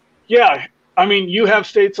 Yeah. I mean, you have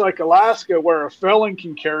states like Alaska where a felon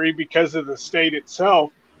can carry because of the state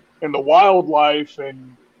itself and the wildlife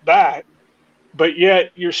and that. But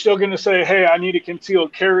yet you're still going to say, hey, I need a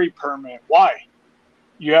concealed carry permit. Why?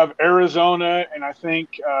 You have Arizona and I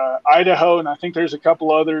think Idaho, and I think there's a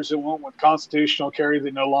couple others that went with constitutional carry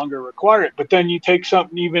that no longer require it. But then you take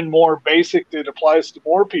something even more basic that applies to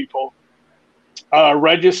more people,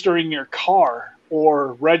 registering your car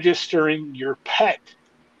or registering your pet.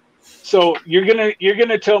 So you're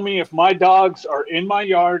gonna tell me if my dogs are in my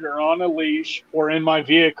yard or on a leash or in my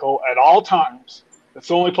vehicle at all times. That's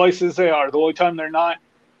the only places they are. The only time they're not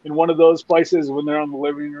in one of those places when they're on the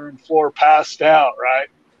living room floor passed out, right?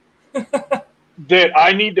 That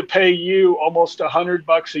I need to pay you almost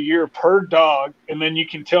 $100 a year per dog, and then you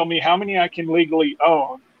can tell me how many I can legally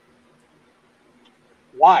own.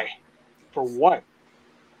 Why? For what?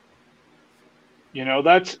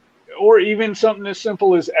 That's, or even something as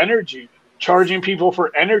simple as energy, charging people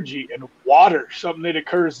for energy and water, something that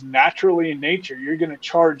occurs naturally in nature. You're going to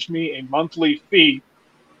charge me a monthly fee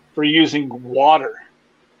for using water.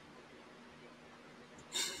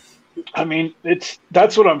 I mean,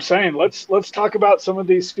 that's what I'm saying. Let's talk about some of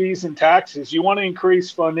these fees and taxes. You want to increase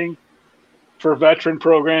funding for veteran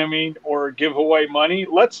programming or give away money?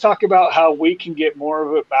 Let's talk about how we can get more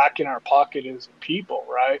of it back in our pocket as people,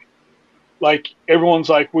 right? Like everyone's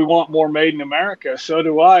like, we want more made in America. So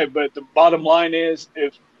do I. But the bottom line is,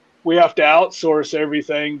 if we have to outsource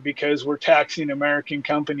everything because we're taxing American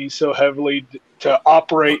companies so heavily to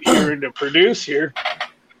operate here and to produce here,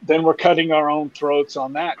 then we're cutting our own throats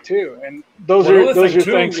on that too. And those are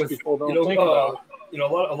things people don't think about.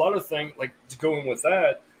 A lot of things, like going with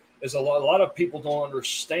that, is a lot of people don't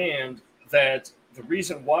understand that the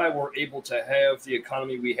reason why we're able to have the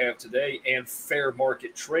economy we have today and fair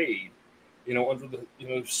market trade, under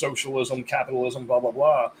the socialism, capitalism, blah blah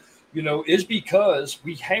blah, is because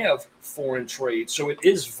we have foreign trade. So it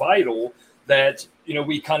is vital that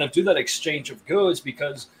we kind of do that exchange of goods,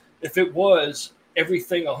 because if it was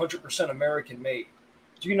everything 100% American made,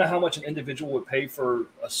 do you know how much an individual would pay for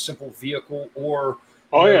a simple vehicle? Or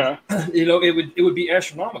it would be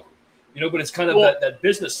astronomical. But it's kind of that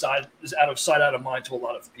business side is out of sight, out of mind to a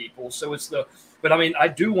lot of people. So but I mean, I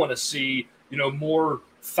do want to see more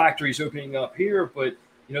factories opening up here, but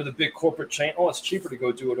the big corporate chain, it's cheaper to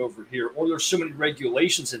go do it over here. Or there's so many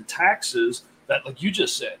regulations and taxes that, like you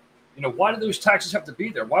just said, why do those taxes have to be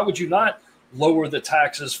there? Why would you not lower the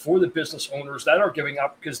taxes for the business owners that are giving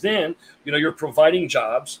up? Because then, you're providing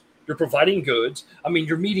jobs, you're providing goods. I mean,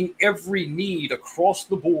 you're meeting every need across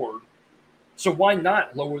the board. So why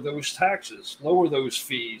not lower those taxes, lower those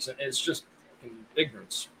fees? And it's just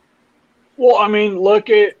ignorance. Well, I mean,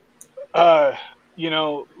 uh,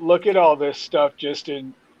 look at all this stuff just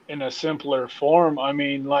in a simpler form. I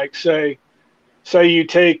mean, like say you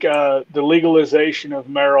take the legalization of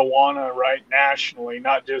marijuana, right, nationally,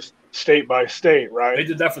 not just state by state, They right?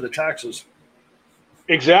 did that for the taxes.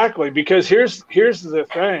 Exactly, because here's the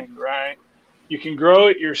thing, right? You can grow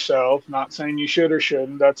it yourself. Not saying you should or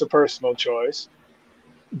shouldn't. That's a personal choice.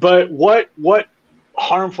 But what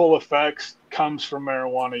harmful effects comes from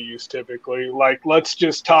marijuana use typically? Like, let's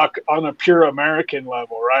just talk on a pure American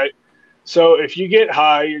level, right? So if you get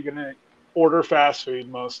high, you're gonna order fast food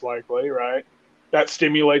most likely, right? That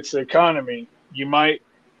stimulates the economy. You might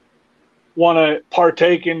want to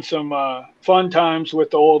partake in some fun times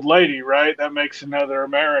with the old lady, right? That makes another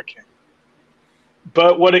American.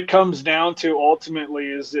 But what it comes down to ultimately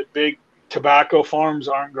is that big tobacco farms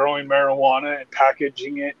aren't growing marijuana and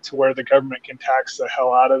packaging it to where the government can tax the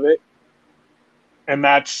hell out of it. And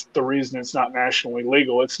that's the reason it's not nationally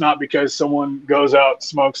legal. It's not because someone goes out and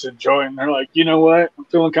smokes a joint and they're like, you know what? I'm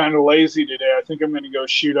feeling kind of lazy today. I think I'm going to go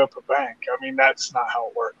shoot up a bank. I mean, that's not how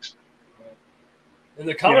it works. And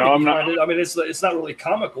the comedy I'm not. behind it, I mean, it's not really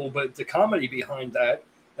comical, but the comedy behind that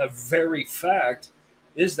very fact,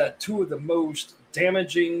 is that two of the most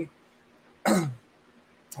damaging, I'm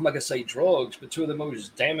not gonna say drugs, but two of the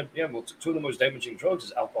most two of the most damaging drugs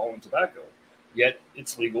is alcohol and tobacco. Yet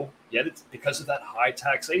it's legal. Yet it's because of that high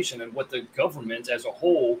taxation and what the government as a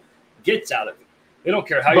whole gets out of it. They don't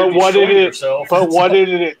care how you're destroying yourself. But what did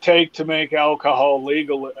it take to make alcohol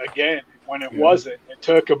legal again when it wasn't? It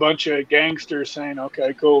took a bunch of gangsters saying,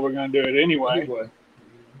 okay, cool, we're going to do it anyway.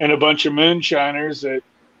 And a bunch of moonshiners that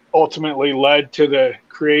ultimately led to the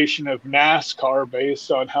creation of NASCAR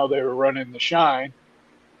based on how they were running the shine.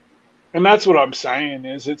 And that's what I'm saying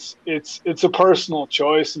is it's a personal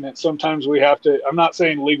choice, and sometimes we have to. I'm not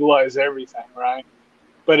saying legalize everything, right?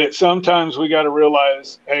 But sometimes we got to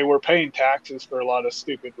realize, hey, we're paying taxes for a lot of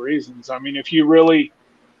stupid reasons. I mean, if you really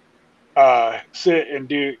sit and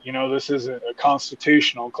do, this isn't a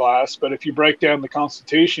constitutional class, but if you break down the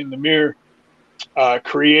Constitution, the mere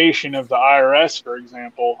creation of the IRS, for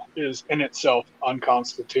example, is in itself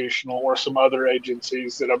unconstitutional, or some other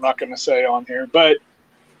agencies that I'm not going to say on here, but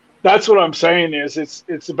that's what I'm saying is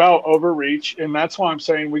it's about overreach. And that's why I'm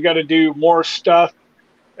saying we got to do more stuff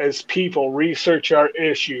as people, research our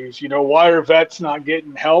issues. Why are vets not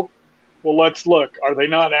getting help? Well, let's look. Are they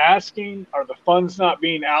not asking? Are the funds not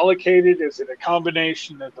being allocated? Is it a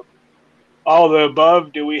combination of all the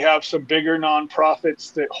above? Do we have some bigger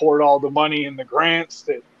nonprofits that hoard all the money in the grants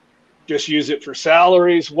that just use it for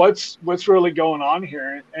salaries? What's really going on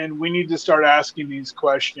here? And we need to start asking these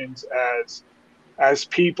questions as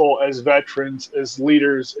people, as veterans, as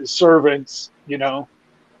leaders, as servants,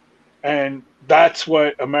 and that's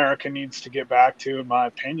what America needs to get back to, in my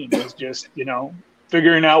opinion, is just,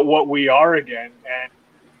 figuring out what we are again. And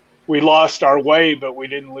we lost our way, but we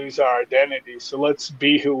didn't lose our identity. So let's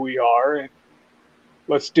be who we are, and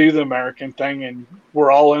let's do the American thing. And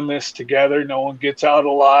we're all in this together. No one gets out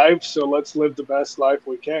alive. So let's live the best life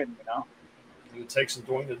we can, And it takes some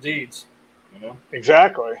doing the deeds,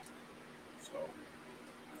 Exactly.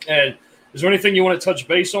 And is there anything you want to touch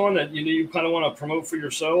base on that you kind of want to promote for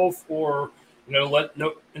yourself, or let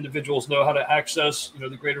individuals know how to access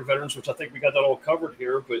the Greater Veterans, which I think we got that all covered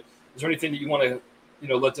here. But is there anything that you want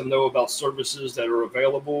to let them know about services that are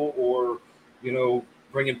available, or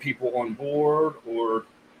bringing people on board, or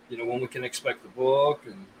when we can expect the book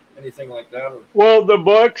and anything like that? Well, the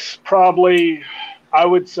book's probably, I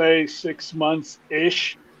would say, 6 months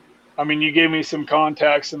ish. I mean, you gave me some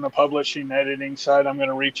contacts in the publishing editing side I'm going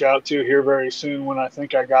to reach out to here very soon when I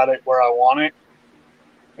think I got it where I want it,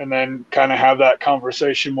 and then kind of have that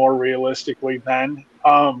conversation more realistically then.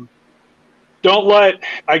 Don't let,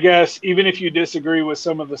 I guess, even if you disagree with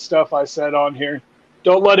some of the stuff I said on here,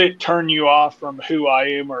 don't let it turn you off from who I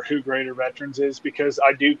am or who Greater Veterans is, because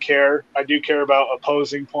I do care. I do care about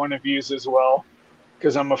opposing point of views as well,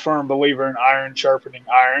 because I'm a firm believer in iron sharpening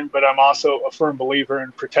iron, but I'm also a firm believer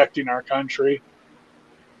in protecting our country,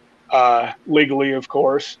 legally, of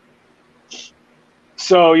course.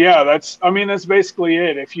 So, yeah, that's basically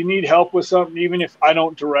it. If you need help with something, even if I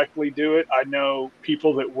don't directly do it, I know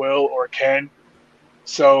people that will or can.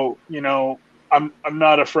 So, I'm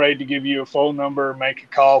not afraid to give you a phone number, make a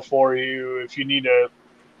call for you. If you need a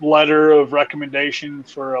letter of recommendation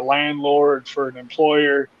for a landlord, for an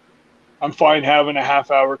employer, I'm fine having a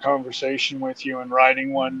half-hour conversation with you and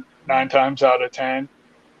writing one 9 times out of 10.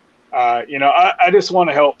 I just want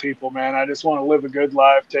to help people, man. I just want to live a good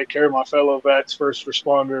life, take care of my fellow vets, first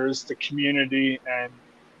responders, the community, and,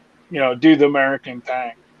 do the American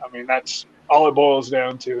thing. I mean, that's all it boils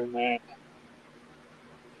down to in the end.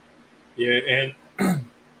 Yeah, and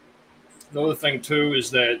another thing too is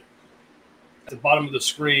that at the bottom of the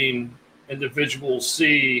screen, individuals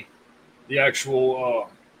see the actual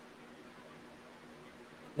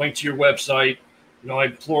link to your website. I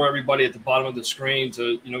implore everybody at the bottom of the screen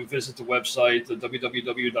to, visit the website, the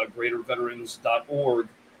www.greaterveterans.org,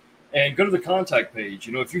 and go to the contact page.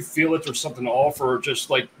 If you feel that there's something to offer, just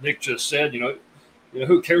like Nick just said,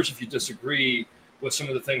 who cares if you disagree with some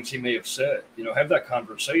of the things he may have said? Have that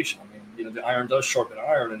conversation. I mean, the iron does sharpen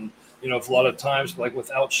iron, and if a lot of times, like,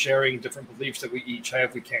 without sharing different beliefs that we each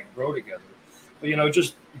have, we can't grow together. But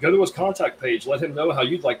just go to his contact page. Let him know how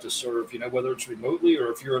you'd like to serve. Whether it's remotely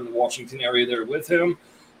or if you're in the Washington area there with him.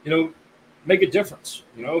 Make a difference.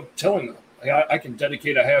 Tell him, hey, I can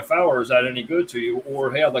dedicate a half hour. Is that any good to you? Or,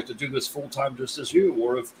 hey, I'd like to do this full time just as you.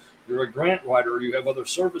 Or if you're a grant writer or you have other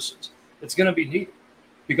services, it's going to be needed.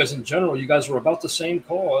 Because in general, you guys are about the same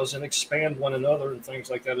cause and expand one another and things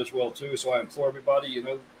like that as well too. So I implore everybody, at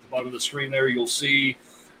the bottom of the screen there, you'll see,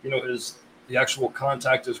 the actual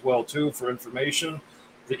contact as well too for information,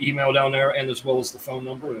 the email down there, and as well as the phone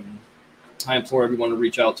number. And I implore everyone to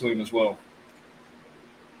reach out to him as well.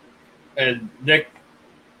 And Nick,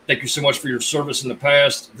 thank you so much for your service in the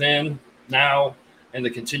past, then, now, and the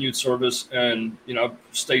continued service. And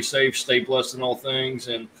stay safe, stay blessed in all things.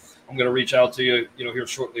 And I'm going to reach out to you, here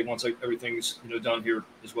shortly once everything's done here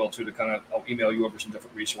as well too. I'll email you over some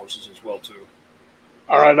different resources as well too.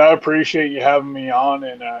 All right, I appreciate you having me on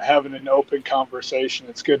and having an open conversation.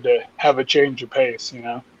 It's good to have a change of pace,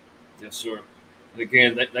 Yes, sir. And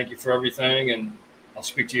again, thank you for everything, and I'll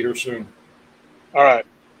speak to you here soon. All right.